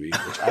this movie,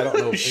 which I don't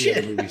know if any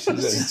other movies I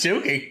was he's in. just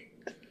joking.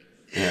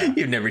 Yeah.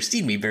 You've never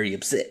seen me very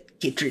upset,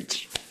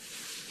 Kittredge.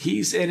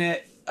 He's in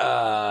it.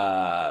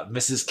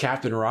 Mrs.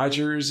 Captain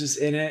Rogers is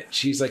in it.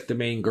 She's like the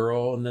main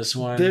girl in this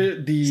one.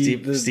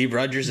 Steve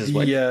Rogers is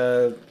what?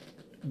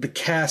 The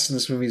cast in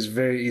this movie is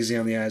very easy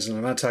on the eyes, and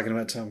I'm not talking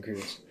about Tom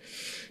Cruise.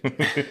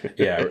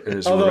 Yeah,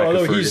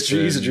 although he's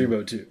a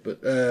dreamboat too.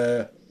 But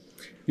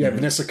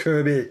Vanessa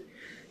Kirby.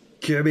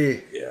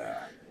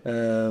 Yeah.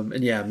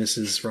 And yeah,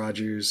 Mrs.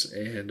 Rogers,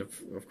 and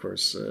of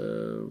course,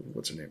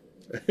 what's her name?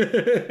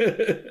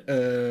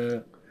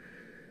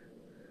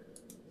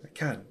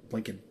 God,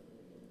 blinking.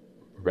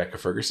 Rebecca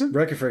Ferguson.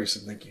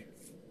 Thank you.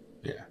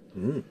 Yeah.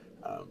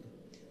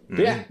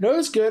 Yeah, no,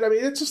 it's good. I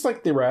mean, it's just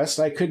like the rest.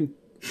 I couldn't.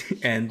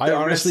 And I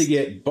honestly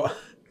get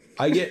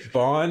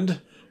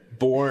Bond,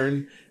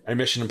 Bourne, and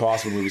Mission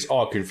Impossible movies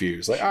all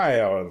confused. Like, I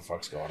don't know what the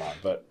fuck's going on,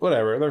 but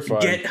whatever, they're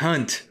fun. Get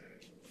Hunt.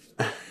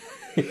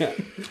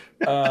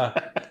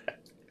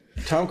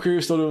 Tom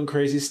Cruise still doing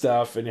crazy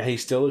stuff, and he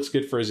still looks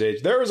good for his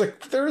age. There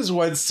was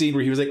one scene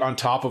where he was like on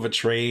top of a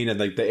train, and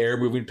like the air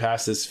moving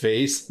past his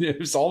face. It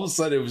was all of a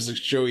sudden it was like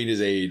showing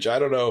his age. I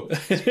don't know,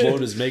 he's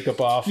blowing his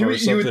makeup off or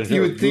something.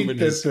 You would think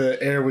that the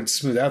air would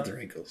smooth out the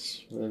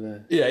wrinkles.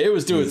 Yeah, it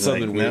was doing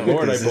something weird.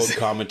 Laura and I both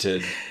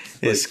commented.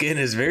 His skin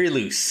is very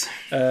loose.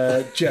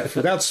 Jeff,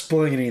 without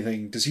spoiling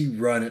anything, does he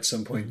run at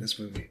some point in this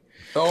movie?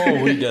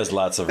 Oh, he does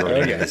lots of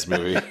running in this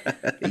movie.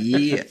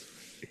 Yeah.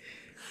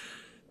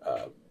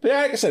 But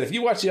yeah, like I said, if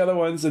you watch the other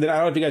ones, and then I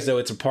don't know if you guys know,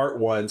 it's a part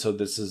one, so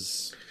this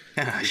is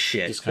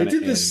shit. just They kind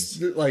did of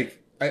this like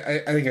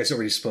I think I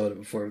already spoiled it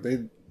before.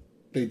 They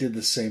did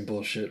the same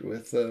bullshit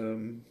with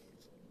the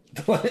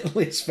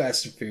latest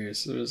Fast and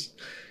Furious.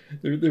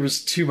 There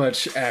was too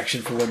much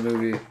action for one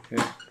movie.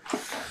 Yeah.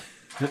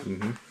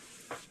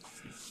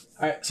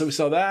 All right, so we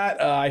saw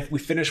that. We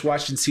finished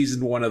watching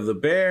season 1 of The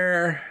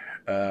Bear.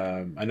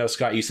 I know,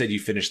 Scott, you said you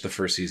finished the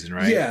first season,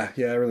 right? Yeah,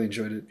 I really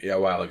enjoyed it. Yeah, a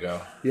while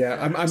ago.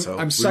 Yeah, I'm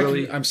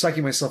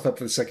psyching myself up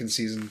for the second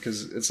season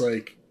because it's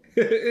like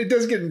it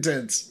does get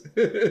intense.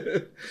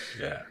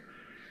 Yeah,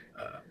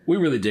 we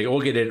really dig it.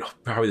 We'll get in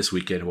probably this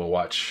weekend. We'll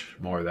watch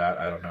more of that.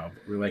 I don't know.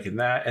 We're liking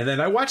that. And then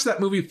I watched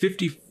that movie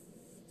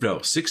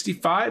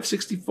 65,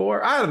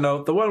 64. I don't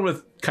know, the one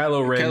with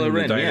Kylo Ren and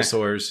the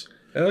dinosaurs.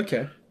 Yeah.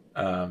 Okay.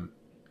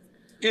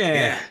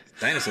 Yeah,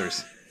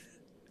 dinosaurs.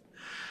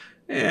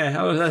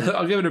 Yeah,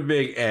 I'll give it a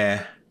big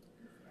eh.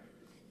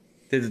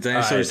 Did the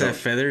dinosaurs have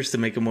feathers to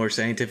make them more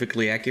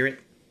scientifically accurate?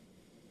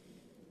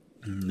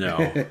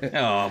 No.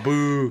 Oh,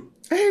 boo.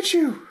 I hate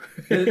you.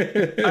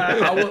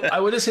 I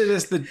would just say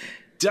this. The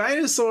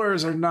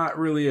dinosaurs are not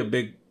really a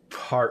big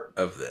part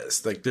of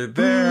this. Like, they're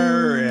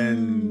there,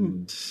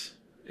 and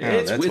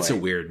it's a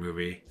weird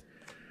movie.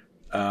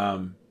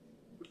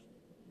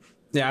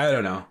 Yeah, I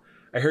don't know.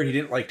 I heard he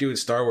didn't like doing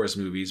Star Wars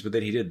movies, but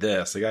then he did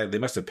this. They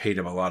must have paid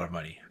him a lot of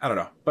money. I don't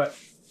know, but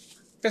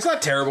it's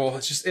not terrible.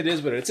 It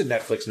is what it's a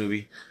Netflix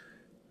movie.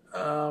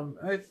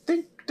 I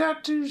think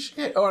that is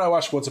it. Oh, and I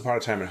watched Once Upon a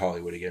Time in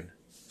Hollywood again.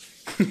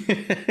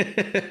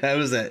 How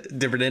was that?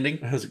 Different ending?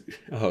 It's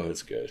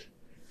good.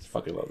 I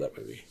fucking love that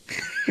movie.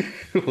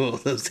 Well,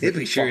 those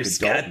hippie shirts,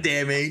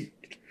 goddamn it.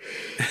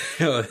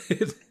 So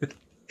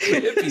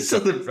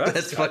the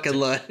best fucking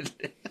line.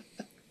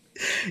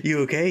 You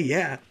okay?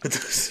 Yeah. But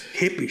those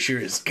hippie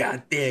shirts,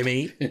 goddamn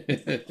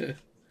it.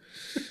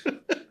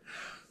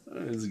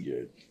 That's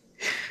good.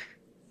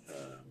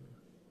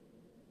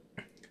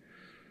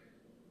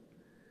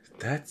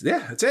 That's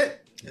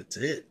it. That's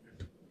it.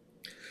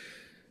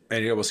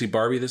 And we'll see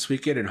Barbie this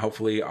weekend, and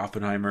hopefully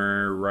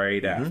Oppenheimer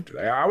right after.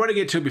 I want to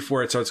get to it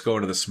before it starts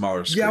going to the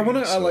smaller screen. Yeah, I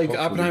want to. Like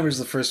Oppenheimer's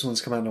the first one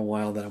that's come out in a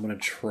while that I'm going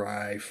to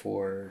try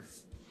for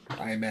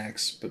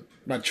IMAX, but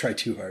not try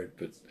too hard.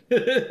 But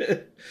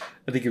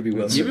I think it'd be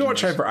well. You want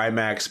to try for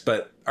IMAX,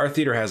 but our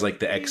theater has like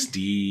the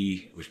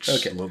XD, which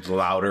is a little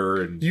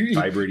louder and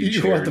vibrating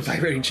chairs. You want the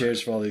vibrating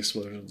chairs for all the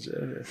explosions.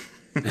 Yeah.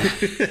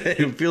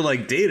 You feel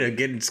like Data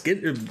getting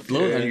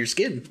blowing on your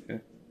skin. Yeah.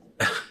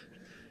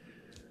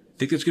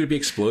 Think there's going to be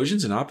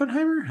explosions in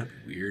Oppenheimer?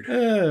 That'd be weird.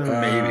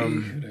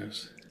 Maybe. Who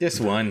knows? Just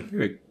one.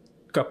 Maybe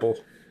a couple.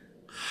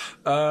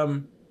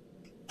 Yeah,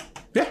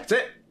 that's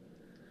it.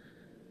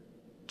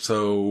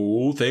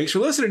 So, thanks for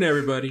listening,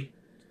 everybody.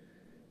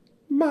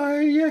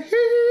 Maya.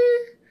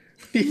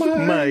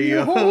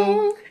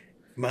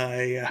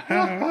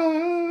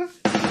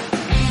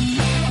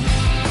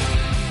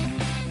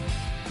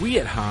 We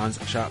at Hans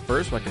Shot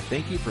First would like to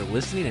thank you for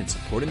listening and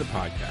supporting the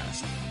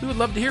podcast. We would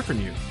love to hear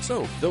from you,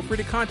 so feel free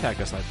to contact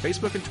us on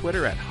Facebook and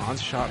Twitter at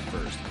Hans Shot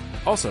First.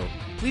 Also,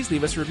 please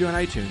leave us a review on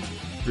iTunes.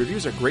 The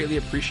reviews are greatly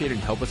appreciated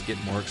and help us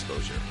get more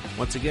exposure.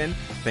 Once again,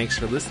 thanks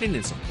for listening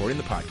and supporting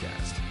the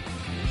podcast.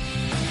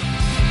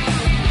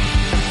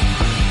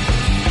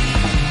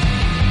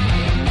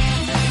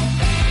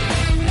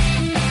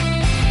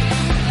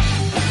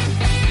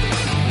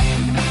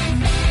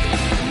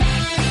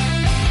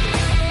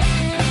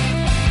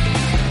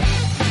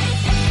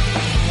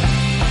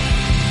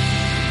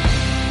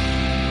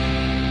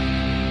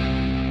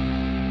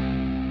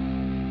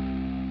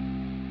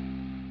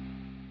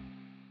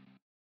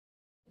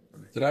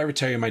 Did I ever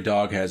tell you my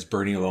dog has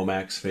Bernie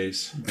Lomax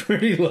face?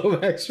 Bernie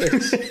Lomax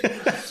face.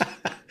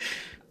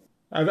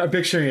 I'm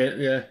picturing it,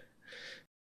 yeah.